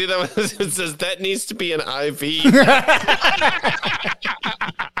 Did you see that? It says that needs to be an IV.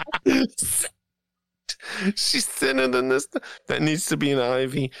 She's thinner than this. That needs to be an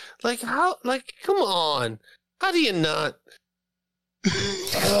IV. Like how? Like come on! How do you not?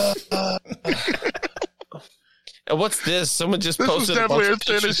 And what's this? Someone just posted. This is definitely as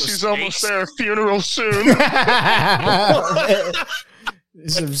thin as she's almost there. Funeral soon. This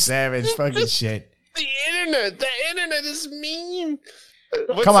is some savage fucking shit. The internet is mean.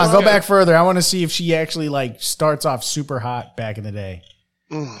 Come on, go back further. I want to see if she actually like starts off super hot back in the day.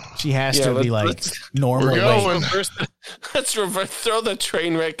 She has to be like normal. Let's reverse. Throw the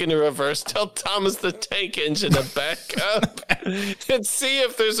train wreck into reverse. Tell Thomas the Tank Engine to back up and see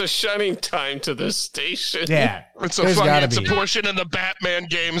if there's a shunning time to this station. Yeah, it's a portion in the Batman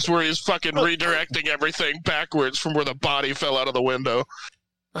games where he's fucking redirecting everything backwards from where the body fell out of the window.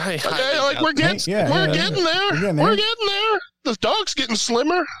 We're getting there. We're getting there. The dog's getting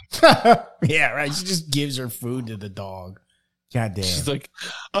slimmer. Yeah, right. She just gives her food to the dog. God damn. She's like,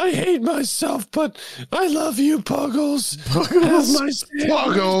 I hate myself, but I love you, Puggles.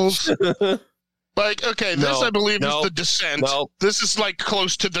 Puggles. Like, okay, this I believe is the Descent. This is like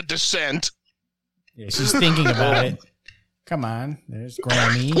close to the Descent. Yeah, she's thinking about it. Come on. There's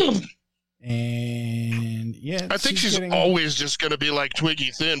Grammy. And yeah, I think she's always just going to be like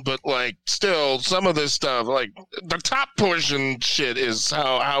Twiggy thin, but like still some of this stuff, like the top portion shit is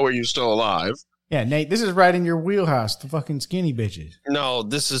how are you still alive? Yeah, Nate, this is right in your wheelhouse, the fucking skinny bitches. No,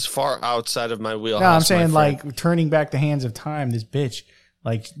 this is far outside of my wheelhouse. No, I'm saying like turning back the hands of time, this bitch.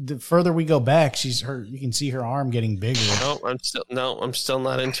 Like the further we go back, you can see her arm getting bigger. I'm still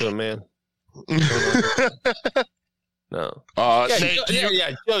not into it, man. No.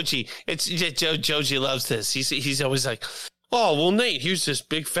 Joji. It's Joji loves this. He's always like, oh well, Nate, here's this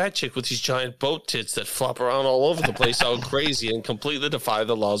big fat chick with these giant boat tits that flop around all over the place, all crazy, and completely defy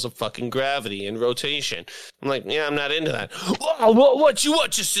the laws of fucking gravity and rotation. I'm like, yeah, I'm not into that. Oh, what you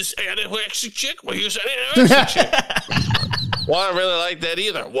want? Just this anorexic chick? Well, here's an anorexic chick. Well, I don't really like that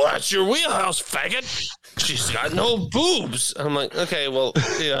either. Well, that's your wheelhouse, faggot. She's got no boobs. I'm like, okay, well,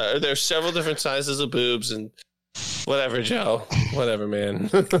 yeah, there's several different sizes of boobs and. Whatever, Joe. Whatever, man.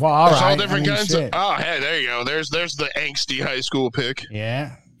 Well, all different kinds of. Oh, hey, there you go. There's the angsty high school pick.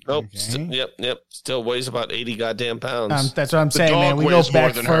 Yeah. Nope. Okay. Yep. Still weighs about 80 goddamn pounds. That's what I'm saying, man. We go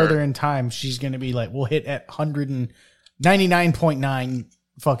back further in time. She's going to be like, we'll hit at 199.9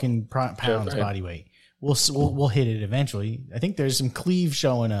 fucking pounds body weight. We'll hit it eventually. I think there's some cleave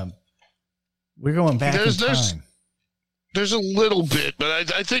showing up. We're going back in time. There's a little bit,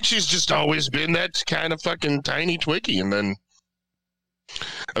 but I think she's just always been that kind of fucking tiny Twiggy, and then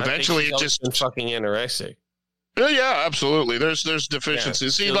eventually it just been fucking anorexic. Yeah, absolutely. There's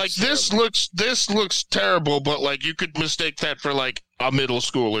deficiencies. See, like this looks terrible, but like you could mistake that for like a middle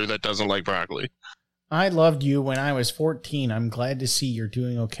schooler that doesn't like broccoli. I loved you when I was 14. I'm glad to see you're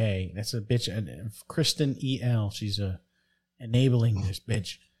doing okay. That's a bitch. Kristen E.L. She's enabling this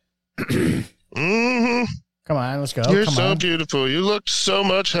bitch. Mm-hmm. Come on, let's go. You're Come so on. beautiful. You look so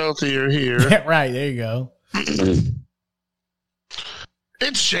much healthier here. Yeah, right, there you go.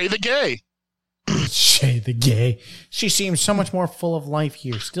 It's Shay the Gay. Shay the Gay. She seems so much more full of life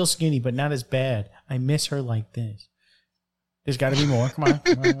here. Still skinny, but not as bad. I miss her like this. There's got to be more. Come on.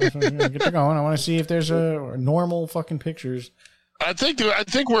 Get her going. I want to see if there's a normal fucking pictures. I think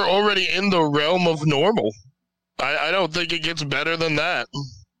we're already in the realm of normal. I don't think it gets better than that.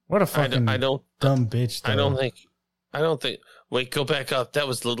 What a fucking dumb bitch. Though. I don't think. Wait, go back up. That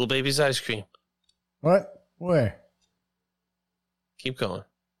was Little Baby's ice cream. What? Where? Keep going.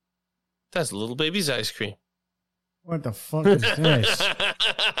 That's Little Baby's ice cream. What the fuck is this?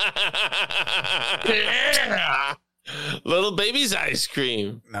 Yeah. Little Baby's ice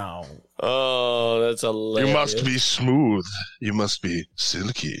cream. No. Oh, that's hilarious. You must be smooth. You must be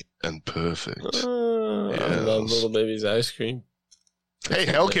silky and perfect. Yes. I love Little Baby's ice cream. Hey,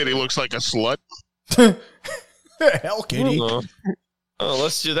 Hell Kitty looks like a slut. Hell Kitty. Oh,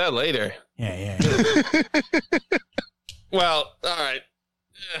 let's do that later. Yeah. Well, all right.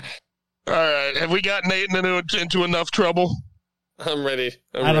 All right. Have we gotten Nate into enough trouble? I'm ready.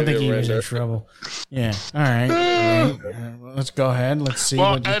 I don't think he was in trouble. Yeah. All right. Let's go ahead. Let's see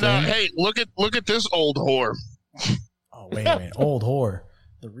what you think. Hey, look at this old whore. Oh, wait a minute. Old whore.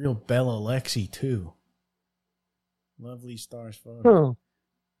 The real Bella Lexi, too. Lovely stars photo.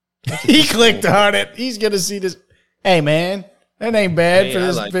 He clicked on it. He's going to see this. Hey, man. That ain't bad for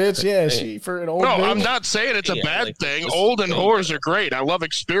this bitch. Yeah, she for an old bitch. No, I'm not saying it's a bad thing. Old and whores are great. I love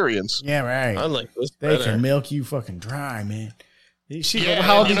experience. Yeah, right. I like this They better. can milk you fucking dry, man. Yeah,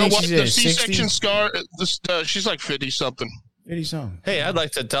 how old do you you know think what? she The is? C-section 60? scar. She's like 50-something. 50-something. Hey, I'd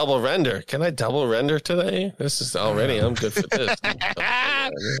like to double render. Can I double render today? This is already. I'm good for this.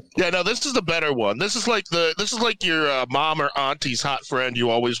 Yeah, no, this is the better one. This is like your mom or auntie's hot friend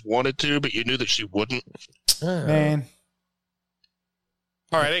you always wanted to, but you knew that she wouldn't. Man.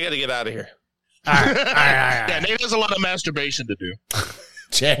 All right, I got to get out of here. All right. Yeah, Nate has a lot of masturbation to do.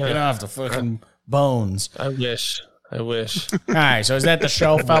 Checking off the fucking bones. I wish. All right, so is that the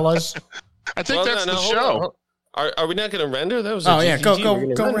show, fellas? I think that's the show. Are we not going to render? That was go render.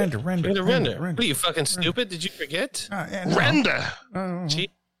 We're gonna render. What are you, fucking stupid? Did you forget? Render. All right.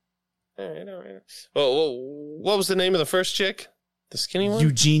 Well, what was the name of the first chick? The skinny one?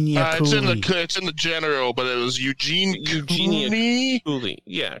 Eugenia Cooley. It's in the general, but it was Eugenia Cooley.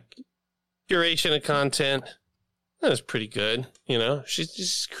 Yeah. Curation of content. That was pretty good. You know, she's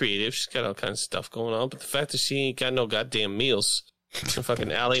just creative. She's got all kinds of stuff going on. But the fact that she ain't got no goddamn meals. Some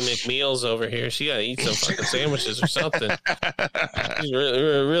fucking Allie McMeals over here. She got to eat some fucking sandwiches or something. She's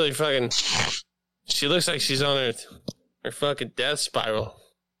really fucking... She looks like she's on her fucking death spiral.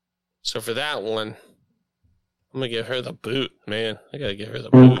 So for that one... I'm going to give her the boot, man. I got to give her the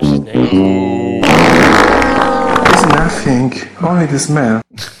boot. She's nasty. It's nothing. Only this man.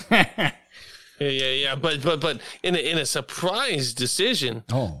 Yeah. But in a surprise decision,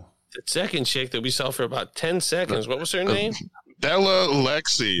 the second chick that we saw for about 10 seconds, what was her name? Bella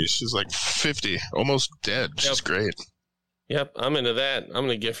Lexi. She's like 50, almost dead. She's great. Yep, I'm into that. I'm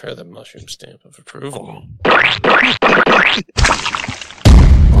going to give her the mushroom stamp of approval.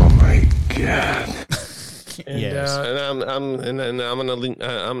 Oh my god. And I'm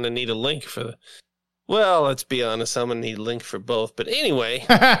gonna need a link for the. Well, let's be honest. I'm gonna need a link for both. But anyway,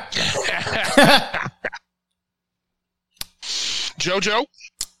 JoJo.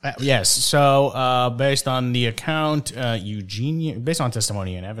 Yes. So, based on the account, based on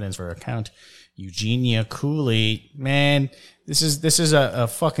testimony and evidence for account, Eugenia Cooley, man, this is a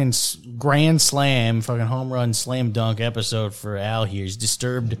fucking grand slam, fucking home run slam dunk episode for Al here. He's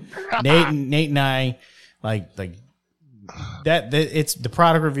disturbed. Nate and I. Like that it's the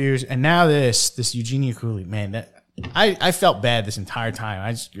product reviews, and now this Eugenia Cooley, man, that I felt bad this entire time.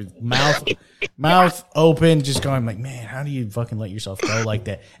 I just mouth open, just going like, man, how do you fucking let yourself go like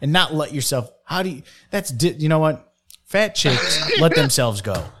that and not let yourself? You know what? Fat chicks let themselves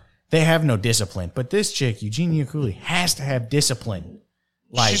go. They have no discipline, but this chick, Eugenia Cooley, has to have discipline.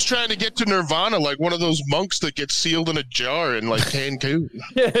 Like, she's trying to get to nirvana like one of those monks that gets sealed in a jar in like Cancun.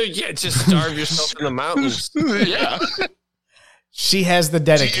 Yeah, just starve yourself in the mountains. Yeah. She has the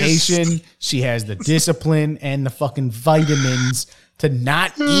dedication, she has the discipline and the fucking vitamins to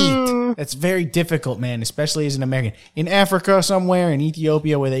not eat. That's very difficult, man, especially as an American. In Africa somewhere, in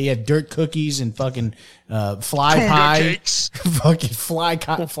Ethiopia, where they have dirt cookies and fucking fly pie, fucking fly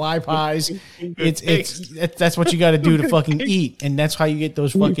pies. That's what you got to do to fucking eat, and that's how you get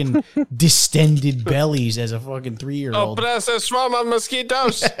those fucking distended bellies as a fucking 3-year-old. Oh, but that's from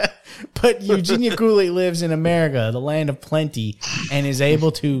mosquitoes. But Eugenia Cooley lives in America, the land of plenty, and is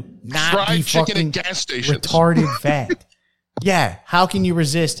able to not Fried be chicken fucking at gas stations. retarded fat. Yeah, how can you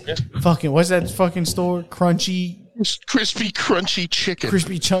resist fucking, what's that fucking store? Crispy crunchy chicken.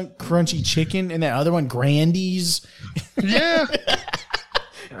 Crispy crunchy chicken. And that other one, Grandy's. Yeah.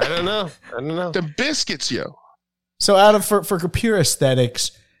 I don't know. The biscuits, yo. So for pure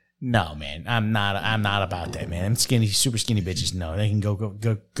aesthetics, no, man, I'm not about that, man. I'm super skinny bitches. No, they can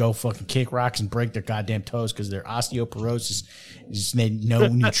go fucking kick rocks and break their goddamn toes because their osteoporosis is no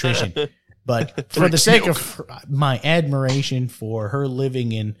nutrition. But for the sake of my admiration for her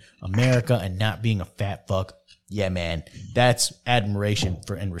living in America and not being a fat fuck, yeah, man, that's admiration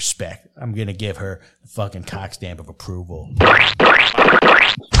for and respect. I'm gonna give her the fucking cock stamp of approval.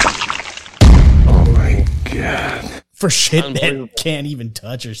 Oh my God. For shit that can't even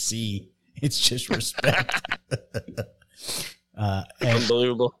touch or see. It's just respect.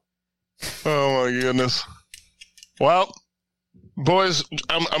 Unbelievable. Oh my goodness. Well, boys,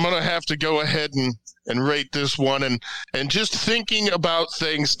 I'm going to have to go ahead and rate this one. And just thinking about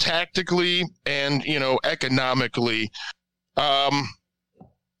things tactically and, economically,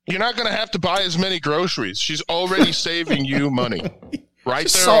 you're not going to have to buy as many groceries. She's already saving you money. Right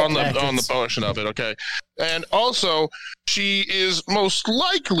there on the portion of it, okay? And also, she is most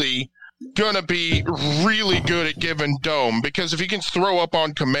likely going to be really good at giving dome, because if you can throw up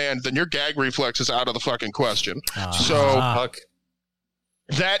on command, then your gag reflex is out of the fucking question.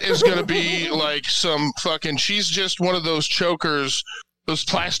 That is going to be like some fucking... She's just one of those chokers, those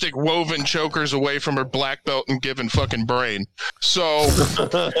plastic woven chokers away from her black belt and given fucking brain. So...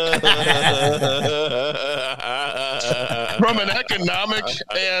 From an economic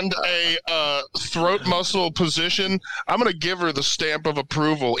and a throat muscle position, I'm going to give her the stamp of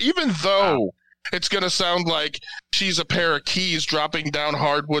approval, even though it's going to sound like she's a pair of keys dropping down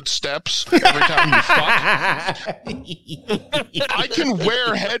hardwood steps every time you fuck. I can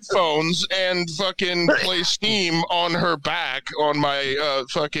wear headphones and fucking play Steam on her back on my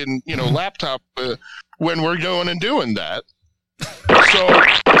fucking, laptop when we're going and doing that. So...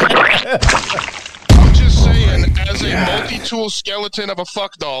 saying, as a multi-tool skeleton of a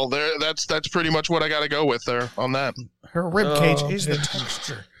fuck doll, that's pretty much what I got to go with there on that. Her ribcage is the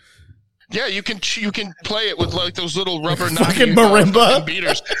texture. Yeah, you can play it with like those little rubber fucking marimba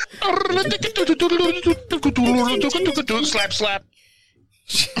beaters. Slap, slap.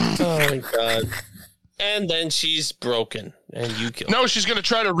 Oh my God. And then she's broken, and you kill her. No, she's going to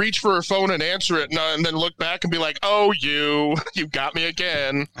try to reach for her phone and answer it, and then look back and be like, oh, you got me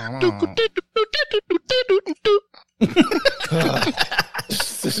again.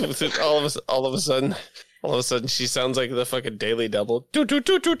 all of a sudden, she sounds like the fucking Daily Double. Daily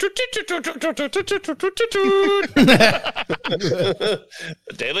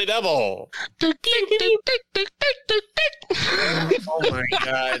Double. Oh my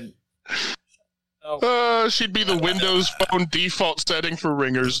God. She'd be the Windows Phone default setting for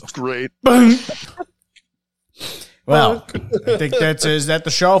ringers. Great. Well, I think is that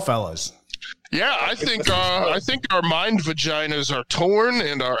the show, fellas? Yeah, I think our mind vaginas are torn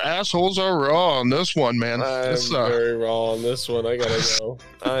and our assholes are raw on this one, man. I'm very raw on this one. I gotta go.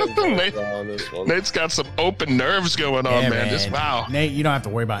 I'm very raw on this one. Nate's got some open nerves going on, man. Just wow. Nate, you don't have to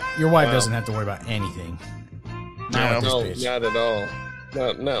worry about your wife doesn't have to worry about anything. No, not at all.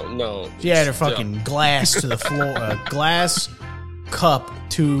 No. She had her fucking glass to the floor, glass cup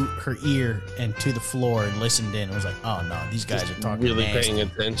to her ear and to the floor, and listened in. And was like, "Oh no, these guys are talking really nasty. Paying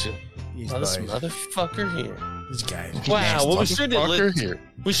attention." This motherfucker here. These guys. Wow. Well, we sure did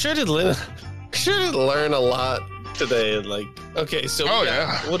learn a lot today. Like, okay, so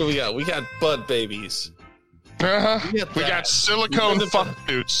what do we got? We got butt babies. We got silicone fuck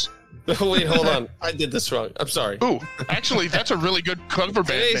dudes. Wait, hold on. I did this wrong. I'm sorry. Ooh, actually, that's a really good cover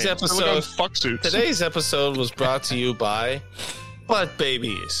band Today's name. episode, fuck suits. Today's episode was brought to you by Butt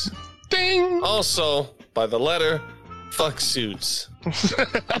Babies. Ding! Also, by the letter Fuck Suits.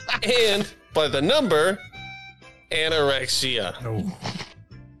 And by the number Anorexia.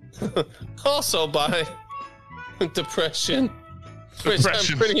 Oh. Also by Depression. Which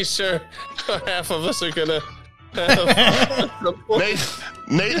I'm pretty sure half of us are going to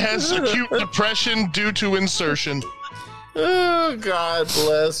Nate has acute depression due to insertion. Oh, God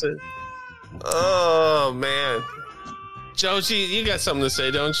bless it. Oh, man. Josie, you got something to say,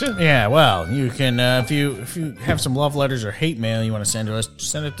 don't you? Yeah, well, you can if you have some love letters or hate mail you want to send to us,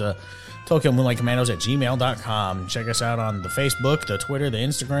 send it to Tokyo Moonlight Commandos at gmail.com. Check us out on the Facebook, the Twitter, the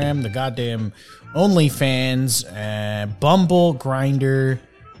Instagram, the goddamn OnlyFans, Bumble, Grindr,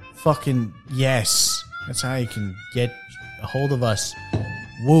 fucking yes. That's how you can get a hold of us.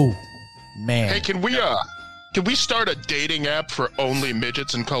 Woo, man. Hey, can we start a dating app for only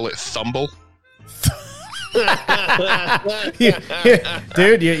midgets and call it Thumble?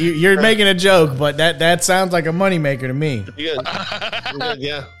 Dude, you're making a joke, but that sounds like a moneymaker to me.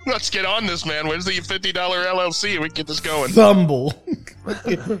 Yeah. Let's get on this, man. Where's the $50 LLC? We can get this going. Thumble.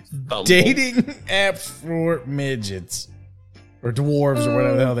 Dating app for midgets. Or dwarves or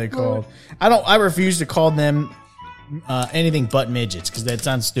whatever the hell they called. I refuse to call them anything but midgets because that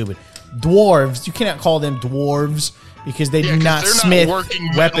sounds stupid. Dwarves, you cannot call them dwarves because they do not smith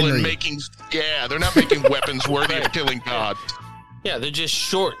weaponry. They're not making weapons worthy of killing God. Yeah, they're just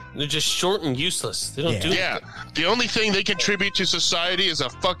short. They're just short and useless. They don't do anything. Yeah, the only thing they contribute to society is a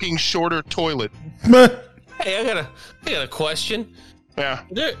fucking shorter toilet. Hey, I got a question. Yeah.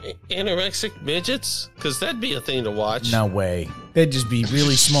 They're anorexic midgets? Because that'd be a thing to watch. No way. They'd just be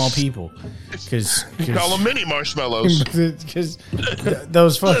really small people. Cause call them mini marshmallows. Because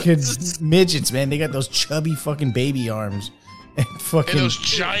those fucking midgets, man, they got those chubby fucking baby arms. And those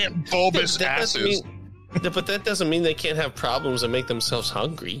giant bulbous asses. But that doesn't mean they can't have problems and make themselves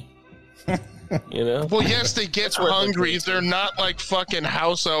hungry. You know? Well, yes, they get hungry. They're not like fucking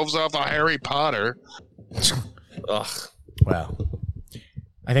house elves off of Harry Potter. Ugh. Well,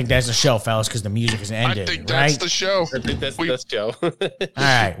 I think that's the show, fellas, because the music has ended. I think that's the show. I think that's the show. All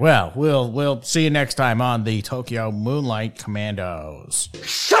right. Well, we'll see you next time on the Tokyo Moonlight Commandos.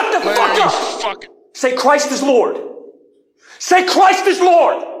 Shut the fuck up! Say Christ is Lord. Say Christ is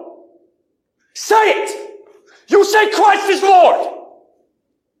Lord. Say it. You say Christ is Lord.